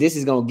 because this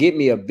is going to get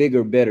me a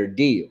bigger, better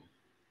deal.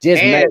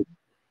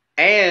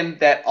 And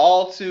that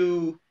all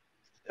too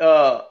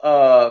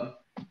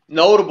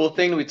notable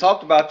thing that we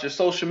talked about, your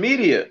social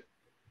media.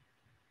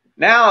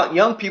 Now,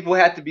 young people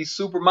have to be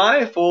super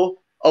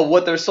mindful of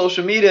what their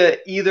social media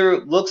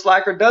either looks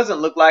like or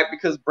doesn't look like,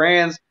 because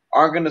brands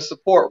aren't going to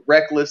support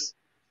reckless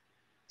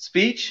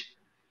speech,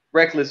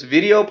 reckless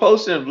video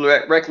posting,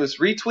 reckless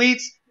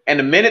retweets. And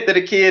the minute that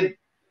a kid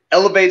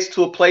elevates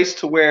to a place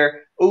to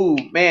where, ooh,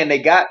 man,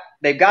 they've got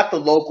the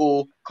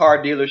local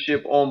car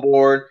dealership on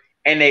board,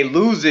 and they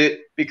lose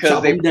it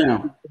because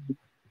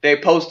they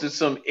posted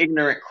some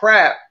ignorant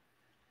crap.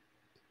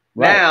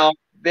 Right. Now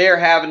they're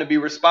having to be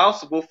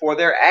responsible for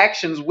their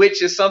actions,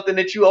 which is something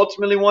that you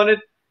ultimately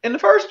wanted in the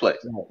first place.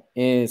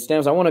 And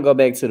Stamps, I want to go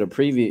back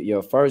to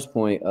your first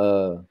point.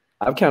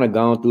 I've kind of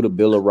gone through the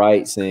Bill of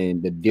Rights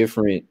and the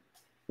different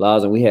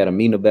laws, and we had a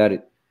meeting about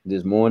it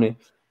this morning.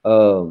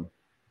 You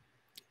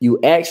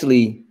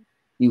actually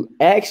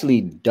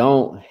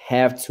don't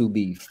have to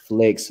be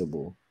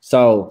flexible.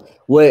 So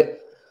what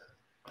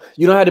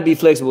you don't have to be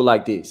flexible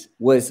like this.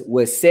 Was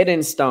set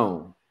in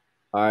stone.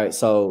 All right.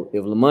 So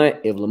if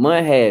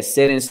Lamont has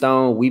set in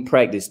stone, we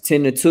practice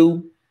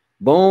 10-2,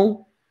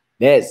 boom.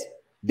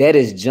 That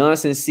is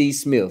Johnson C.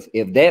 Smith.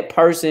 If that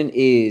person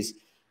is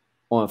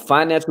on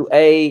financial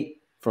aid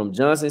from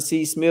Johnson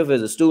C. Smith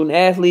as a student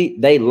athlete,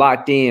 they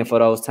locked in for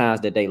those times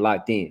that they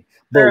locked in.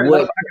 But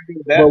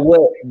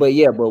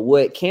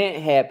what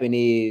can't happen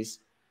is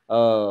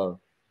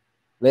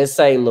let's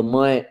say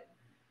Lamont,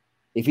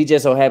 if he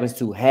just so happens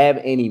to have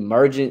an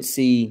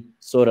emergency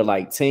sort of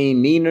like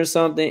team meeting or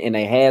something and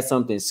they had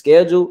something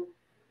scheduled,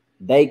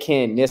 they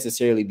can't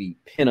necessarily be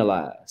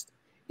penalized.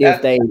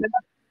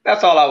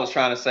 That's all I was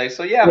trying to say.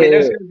 So yeah, I mean,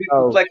 there's going to be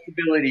some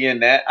flexibility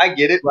in that. I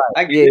get it. Right.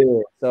 I get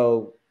it.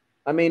 So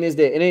I mean, it's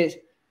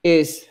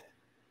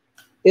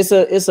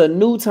a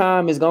new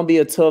time. It's gonna be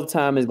a tough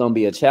time. It's gonna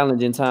be a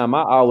challenging time.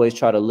 I always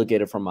try to look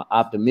at it from an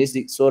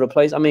optimistic sort of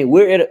place. I mean,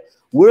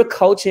 we're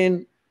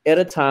coaching at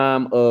a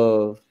time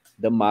of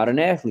the modern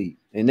athlete,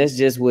 and that's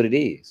just what it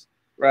is.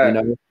 Right. You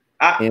know?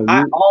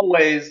 I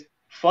always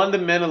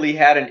fundamentally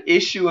had an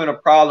issue and a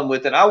problem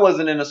with it. I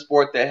wasn't in a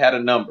sport that had a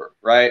number,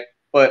 right?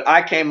 But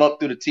I came up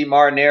through the T.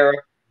 Martin era,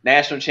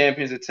 national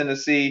champions at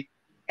Tennessee,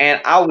 and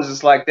I was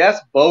just like, that's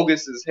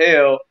bogus as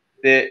hell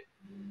that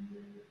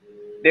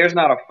there's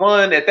not a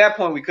fund. At that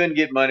point, we couldn't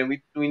get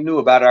money. We knew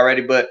about it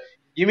already. But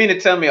you mean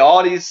to tell me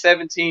all these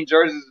 17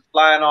 jerseys are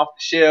flying off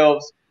the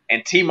shelves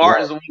and T.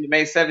 Martin's the one that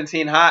made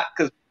 17 hot?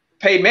 Because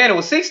Peyton Manning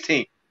was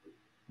 16.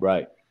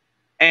 Right.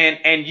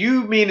 And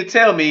you mean to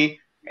tell me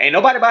ain't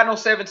nobody buy no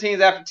 17s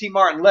after T.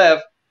 Martin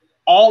left?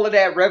 All of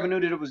that revenue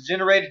that was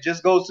generated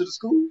just goes to the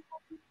school?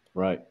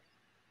 Right.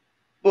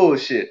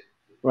 Bullshit.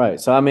 Right.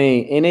 So, I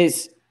mean, and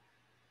it's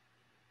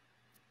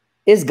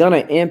going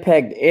to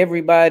impact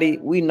everybody.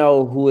 We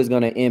know who is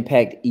going to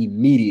impact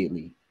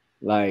immediately.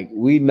 Like,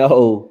 we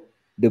know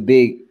I'm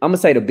going to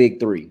say the big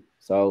three.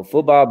 So,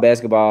 football,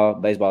 basketball,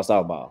 baseball,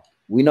 softball.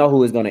 We know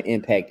who is going to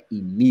impact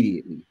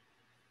immediately.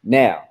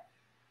 Now,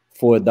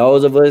 for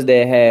those of us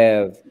that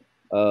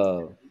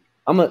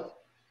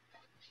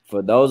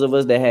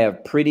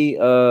have pretty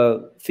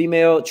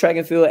female track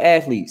and field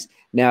athletes,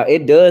 now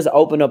it does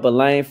open up a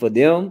lane for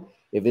them.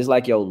 If it's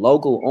like your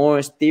local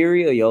Orange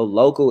Theory or your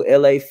local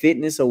LA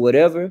Fitness or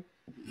whatever,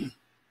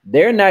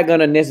 they're not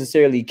gonna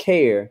necessarily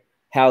care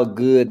how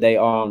good they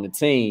are on the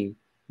team.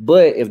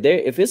 But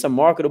if it's a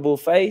marketable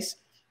face,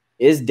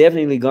 it's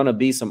definitely gonna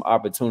be some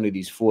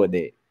opportunities for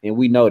that. And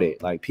we know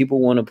that. Like, people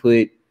want to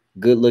put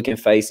good looking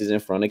faces in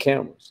front of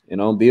cameras and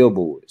on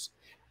billboards.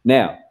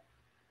 Now,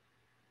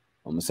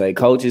 I'm gonna say,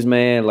 coaches,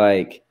 man,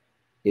 like,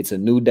 it's a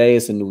new day,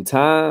 it's a new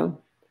time.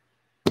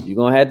 You're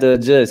gonna have to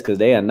adjust because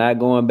they are not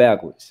going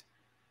backwards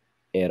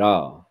at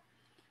all.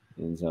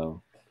 And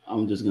so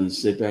I'm just gonna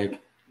sit back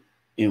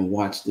and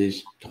watch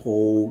this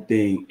whole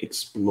thing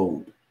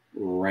explode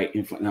right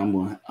in front. I'm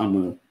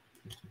gonna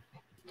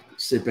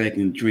sit back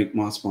and drink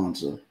my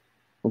sponsor.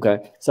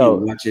 Okay, so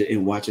watch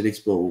it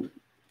explode.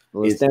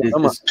 Well, this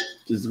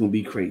is gonna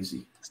be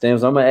crazy.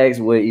 Stamps, I'm gonna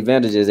ask what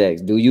Evander just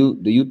asked. Do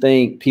you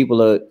think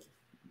people are?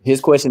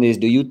 His question is: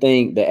 do you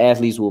think the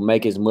athletes will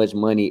make as much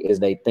money as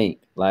they think?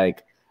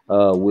 Like,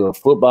 will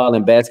football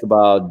and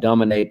basketball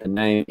dominate the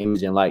name,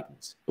 image, and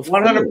likeness?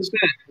 100%.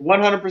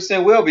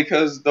 100% will,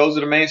 because those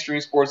are the mainstream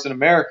sports in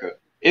America.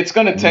 It's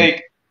gonna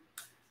take.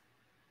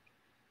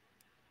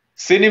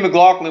 Sydney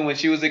McLaughlin, when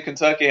she was at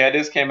Kentucky, had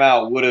this came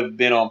out, would have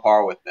been on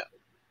par with them.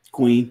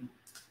 Queen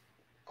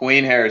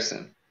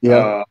Harrison.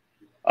 Yeah.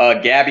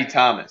 Gabby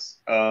Thomas.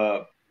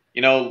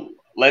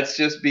 Let's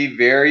just be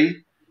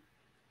very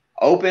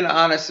open,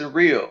 honest, and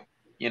real.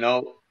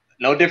 No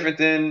different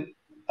than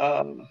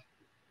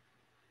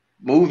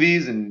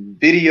movies and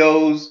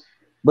videos.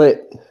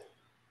 But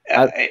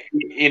most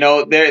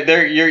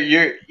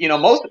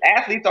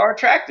athletes are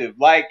attractive.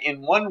 Like,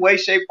 in one way,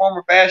 shape, form,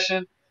 or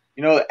fashion,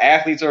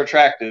 athletes are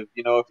attractive.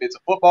 If it's a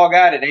football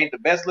guy that ain't the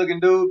best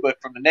looking dude,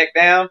 but from the neck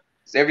down,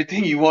 it's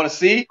everything you want to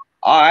see.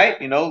 All right,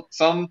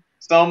 some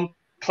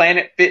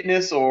Planet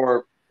Fitness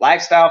or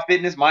Lifestyle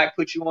Fitness might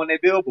put you on their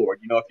billboard.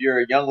 If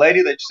you're a young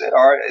lady that you said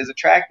is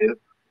attractive,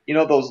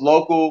 those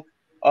local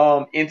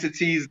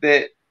entities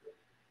that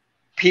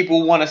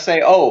people want to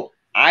say, oh,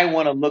 I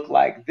want to look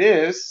like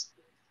this.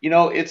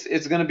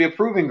 It's going to be a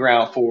proving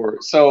ground for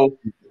it. So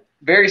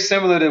very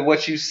similar to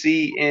what you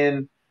see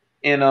in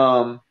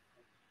our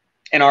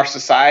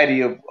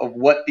society of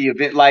what the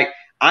event, like,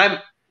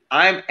 I'm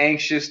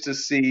anxious to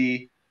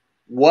see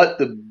what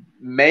the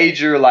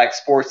major, like,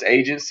 sports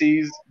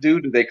agencies do.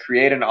 Do they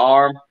create an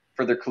arm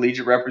for their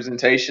collegiate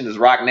representation? Does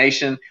Rock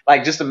Nation,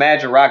 like, just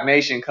imagine Rock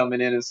Nation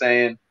coming in and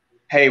saying,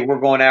 hey, we're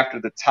going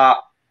after the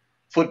top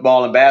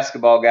football and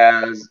basketball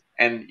guys,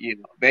 and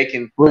they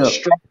can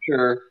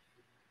structure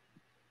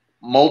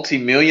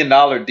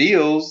multi-million-dollar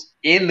deals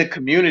in the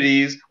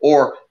communities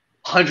or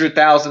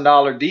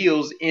 $100,000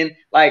 deals in,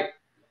 like,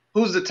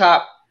 who's the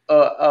top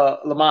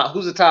Lamont,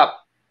 who's the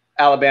top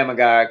Alabama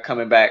guy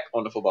coming back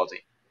on the football team?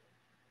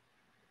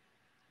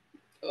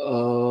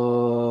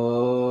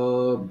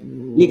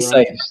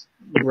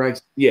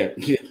 Bryce, yeah,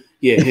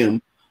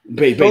 him.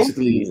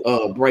 Basically,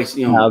 Bryce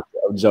Young. No,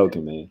 I'm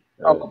joking, man.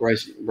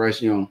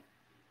 Bryce Young.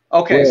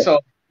 Okay, so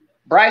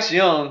Bryce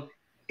Young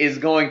is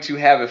going to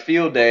have a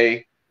field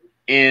day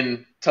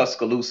in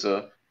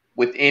Tuscaloosa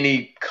with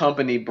any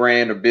company,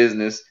 brand, or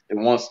business that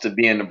wants to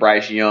be in the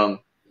Bryce Young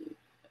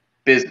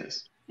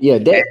business. Yeah,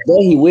 that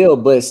he will,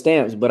 but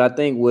Stamps. But I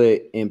think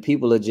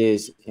people are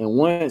just, and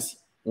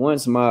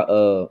once my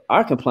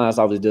our compliance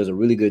office does a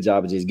really good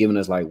job of just giving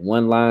us like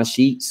one line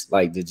sheets,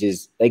 like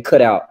they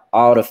cut out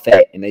all the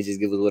fat and they just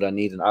give us what I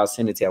need, and I'll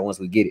send it to you once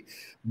we get it.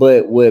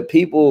 But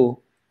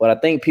what I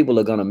think people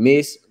are gonna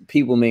miss,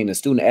 people meaning the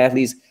student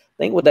athletes, I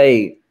think what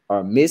they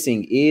are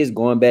missing is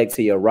going back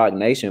to your Rock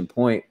Nation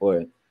point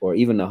or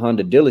even the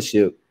Honda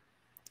dealership.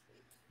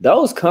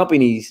 Those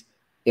companies,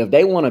 if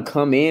they want to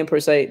come in per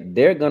se,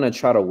 they're gonna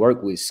try to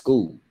work with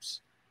schools.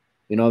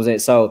 You know what I'm saying?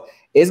 So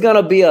it's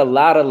gonna be a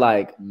lot of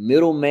like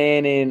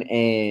middlemaning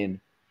and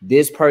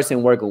this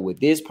person working with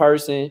this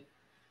person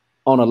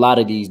on a lot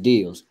of these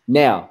deals.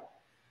 Now,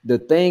 the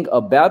thing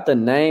about the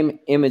name,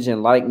 image,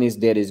 and likeness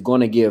that is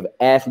going to give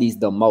athletes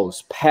the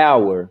most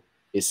power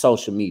is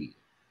social media.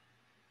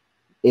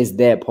 It's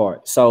that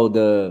part. So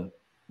the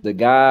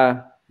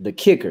guy, the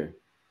kicker,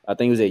 I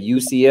think it was at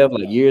UCF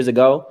like years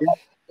ago.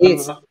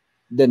 It's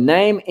the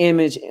name,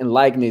 image, and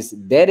likeness.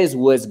 That is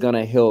what's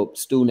gonna help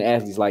student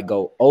athletes like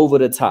go over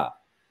the top.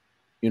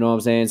 You know what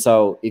I'm saying?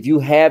 So if you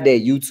have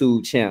that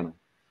YouTube channel,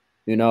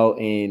 you know,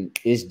 and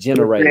it's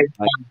generated,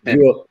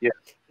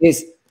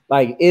 it's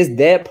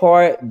that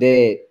part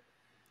that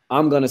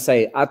I'm gonna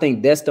say. I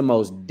think that's the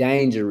most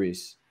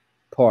dangerous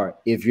part.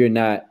 If you're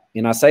not,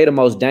 and I say the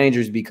most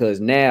dangerous because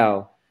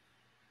now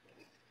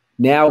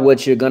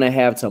what you're gonna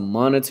have to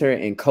monitor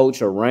and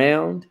coach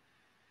around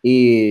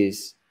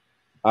is,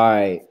 all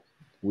right,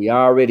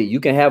 you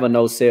can have a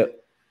no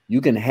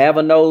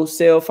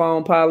cell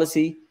phone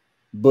policy,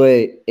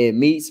 but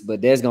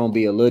that's gonna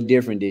be a little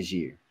different this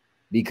year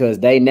because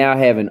they now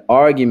have an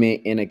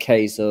argument in a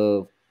case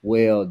of,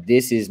 well,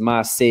 this is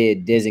my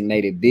said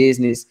designated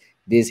business.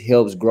 This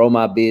helps grow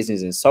my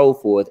business and so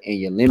forth, and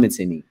you're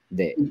limiting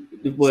that.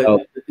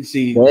 But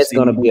that's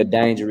going to be a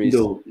dangerous.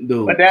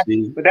 But that's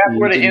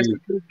where the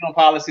institutional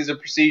policies and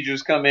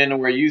procedures come in,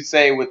 where you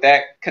say with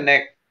that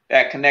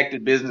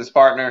connected business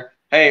partner,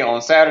 hey,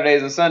 on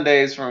Saturdays and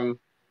Sundays from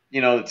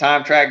the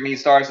time track meet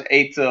starts at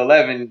 8 to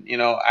 11,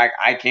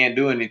 I can't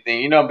do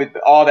anything, but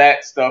all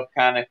that stuff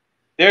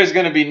there's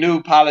going to be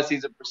new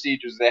policies and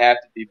procedures that have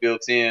to be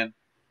built in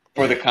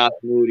for the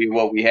continuity of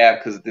what we have,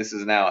 because this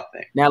is now a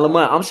thing. Now,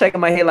 Lamont, I'm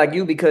shaking my head like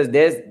you because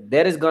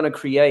that is going to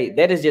create.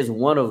 That is just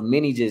one of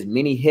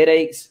many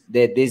headaches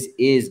that this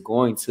is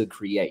going to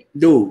create.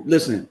 Dude,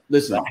 listen.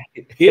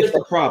 Here's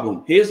the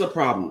problem.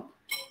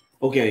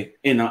 Okay,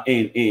 let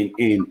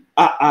me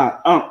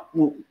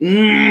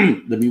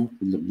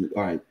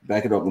all right,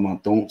 back it up,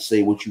 Lamont. Don't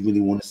say what you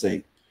really want to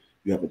say.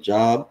 You have a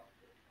job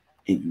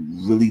and you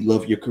really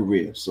love your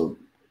career, so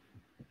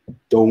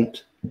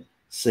don't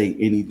say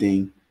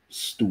anything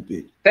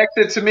stupid. Text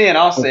it to me and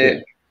I'll say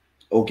it.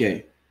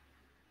 Okay.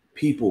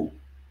 People,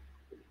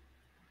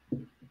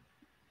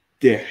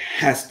 there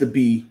has to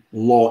be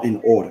law and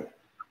order.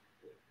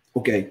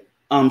 Okay.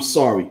 I'm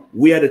sorry.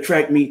 We had a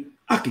track meet.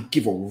 I could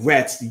give a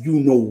rat's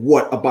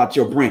what about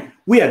your brand.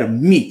 We had a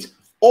meet.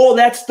 All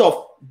that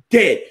stuff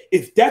dead.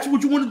 If that's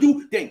what you want to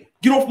do, then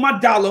get off my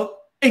dollar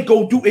and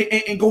go do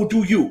it and go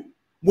do you.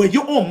 When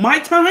you're on my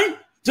time,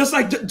 just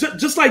like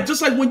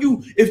when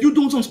if you're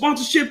doing some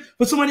sponsorship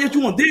for somebody else,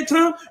 you on their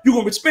time, you're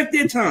gonna respect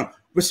their time.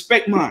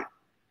 Respect mine.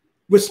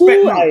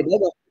 Respect mine.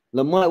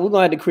 Lamont, we're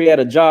gonna have to create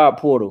a job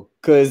portal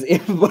because I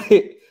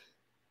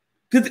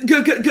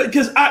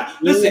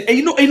listen, and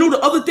you know the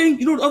other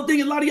thing, a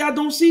lot of y'all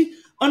don't see.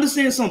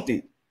 Understand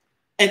something,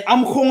 and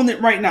I'm calling it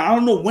right now. I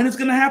don't know when it's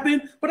gonna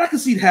happen, but I can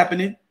see it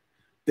happening.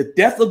 The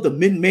death of the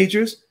mid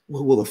majors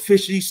will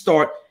officially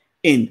start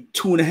in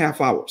 2.5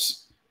 hours.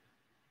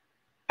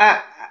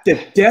 The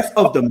death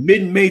of the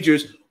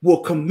mid-majors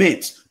will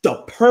commence.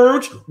 The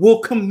purge will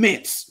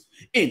commence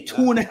in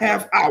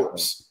 2.5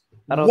 hours.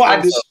 I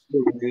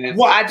disagree,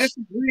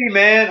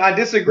 man. I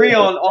disagree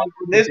on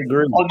this.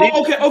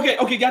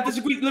 Okay. Y'all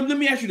disagree. Let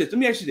me ask you this.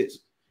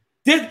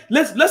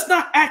 Let's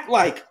not act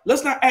like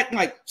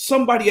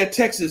somebody at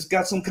Texas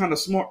got some kind of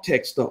smart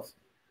tech stuff.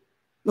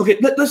 Okay,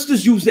 let's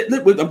just use it.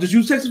 I'm just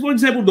using Texas for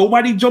example.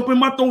 Nobody jump in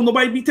my phone.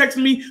 Nobody be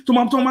texting me. So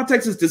I'm talking about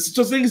Texas. This is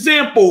just an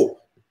example,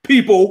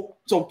 people.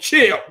 So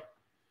chill.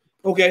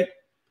 Okay.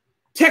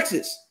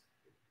 Texas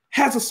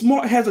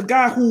has a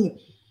guy who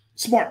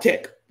smart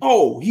tech.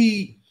 Oh,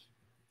 he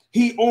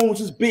owns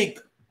his big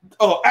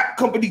app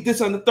company, this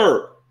and the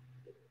third.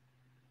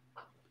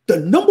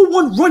 The number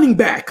one running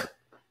back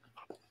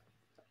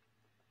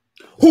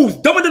who's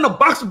dumber than a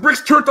box of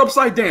bricks turned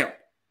upside down.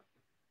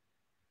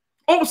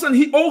 All of a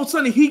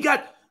sudden he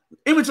got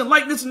image and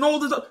likeness and all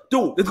this.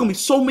 Dude, there's gonna be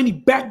so many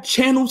back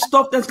channel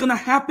stuff that's gonna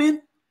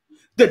happen.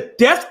 The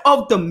death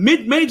of the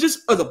mid-majors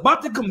is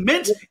about to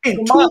commence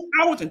in 2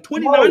 hours and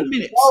 29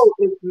 minutes. No,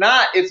 it's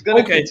not. It's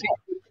gonna continue.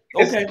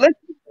 Okay.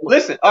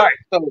 Listen. All right.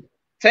 So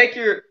take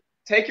your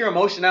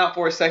emotion out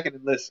for a second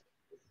and listen.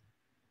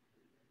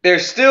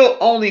 There's still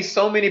only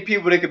so many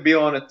people that could be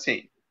on a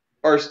team.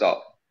 First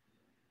off.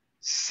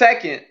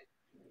 Second,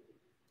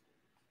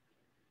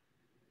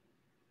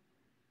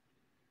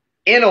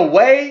 in a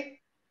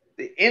way,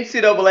 the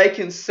NCAA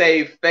can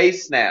save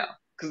face now.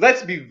 Because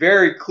let's be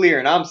very clear,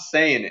 and I'm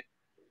saying it.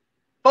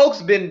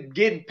 Folks been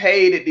getting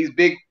paid at these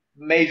big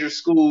major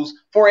schools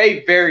for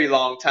a very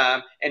long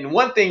time. And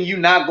one thing you're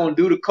not going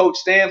to do to Coach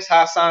Stamps,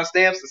 Hassan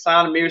Stamps,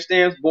 Hassan Amir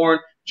Stamps, born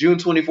June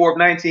 24th,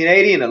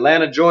 1980 in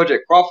Atlanta, Georgia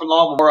at Crawford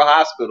Law Memorial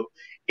Hospital,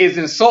 is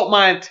insult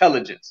my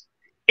intelligence.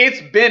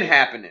 It's been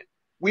happening.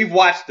 We've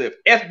watched the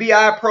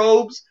FBI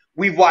probes.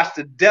 We've watched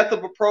the death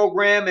of a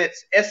program at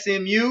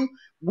SMU.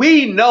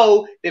 We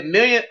know that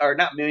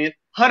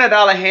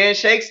 $100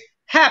 handshakes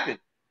happen.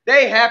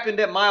 They happened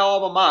at my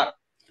alma mater.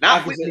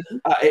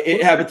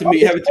 It happened to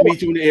me. It happened to me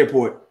too in the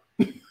airport.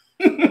 It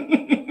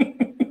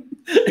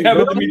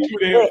happened to me too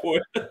in the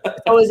airport.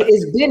 So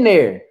it's been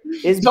there.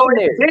 It's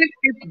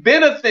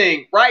been a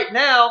thing. Right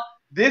now,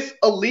 this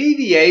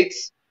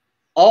alleviates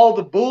all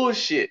the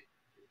bullshit.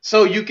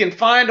 So you can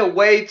find a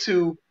way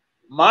to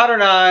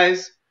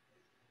modernize,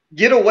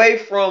 get away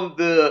from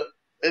the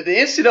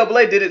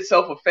NCAA did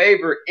itself a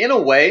favor in a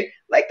way.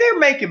 Like they're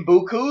making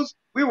bukus.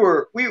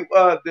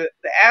 The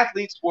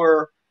athletes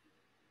were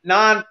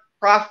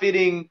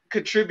non-profiting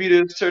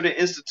contributors to the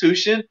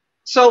institution.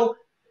 So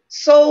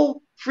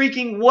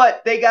freaking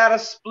what? They got to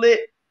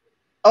split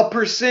a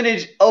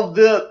percentage of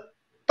the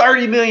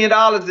 $30 million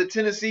that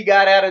Tennessee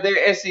got out of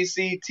their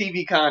SEC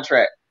TV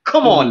contract.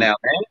 Come on now,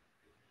 man.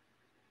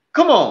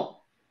 Come on.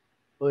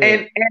 Oh,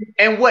 yeah.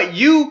 And what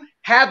you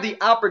have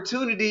the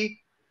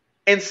opportunity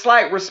and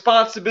slight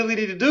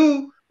responsibility to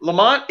do,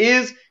 Lamont,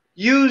 is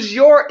use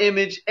your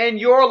image and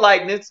your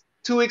likeness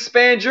to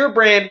expand your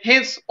brand.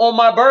 Hence, on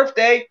my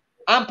birthday,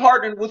 I'm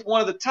partnered with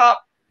one of the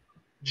top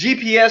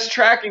GPS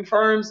tracking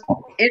firms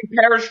in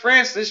Paris,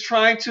 France, that's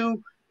trying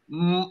to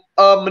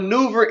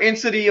maneuver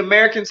into the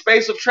American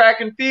space of track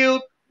and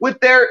field with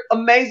their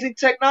amazing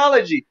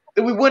technology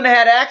that we wouldn't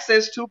have had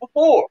access to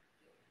before.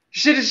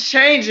 Shit is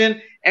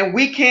changing, and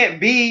we can't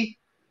be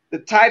the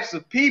types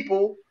of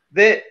people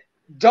that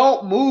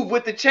don't move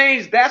with the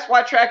change. That's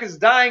why track is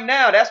dying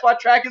now. That's why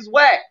track is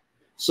whack.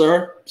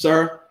 Sir,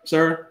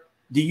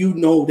 do you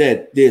know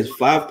that there's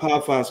 5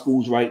 Power 5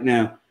 schools right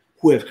now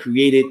who have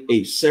created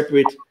a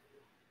separate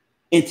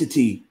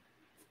entity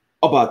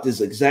about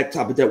this exact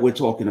topic that we're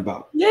talking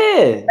about?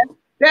 Yeah.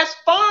 That's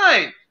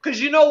fine.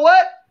 Because you know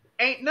what?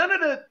 Ain't none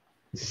of the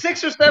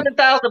 6,000 or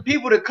 7,000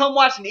 people that come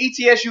watch an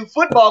ETSU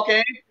football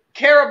game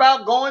care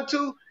about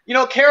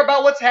care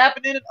about what's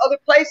happening in other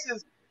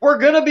places. We're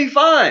going to be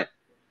fine.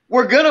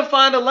 We're going to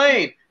find a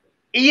lane.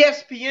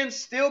 ESPN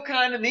still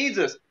kind of needs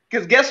us.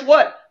 Because guess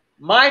what?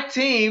 My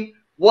team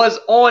was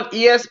on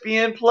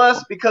ESPN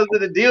Plus because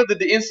of the deal that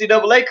the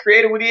NCAA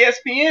created with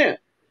ESPN.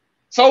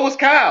 So was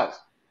Kyle's.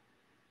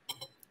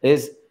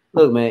 It's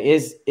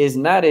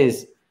not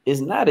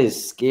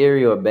as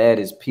scary or bad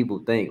as people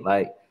think.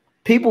 Like,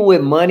 people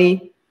with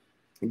money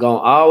gonna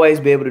always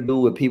be able to do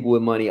what people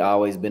with money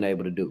always been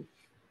able to do.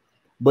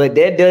 But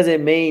that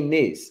doesn't mean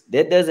this.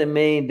 That doesn't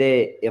mean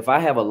that if I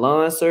have a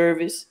lawn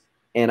service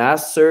and I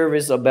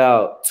service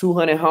about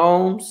 200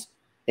 homes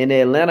in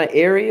the Atlanta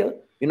area,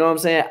 you know what I'm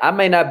saying? I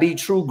may not be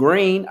True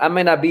Green. I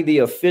may not be the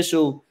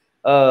official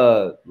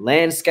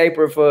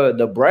landscaper for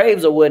the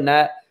Braves or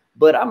whatnot,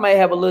 but I may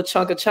have a little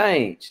chunk of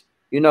change,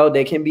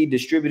 that can be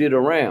distributed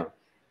around.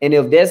 And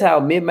if that's how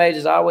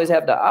mid-majors always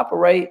have to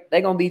operate,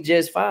 they're going to be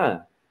just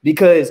fine.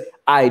 Because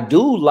I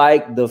do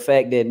like the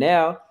fact that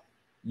now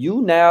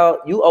you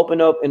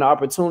open up an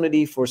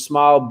opportunity for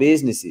small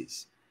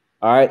businesses.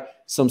 All right.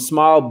 Some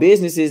small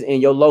businesses in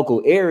your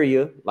local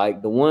area,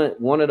 like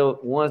one of the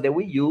ones that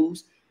we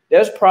use,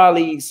 there's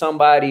probably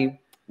somebody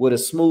with a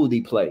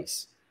smoothie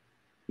place,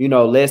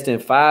 less than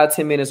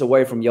 5-10 minutes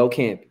away from your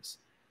campus.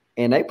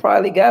 And they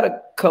probably got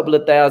a couple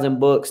of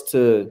 $1,000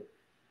 to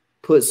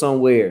put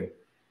somewhere,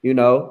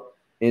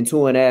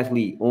 into an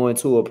athlete or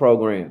into a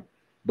program.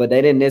 But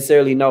they didn't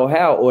necessarily know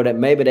how, or that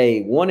maybe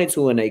they wanted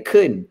to and they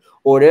couldn't.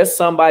 Or there's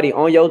somebody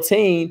on your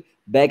team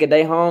back at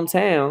their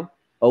hometown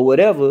or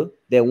whatever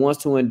that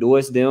wants to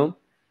endorse them.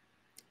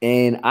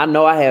 And I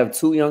know I have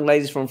 2 young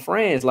ladies from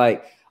France,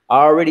 like,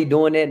 already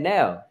doing that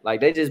now.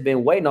 Like, they just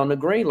been waiting on the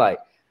green light.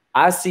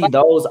 I see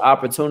those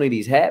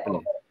opportunities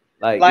happening.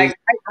 Like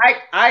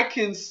I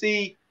can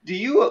see.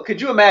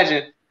 Could you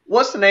imagine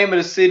what's the name of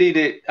the city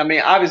that? I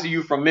mean, obviously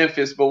you're from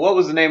Memphis, but what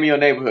was the name of your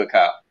neighborhood,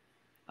 Kyle?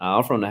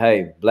 I'm from the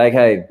Haven, Black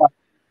Haven.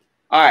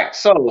 All right,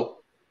 so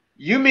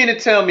you mean to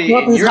tell me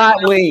Crumpy's Hot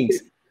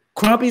Wings?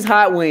 Crumpy's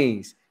Hot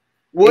Wings.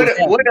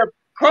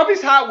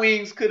 Crumpy's Hot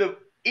Wings could have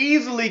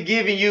easily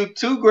given you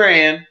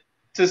 $2,000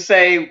 to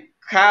say,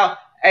 Kyle,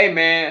 hey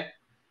man,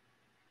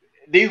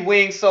 these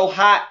wings so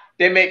hot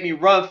they make me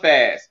run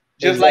fast,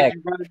 just like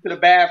you run into the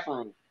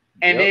bathroom.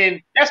 And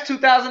then that's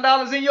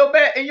 $2,000 in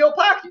your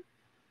pocket,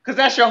 because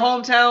that's your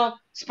hometown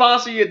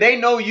sponsor. They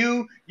know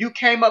you. You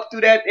came up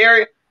through that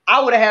area.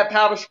 I would have had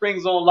Powder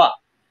Springs on lock.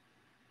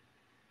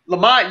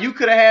 Lamont, you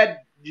could have had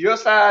your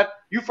side.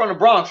 You from the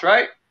Bronx,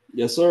 right?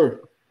 Yes,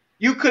 sir.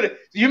 You could.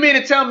 You mean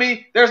to tell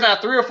me there's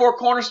not 3 or 4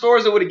 corner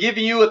stores that would have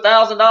given you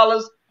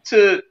 $1,000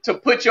 to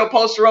put your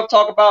poster up,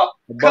 talk about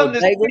come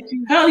this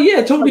weekend? Hell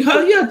yeah,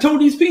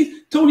 Tony's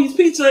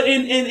Pizza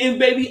and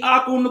Baby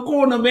Aqua on the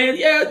corner, man.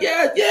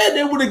 Yeah,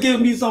 they would have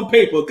given me some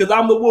paper because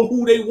I'm the one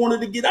who they wanted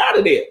to get out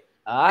of there.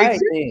 All right,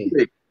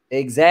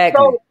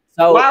 exactly.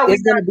 So why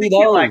it's gonna be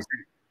those.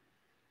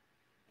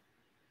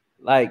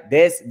 Like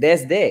that's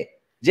that.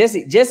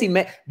 Jesse,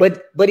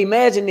 but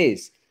imagine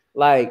this,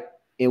 like,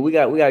 and we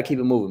gotta keep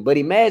it moving. But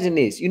imagine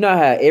this, you know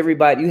how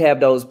everybody, you have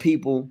those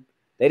people,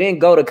 they didn't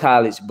go to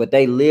college, but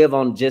they live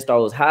on just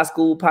those high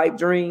school pipe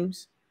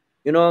dreams.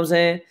 You know what I'm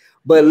saying?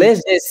 But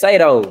let's just say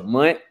though,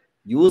 Munt,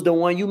 you was the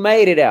one, you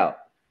made it out.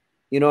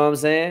 You know what I'm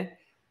saying?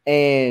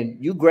 And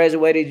you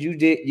graduated, you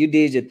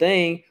did your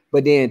thing,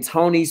 but then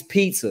Tony's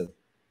Pizza,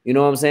 you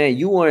know what I'm saying?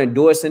 You were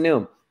endorsing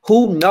them.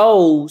 Who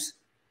knows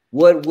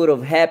what would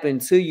have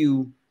happened to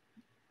you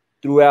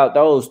throughout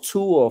those 2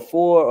 or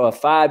 4 or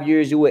 5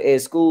 years you were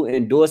at school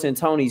endorsing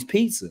Tony's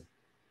Pizza.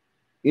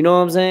 You know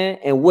what I'm saying?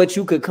 And what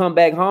you could come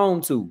back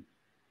home to.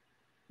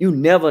 You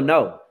never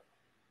know.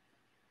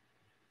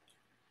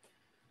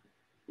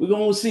 We're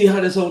going to see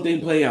how this whole thing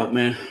play out,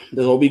 man.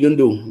 That's all we're going to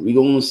do. We're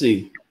going to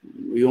see.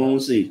 We're going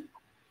to see.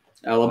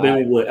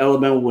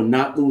 Alabama would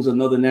not lose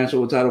another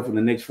national title for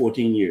the next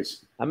 14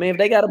 years. I mean, if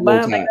they got to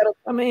buy him,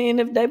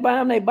 if they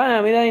buy him, they buy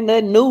him. It ain't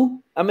nothing new.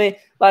 I mean,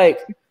 like,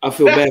 I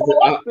feel bad.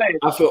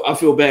 I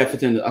feel bad for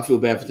Tennessee. I feel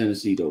bad for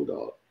Tennessee, though,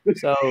 dog.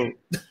 So,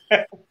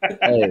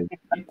 hey,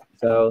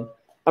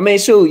 I mean,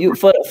 shoot, you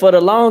for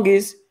the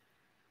longest,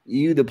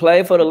 you either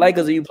play for the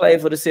Lakers or you play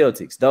for the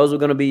Celtics. Those were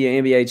gonna be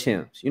your NBA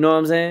champs. You know what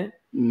I'm saying?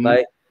 Mm-hmm.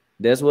 Like,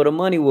 that's where the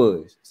money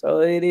was. So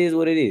it is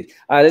what it is.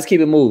 All right, let's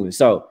keep it moving.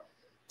 So,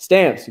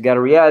 Stamps, you got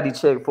a reality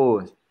check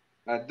for us.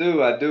 I do.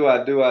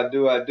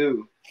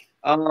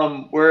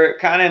 We're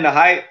kind of in the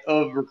height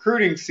of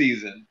recruiting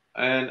season,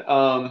 and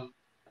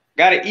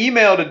got an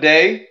email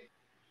today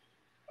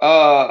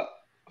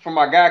from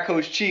my guy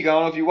Coach Cheek. I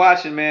don't know if you're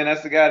watching, man.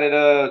 That's the guy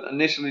that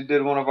initially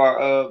did one of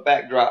our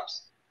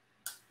backdrops.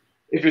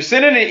 If you're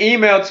sending an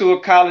email to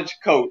a college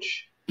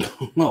coach,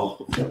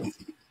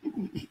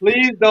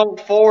 please don't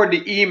forward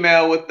the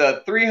email with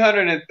the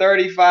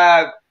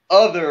 335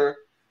 other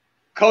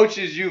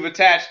coaches you've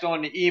attached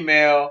on the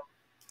email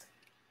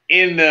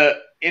in the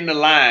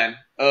line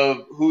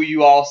of who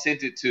you all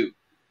sent it to,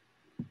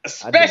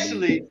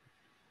 especially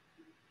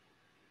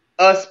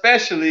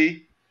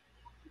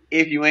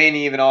if you ain't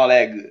even all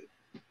that good.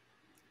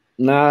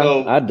 Nah,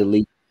 so, I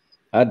delete.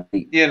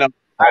 You know,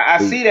 I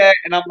see that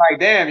and I'm like,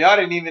 damn, y'all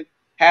didn't even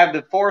have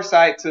the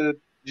foresight to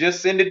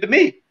just send it to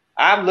me.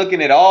 I'm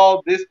looking at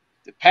all this,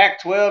 the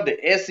Pac-12, the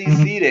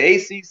SEC, the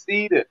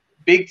ACC, the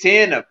Big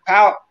Ten, the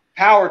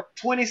Power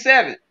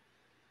 27.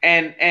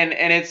 And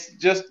it's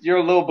just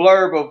your little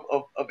blurb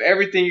of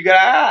everything you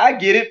got. I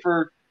get it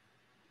for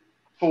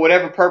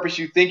whatever purpose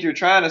you think you're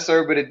trying to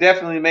serve, but it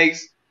definitely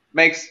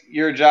makes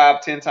your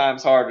job 10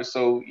 times harder.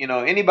 So, you know,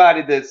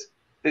 anybody that's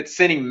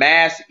sending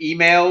mass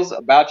emails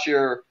about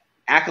your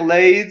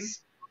accolades,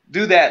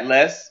 do that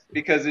less,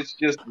 because it's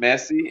just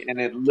messy and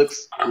it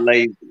looks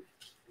lazy.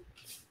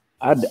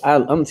 I'm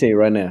gonna tell you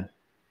right now,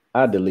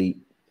 I delete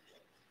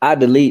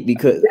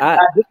because I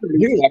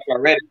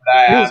read it, but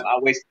I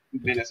wasted 2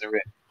 minutes and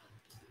read it.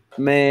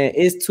 Man,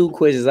 it's 2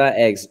 questions I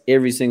ask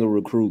every single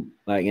recruit,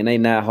 like, and they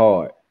not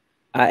hard.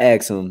 I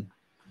ask them,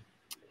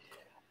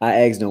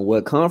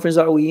 what conference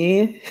are we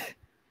in?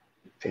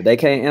 If they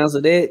can't answer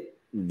that,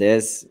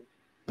 that's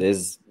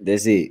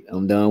it.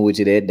 I'm done with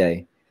you that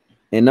day.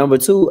 And number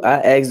 2, I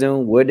ask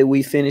them, where did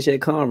we finish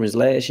at conference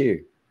last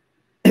year?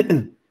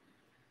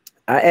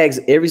 I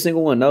ask every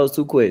single one of those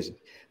 2 questions.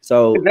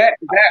 So is that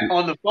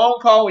on the phone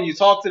call when you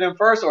talk to them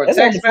first, or a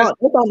text message?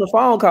 That's on the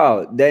phone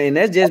call, and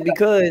that's just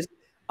because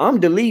I'm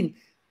deleting.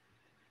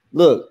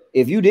 Look,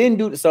 if you didn't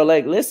do so,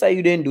 like, let's say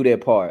you didn't do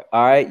that part.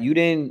 All right, you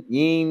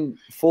didn't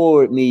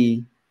forward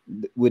me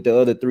with the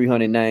other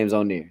 300 names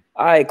on there.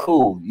 All right,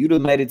 cool. You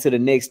done made it to the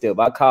next step.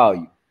 I call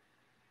you.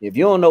 If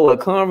you don't know what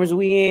conference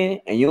we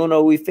in and you don't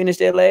know we finished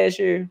that last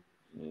year,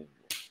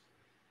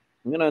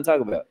 we're gonna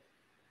talk about.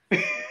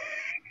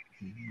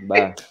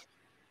 Bye.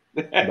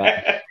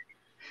 Bye.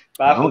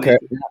 I don't care.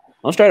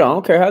 I'm straight. I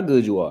don't care how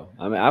good you are.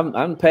 I mean,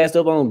 I'm passed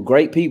up on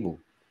great people.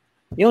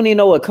 You don't even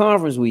know what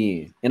conference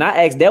we in. And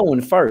I asked that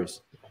one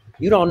first.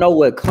 You don't know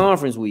what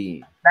conference we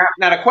in.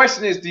 Now the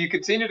question is, do you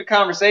continue the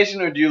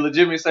conversation, or do you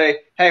legitimately say,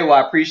 hey, well,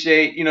 I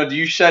appreciate, do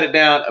you shut it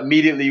down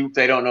immediately if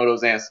they don't know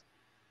those answers?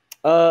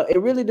 It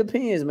really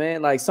depends,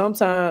 man. Like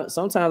sometimes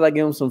I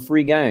give them some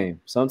free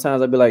game.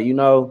 Sometimes I'll be like,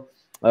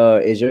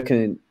 as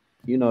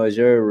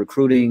your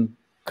recruiting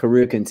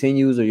career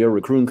continues or your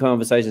recruiting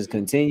conversations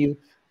continue,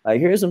 like,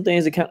 here's some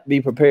things that can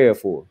be prepared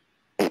for.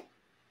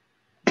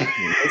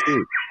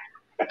 shit.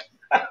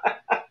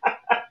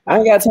 I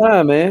ain't got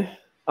time, man.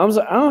 I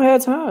don't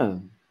have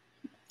time.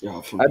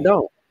 I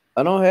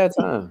don't have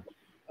time.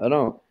 I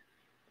don't.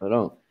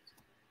 All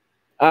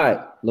right,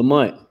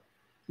 Lamont.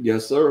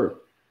 Yes, sir.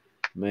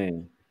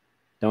 Man,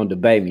 don't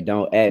debate me.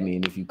 Don't at me.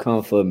 And if you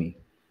come for me.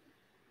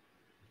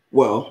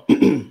 Well,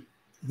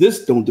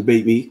 this Don't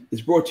Debate Me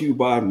is brought to you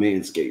by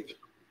Manscaped.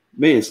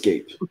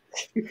 Manscaped.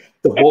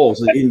 The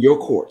balls are in your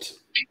court. Is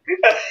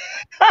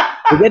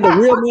that the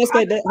real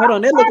Manscaped? Hold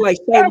on, that look like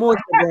Shay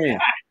Moisture brand.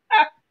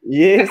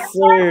 Yes,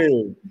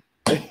 sir.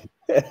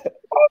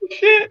 Oh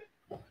shit.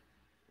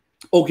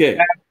 Okay.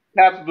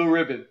 Tap the blue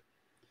ribbon.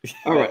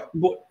 All right.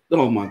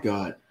 Oh my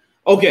God.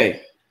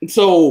 Okay.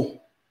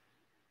 So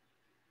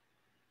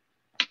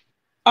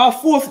our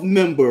fourth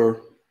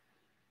member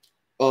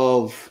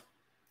of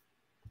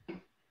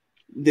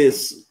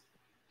this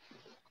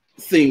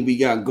thing we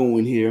got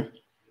going here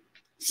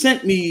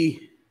sent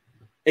me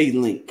a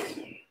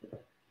link,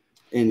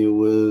 and it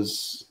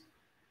was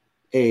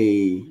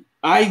a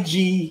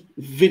IG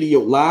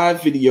video,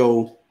 live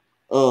video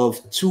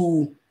of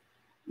two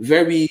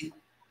very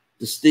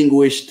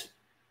distinguished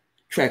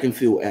track and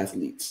field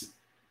athletes.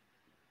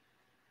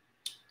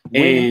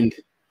 And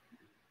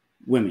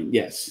women,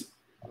 yes.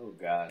 Oh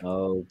God.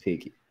 Oh,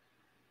 pick it.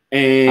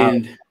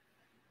 And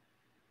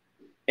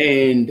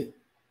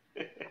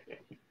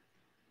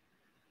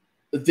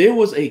there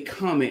was a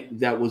comment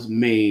that was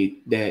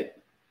made that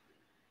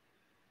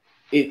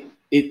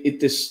it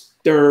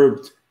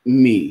disturbed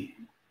me,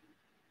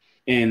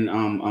 and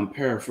I'm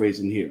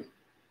paraphrasing here.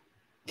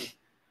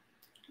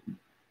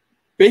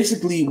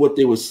 Basically, what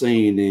they were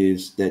saying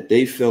is that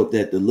they felt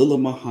that Dalilah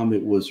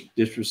Muhammad was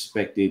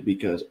disrespected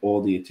because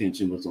all the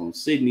attention was on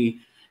Sydney,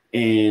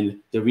 and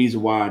the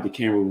reason why the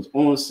camera was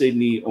on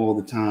Sydney all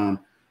the time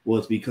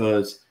was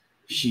because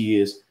she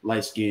is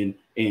light-skinned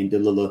and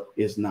Dalilah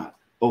is not.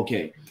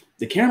 Okay,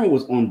 the camera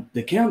was on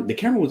the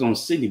camera was on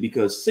Sydney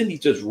because Sydney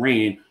just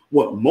ran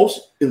what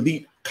most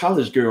elite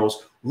college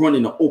girls run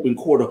in the open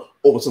quarter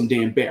over some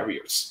damn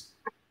barriers.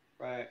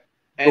 Right.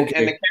 And the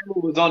camera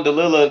was on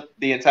Dalilah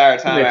the entire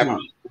time after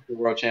the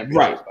world championship.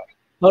 Right.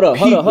 Hold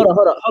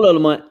on,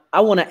 Lamont.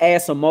 I want to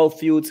add some more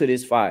fuel to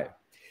this fire,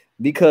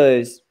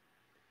 because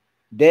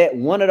that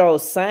one of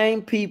those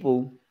same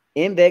people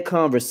in that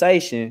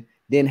conversation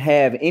didn't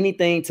have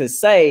anything to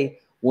say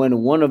when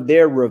one of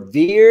their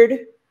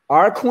revered,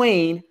 our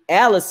queen,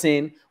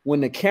 Allison,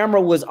 when the camera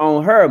was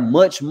on her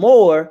much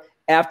more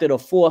after the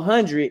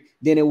 400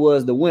 than it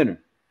was the winner.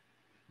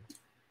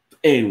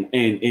 And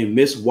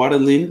Miss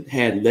Waterland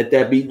had let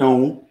that be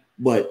known,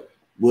 but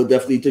we'll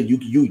definitely tell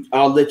you.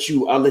 I'll let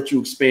you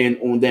expand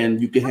on that.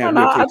 And you can have.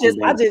 I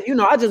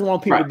just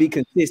want people to be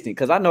consistent,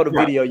 because I know the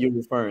video you're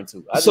referring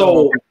to.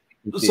 So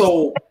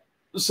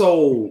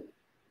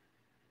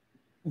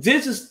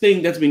there's this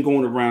thing that's been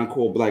going around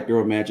called Black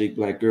Girl Magic,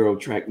 Black Girl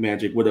Track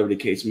Magic, whatever the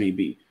case may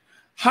be.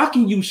 How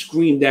can you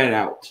scream that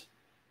out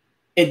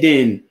and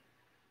then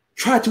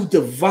try to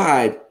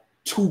divide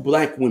two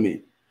black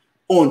women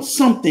on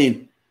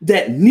something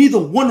that neither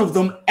one of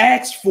them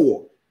asked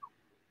for?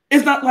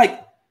 It's not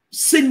like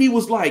Sydney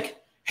was like,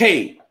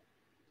 hey,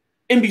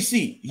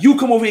 NBC, you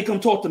come over here and come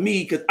talk to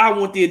me because I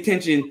want the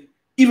attention,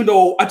 even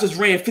though I just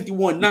ran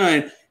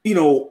 51.9,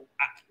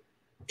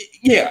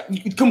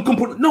 come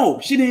put it. No,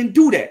 she didn't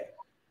do that.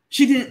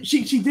 She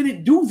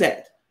didn't do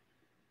that.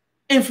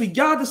 And for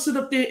y'all to sit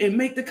up there and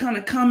make the kind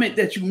of comment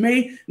that you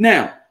made.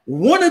 Now,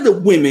 one of the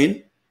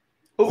women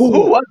who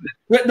was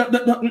it?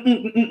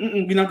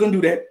 We're not gonna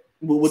do that.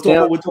 We're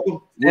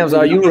talking. Sams,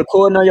 are you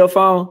recording on your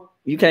phone?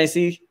 You can't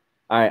see.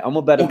 All right, I'm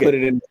about to put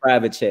it in the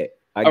private chat.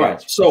 I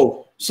got you.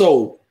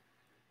 So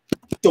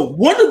the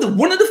one of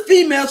the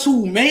females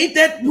who made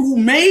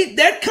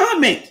that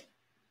comment,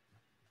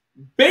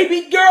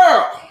 baby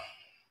girl,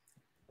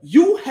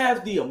 you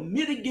have the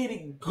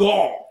unmitigated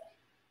gall,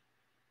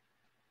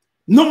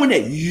 knowing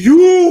that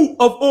you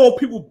of all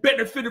people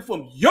benefited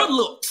from your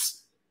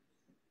looks,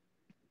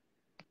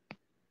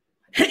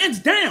 hands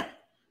down.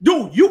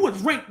 Dude, you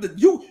was ranked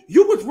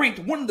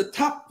one of the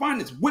top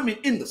finest women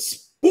in the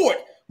sport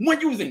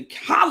when you was in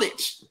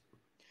college.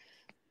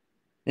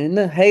 And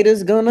the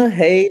haters gonna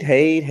hate.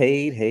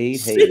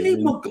 Sydney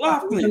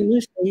McLaughlin.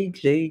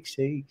 Shake.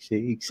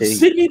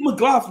 Sydney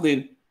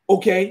McLaughlin,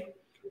 okay,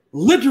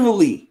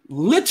 literally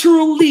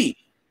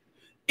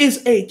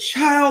is a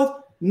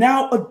child,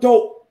 now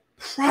adult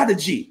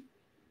prodigy.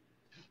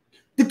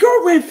 The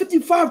girl ran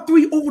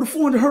 55.3 over the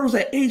 400 hurdles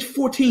at age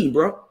 14,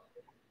 bro.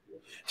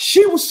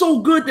 She was so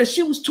good that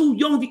she was too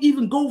young to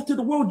even go to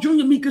the World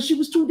Junior meet because she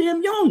was too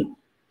damn young.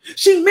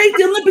 She made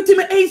the Olympic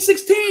team at age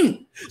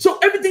 16. So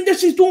everything that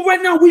she's doing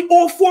right now, we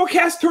all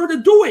forecast her to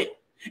do it.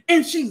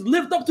 And she's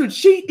lived up to it.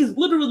 She is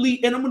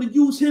literally, and I'm going to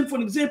use him for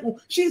an example,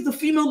 she's the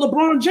female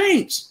LeBron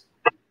James.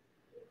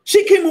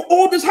 She came with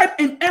all this hype,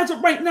 and as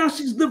of right now,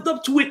 she's lived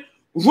up to it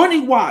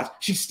running-wise.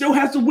 She still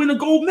has to win a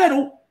gold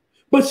medal,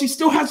 but she's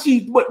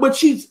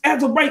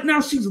as of right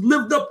now, she's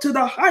lived up to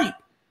the hype.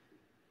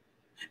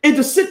 And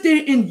to sit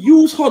there and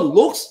use her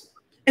looks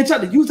and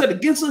tried to use that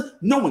against her,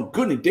 knowing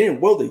good and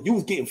damn well that you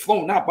was getting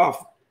flown out by.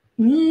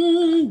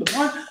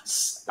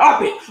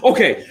 Stop it.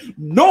 Okay,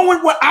 knowing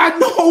what I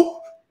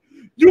know,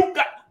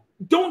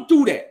 don't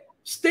do that.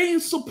 Stay in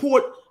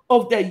support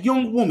of that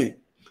young woman.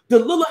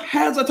 Delilah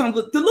has a time.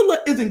 Delilah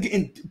isn't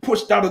getting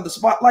pushed out of the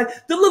spotlight.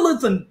 Delilah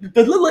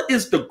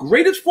is the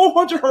greatest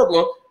 400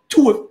 hurdler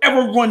to have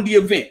ever run the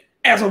event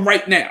as of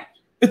right now.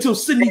 Until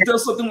Sydney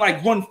does something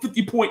like run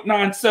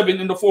 50.97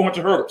 in the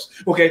 400 hurdles,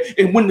 okay,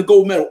 and win the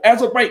gold medal.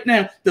 As of right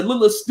now,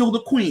 Delilah is still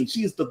the queen.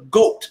 She is the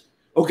GOAT,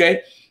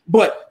 okay?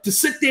 But to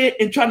sit there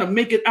and try to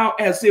make it out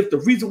as if the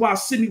reason why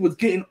Sydney was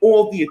getting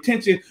all the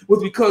attention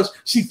was because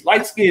she's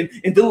light-skinned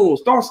and Delilah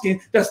was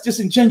dark-skinned, that's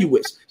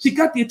disingenuous. She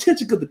got the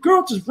attention because the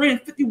girl just ran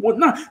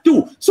 51.9.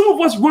 Dude, some of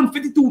us run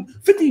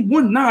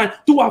 51.9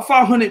 through our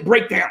 500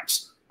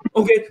 breakdowns,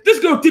 okay? This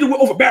girl did it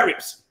with over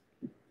barriers.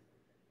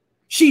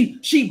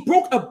 She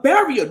broke a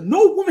barrier.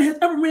 No woman has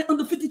ever ran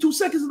under 52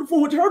 seconds in the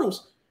 400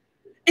 hurdles.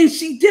 And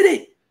she did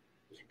it.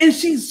 And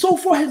she so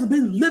far has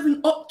been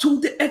living up to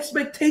the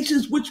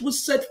expectations which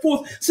was set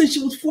forth since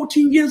she was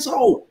 14 years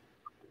old.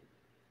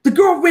 The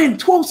girl ran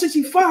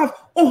 12.65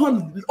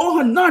 on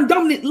her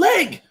non-dominant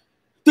leg.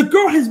 The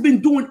girl has been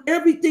doing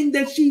everything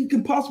that she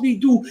can possibly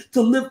do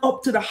to live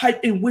up to the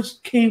hype in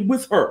which came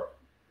with her.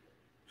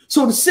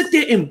 So to sit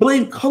there and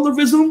blame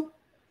colorism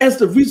as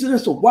the reason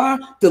as to why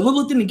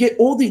Delilah didn't get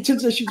all the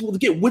attention that she was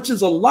supposed to get, which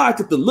is a lie,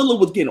 because Delilah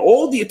was getting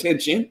all the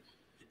attention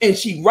and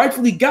she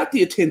rightfully got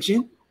the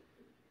attention,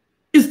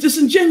 is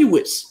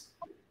disingenuous.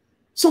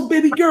 So,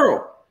 baby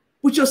girl,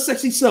 with your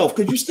sexy self,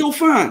 because you're still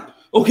fine,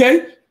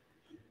 okay?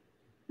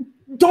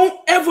 Don't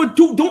ever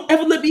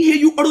let me hear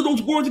you utter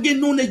those words again,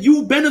 knowing that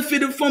you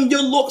benefited from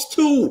your looks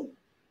too.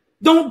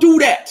 Don't do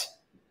that,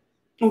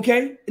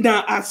 okay?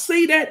 Now, I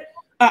say that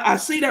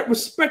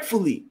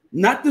respectfully.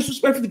 Not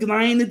disrespectfully, because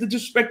I ain't into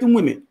disrespecting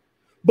women.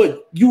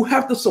 But you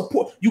have to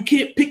support. You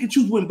can't pick and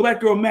choose when Black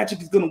Girl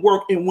Magic is going to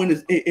work and when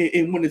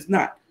it's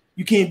not.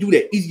 You can't do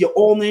that. Either you're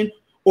all in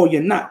or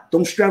you're not.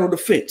 Don't straddle the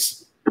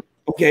fence.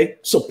 Okay?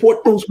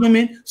 Support those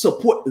women.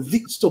 Support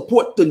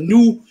the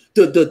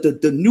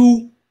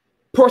new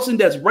person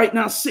that's right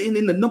now sitting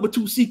in the number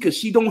 2 seat because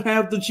she don't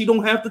have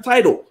the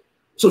title.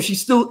 So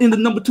she's still in the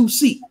number 2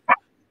 seat.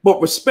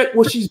 But respect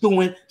what she's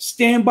doing.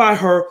 Stand by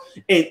her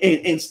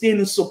and stand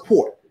in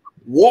support.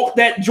 Walk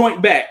that joint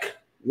back.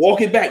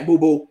 Walk it back,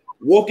 boo-boo.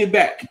 Walk it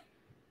back.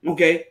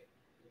 Okay?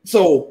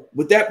 So,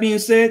 with that being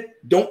said,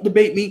 don't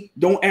debate me.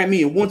 Don't at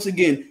me. And once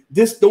again,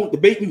 this Don't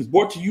Debate Me was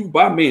brought to you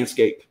by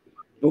Manscaped.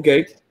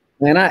 Okay?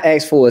 Man, I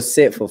asked for a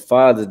set for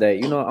Father's Day.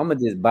 You know, I'm going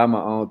to just buy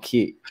my own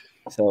kit.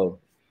 So,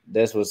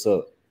 that's what's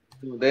up.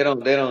 They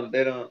don't.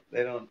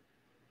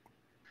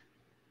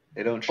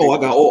 I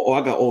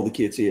got all the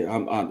kids here.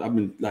 I've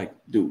been like,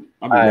 dude.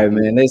 All right,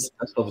 man. Let's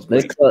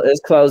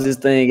close this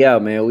thing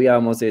out, man. We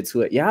almost at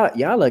 2.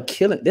 Y'all are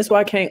killing. That's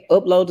why I can't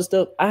upload the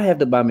stuff. I have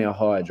to buy me a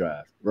hard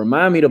drive.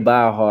 Remind me to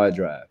buy a hard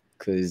drive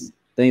because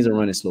things are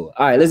running slow.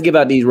 All right, let's give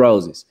out these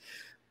roses.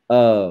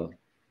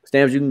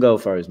 Stamps, you can go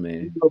first,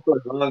 man. Go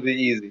first. I'm gonna be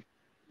easy.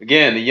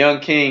 Again, the young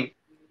king.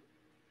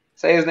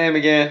 Say his name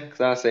again, because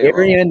I say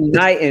Erriyon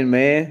Knighton,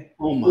 man.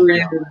 Oh my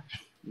God.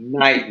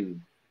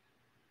 Knighton.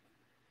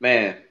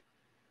 Man.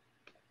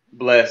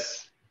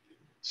 Bless,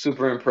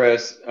 super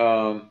impressed.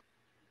 Do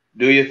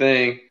your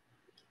thing.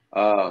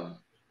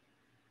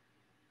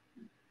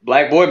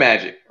 Black boy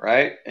magic,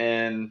 right?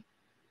 And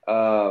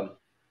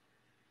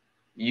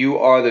you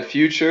are the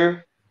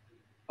future.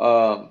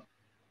 Honor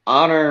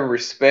and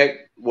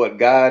respect what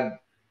God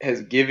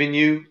has given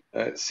you.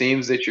 It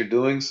seems that you're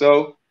doing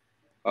so.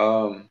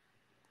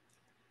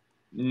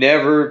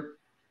 Never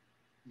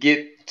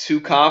get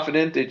too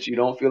confident that you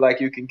don't feel like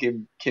you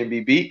can be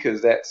beat,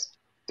 because that's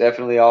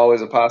definitely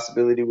always a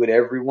possibility with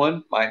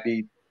everyone. Might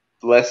be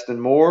less than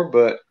more,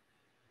 but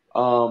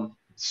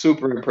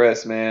super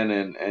impressed, man.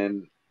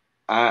 And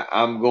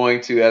I'm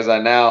going to, as I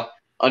now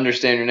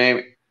understand your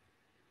name,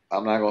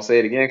 I'm not gonna say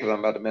it again because I'm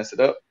about to mess it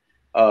up.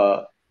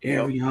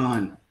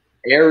 Erriyon.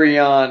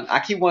 Erriyon. I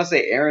keep wanting to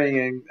say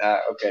Erriyon.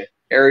 Okay,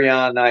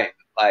 Erriyon Knight.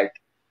 Like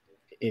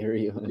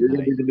Erriyon. You're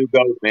gonna be the new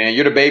goat, man.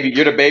 You're the baby.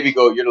 You're the baby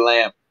goat. You're the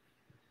lamb.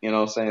 You know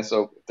what I'm saying?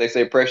 So if they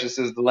say Precious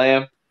is the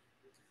lamb,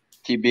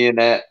 keep being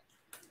that.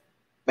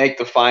 Make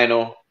the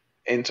final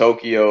in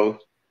Tokyo,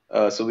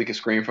 so we can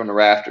scream from the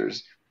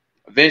rafters.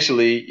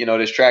 Eventually, you know,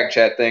 this track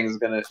chat thing is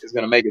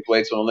gonna make its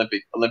way to an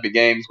Olympic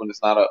Games when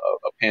it's not a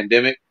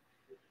pandemic.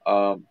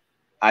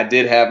 I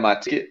did have my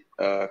ticket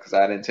because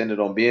I had intended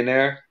on being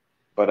there,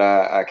 but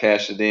I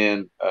cashed it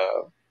in,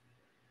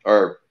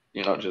 or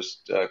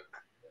just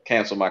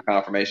canceled my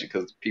confirmation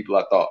because people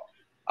I thought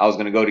I was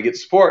gonna go to get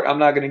support, I'm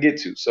not gonna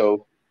get to.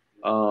 So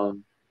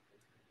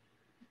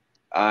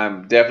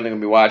I'm definitely gonna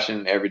be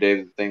watching every day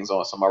that the thing's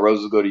on. So my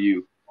roses go to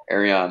you,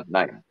 Erriyon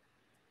Knighton.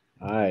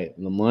 All right,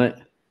 Lamont.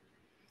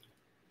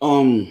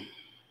 I'm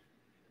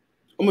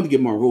gonna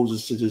give my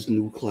roses to this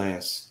new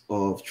class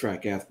of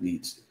track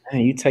athletes.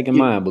 Man, you taking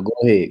mine, but go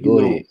ahead. Go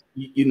ahead.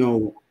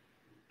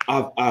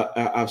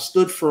 I've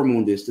stood firm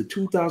on this. The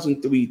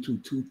 2003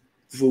 to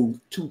through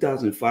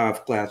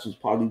 2005 class was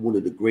probably one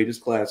of the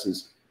greatest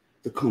classes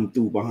to come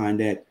through behind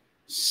that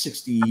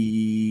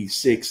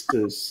 66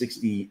 to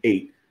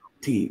 68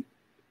 team,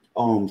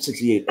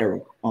 68 era.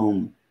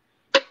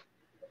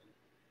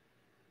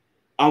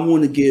 I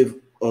want to give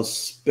a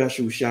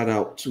special shout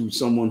out to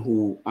someone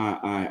who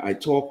I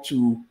talked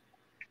to,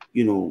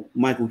 you know,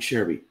 Michael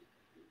Cherry.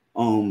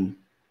 Son,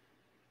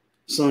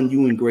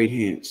 you in great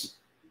hands.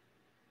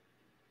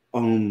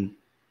 From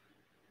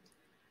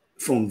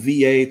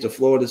VA to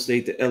Florida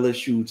State to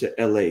LSU to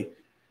LA,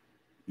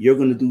 you're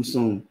going to do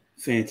some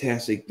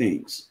fantastic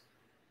things.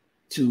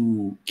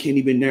 To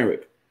Kenny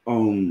Bednarek,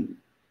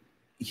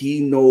 he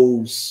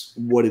knows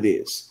what it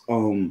is.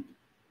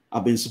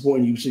 I've been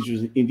supporting you since you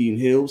was in Indian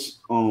Hills.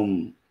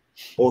 All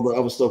the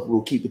other stuff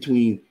we'll keep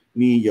between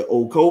me and your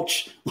old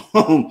coach.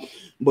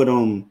 But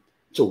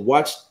to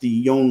watch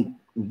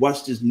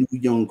this new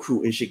young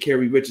crew and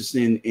Sha'Carri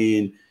Richardson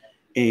and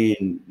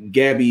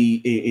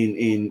Gabby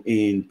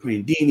and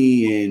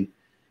Prandini and,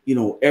 you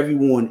know,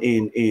 everyone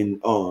and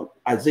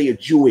Isaiah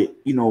Jewett,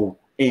 you know,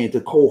 and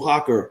to Cole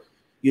Hocker,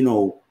 you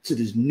know, to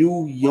this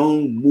new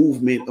young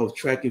movement of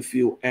track and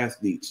field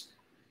athletes.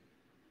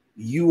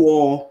 You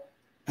all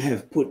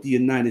have put the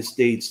United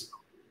States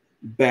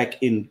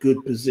back in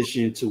good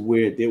position to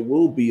where there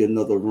will be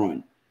another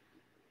run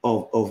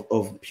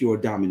of pure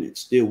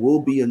dominance. There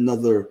will be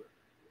another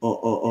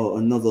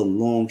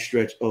long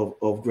stretch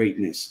of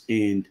greatness.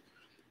 And,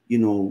 you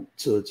know,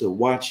 to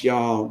watch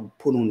y'all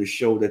put on the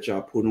show that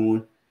y'all put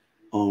on,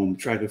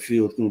 track and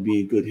field is going to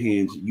be in good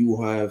hands.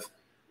 You have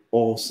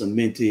all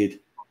cemented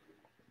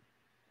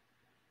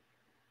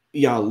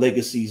y'all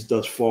legacies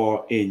thus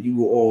far, and you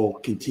will all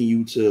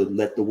continue to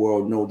let the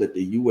world know that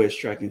the U.S.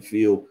 Track and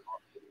Field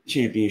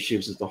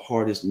Championships is the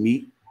hardest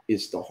meet.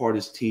 It's the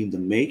hardest team to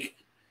make.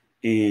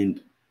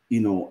 And,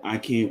 you know, I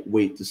can't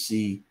wait to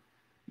see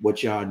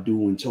what y'all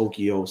do in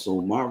Tokyo.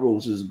 So my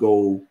roses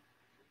go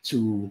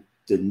to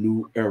the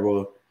new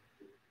era,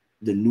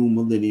 the new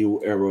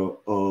millennial era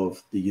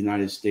of the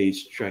United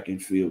States Track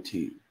and Field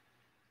team.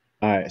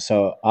 All right,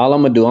 so all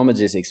I'm gonna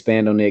just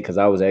expand on it because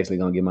I was actually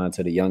gonna get mine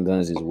to the young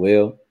guns as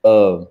well.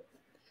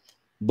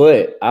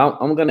 But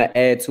I'm gonna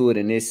add to it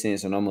in this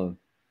sense, and I'm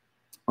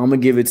gonna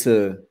give it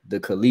to the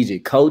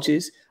collegiate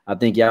coaches. I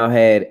think y'all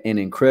had an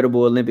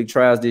incredible Olympic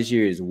trials this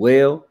year as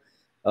well.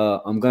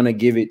 I'm gonna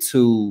give it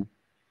to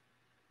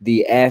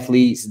the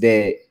athletes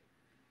that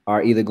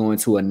are either going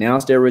to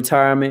announce their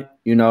retirement,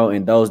 you know,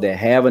 and those that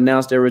have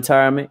announced their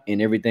retirement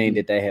and everything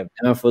that they have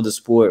done for the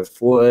sport,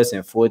 for us,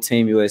 and for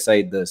Team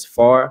USA thus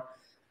far.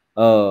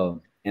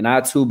 And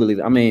I too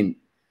believe, I mean,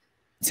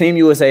 Team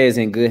USA is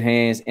in good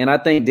hands. And I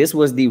think this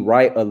was the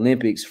right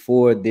Olympics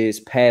for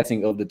this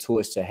passing of the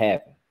torch to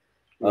happen.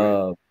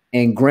 Right.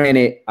 And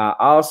granted, I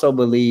also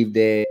believe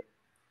that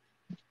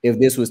if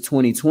this was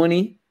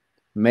 2020,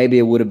 maybe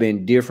it would have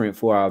been different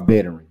for our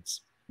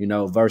veterans, you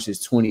know, versus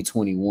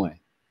 2021.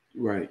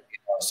 Right.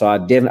 So I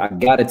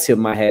gotta tip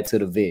my hat to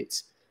the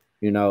vets,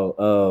 you know.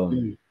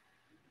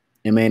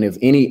 And man, just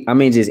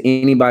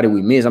anybody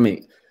we miss, I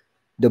mean,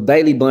 the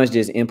Bailey bunch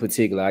just in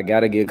particular, I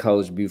gotta give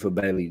Coach Buford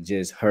Bailey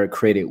just her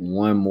credit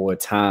one more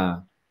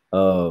time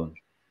for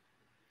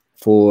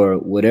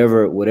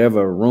whatever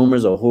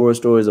rumors or horror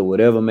stories or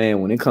whatever,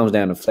 man. When it comes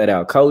down to flat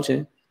out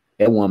coaching,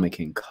 that woman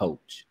can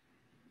coach.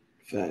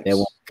 Facts. That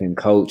woman can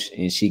coach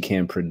and she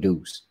can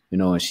produce, you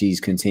know, and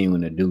she's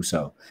continuing to do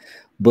so.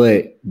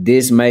 But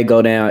this may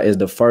go down as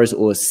the first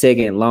or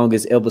second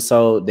longest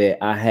episode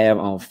that I have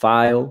on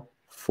file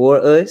for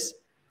us.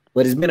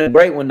 But it's been a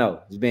great one,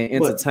 though. It's been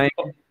entertaining.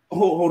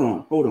 Hold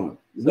on. So,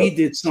 we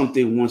did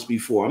something once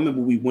before. I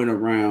remember we went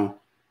around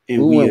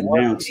and we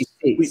announced.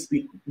 We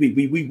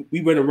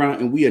went around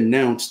and we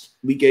announced.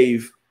 We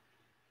gave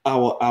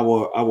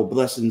our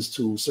blessings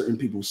to certain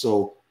people.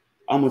 So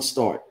I'm gonna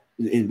start,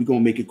 and we're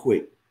gonna make it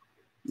quick.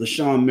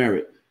 LaShawn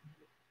Merritt,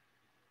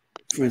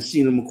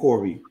 Francina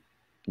McCory.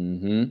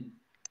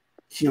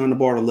 Tiana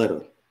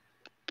Bartoletta,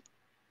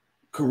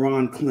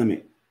 Karan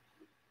Clement.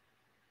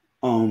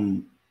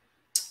 Who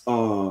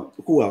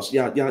else?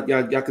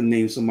 Y'all can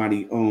name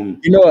somebody. You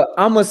know what?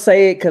 I'm gonna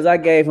say it because I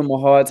gave him a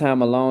hard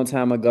time a long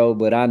time ago,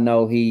 but I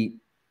know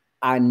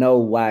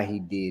why he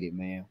did it,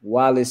 man.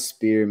 Wallace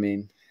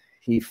Spearman,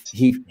 he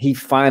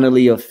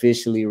finally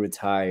officially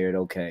retired.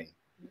 Okay,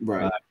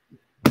 right.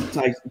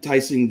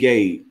 Tyson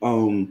Gay.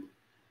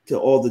 To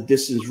all the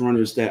distance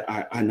runners that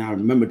I now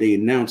remember, they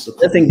announced.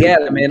 Justin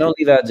Gatlin, man, don't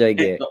leave out Jay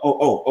Gatlin.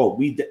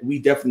 We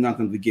definitely not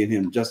going to forget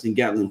him. Justin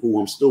Gatlin, who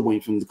I'm still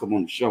waiting for him to come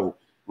on the show.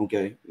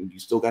 Okay, you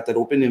still got that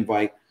open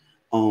invite.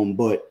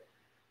 But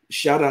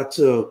shout out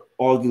to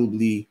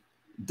arguably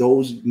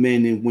those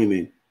men and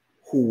women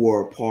who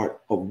were a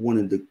part of one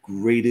of the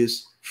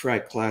greatest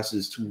track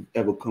classes to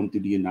ever come to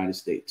the United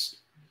States.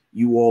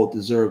 You all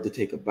deserve to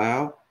take a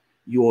bow.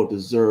 You all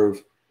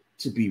deserve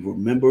to be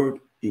remembered,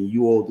 and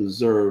you all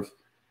deserve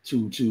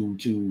to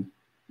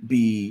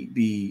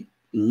be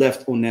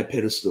left on that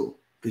pedestal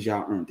because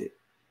y'all earned it.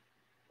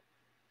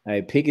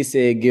 Hey, Pickett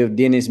said give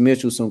Dennis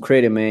Mitchell some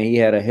credit, man. He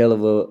had a hell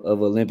of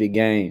Olympic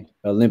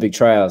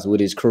trials with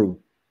his crew.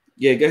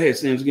 Yeah, go ahead,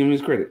 Sam. Just give him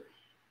his credit.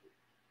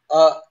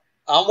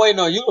 I'm waiting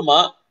on you,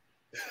 Lamont.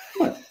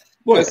 What?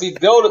 Because he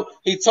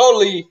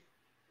totally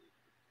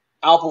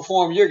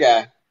outperformed your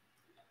guy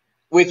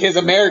with his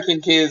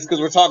American kids. Because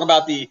we're talking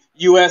about the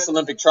U.S.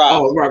 Olympic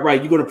trials. Oh, right.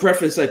 You're going to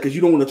preface that because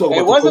you don't want to talk about.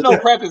 It wasn't no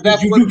preface.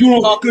 That's what you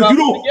don't want to talk about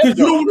the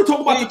you don't want to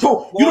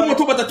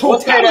talk about the totality. We'll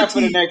say that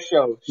for the next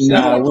show.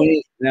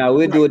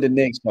 We'll do it the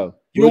next show.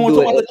 You don't want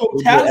to talk about the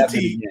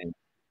totality.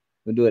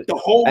 We'll do it. The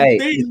whole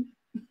thing.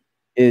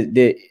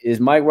 Is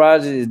Mike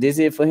Rogers? Is this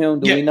it for him?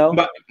 Do we know?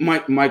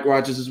 Mike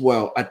Rogers as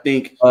well. I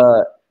think.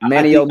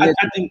 Manio Mitchell.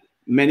 I think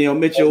Manio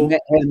Mitchell.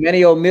 Has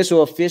Manio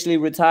Mitchell officially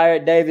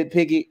retired? David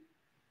Pickett.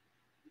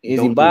 Is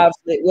he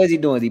bobsled? What's he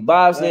doing? Is he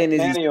bobsledding?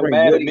 Is he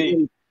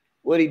spring?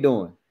 What he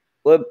doing?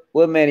 What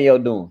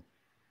Manio doing?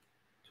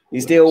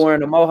 He's still wearing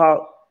the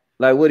mohawk.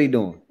 Like what he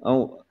doing?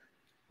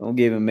 Don't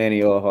give him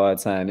Manio a hard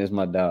time. That's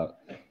my dog.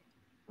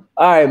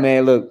 All right,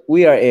 man. Look,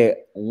 we are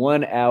at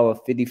 1 hour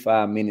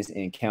 55 minutes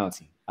and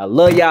counting. I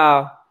love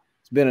y'all.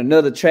 It's been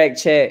another track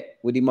chat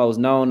with the most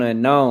known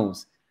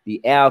unknowns,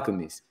 the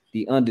Alchemist,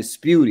 the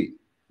Undisputed.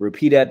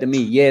 Repeat after me.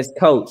 Yes,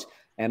 Coach.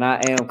 And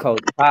I am Coach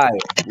Kyle.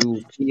 We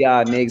will see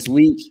y'all next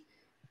week.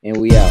 And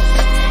we out.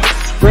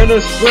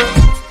 Sprinters.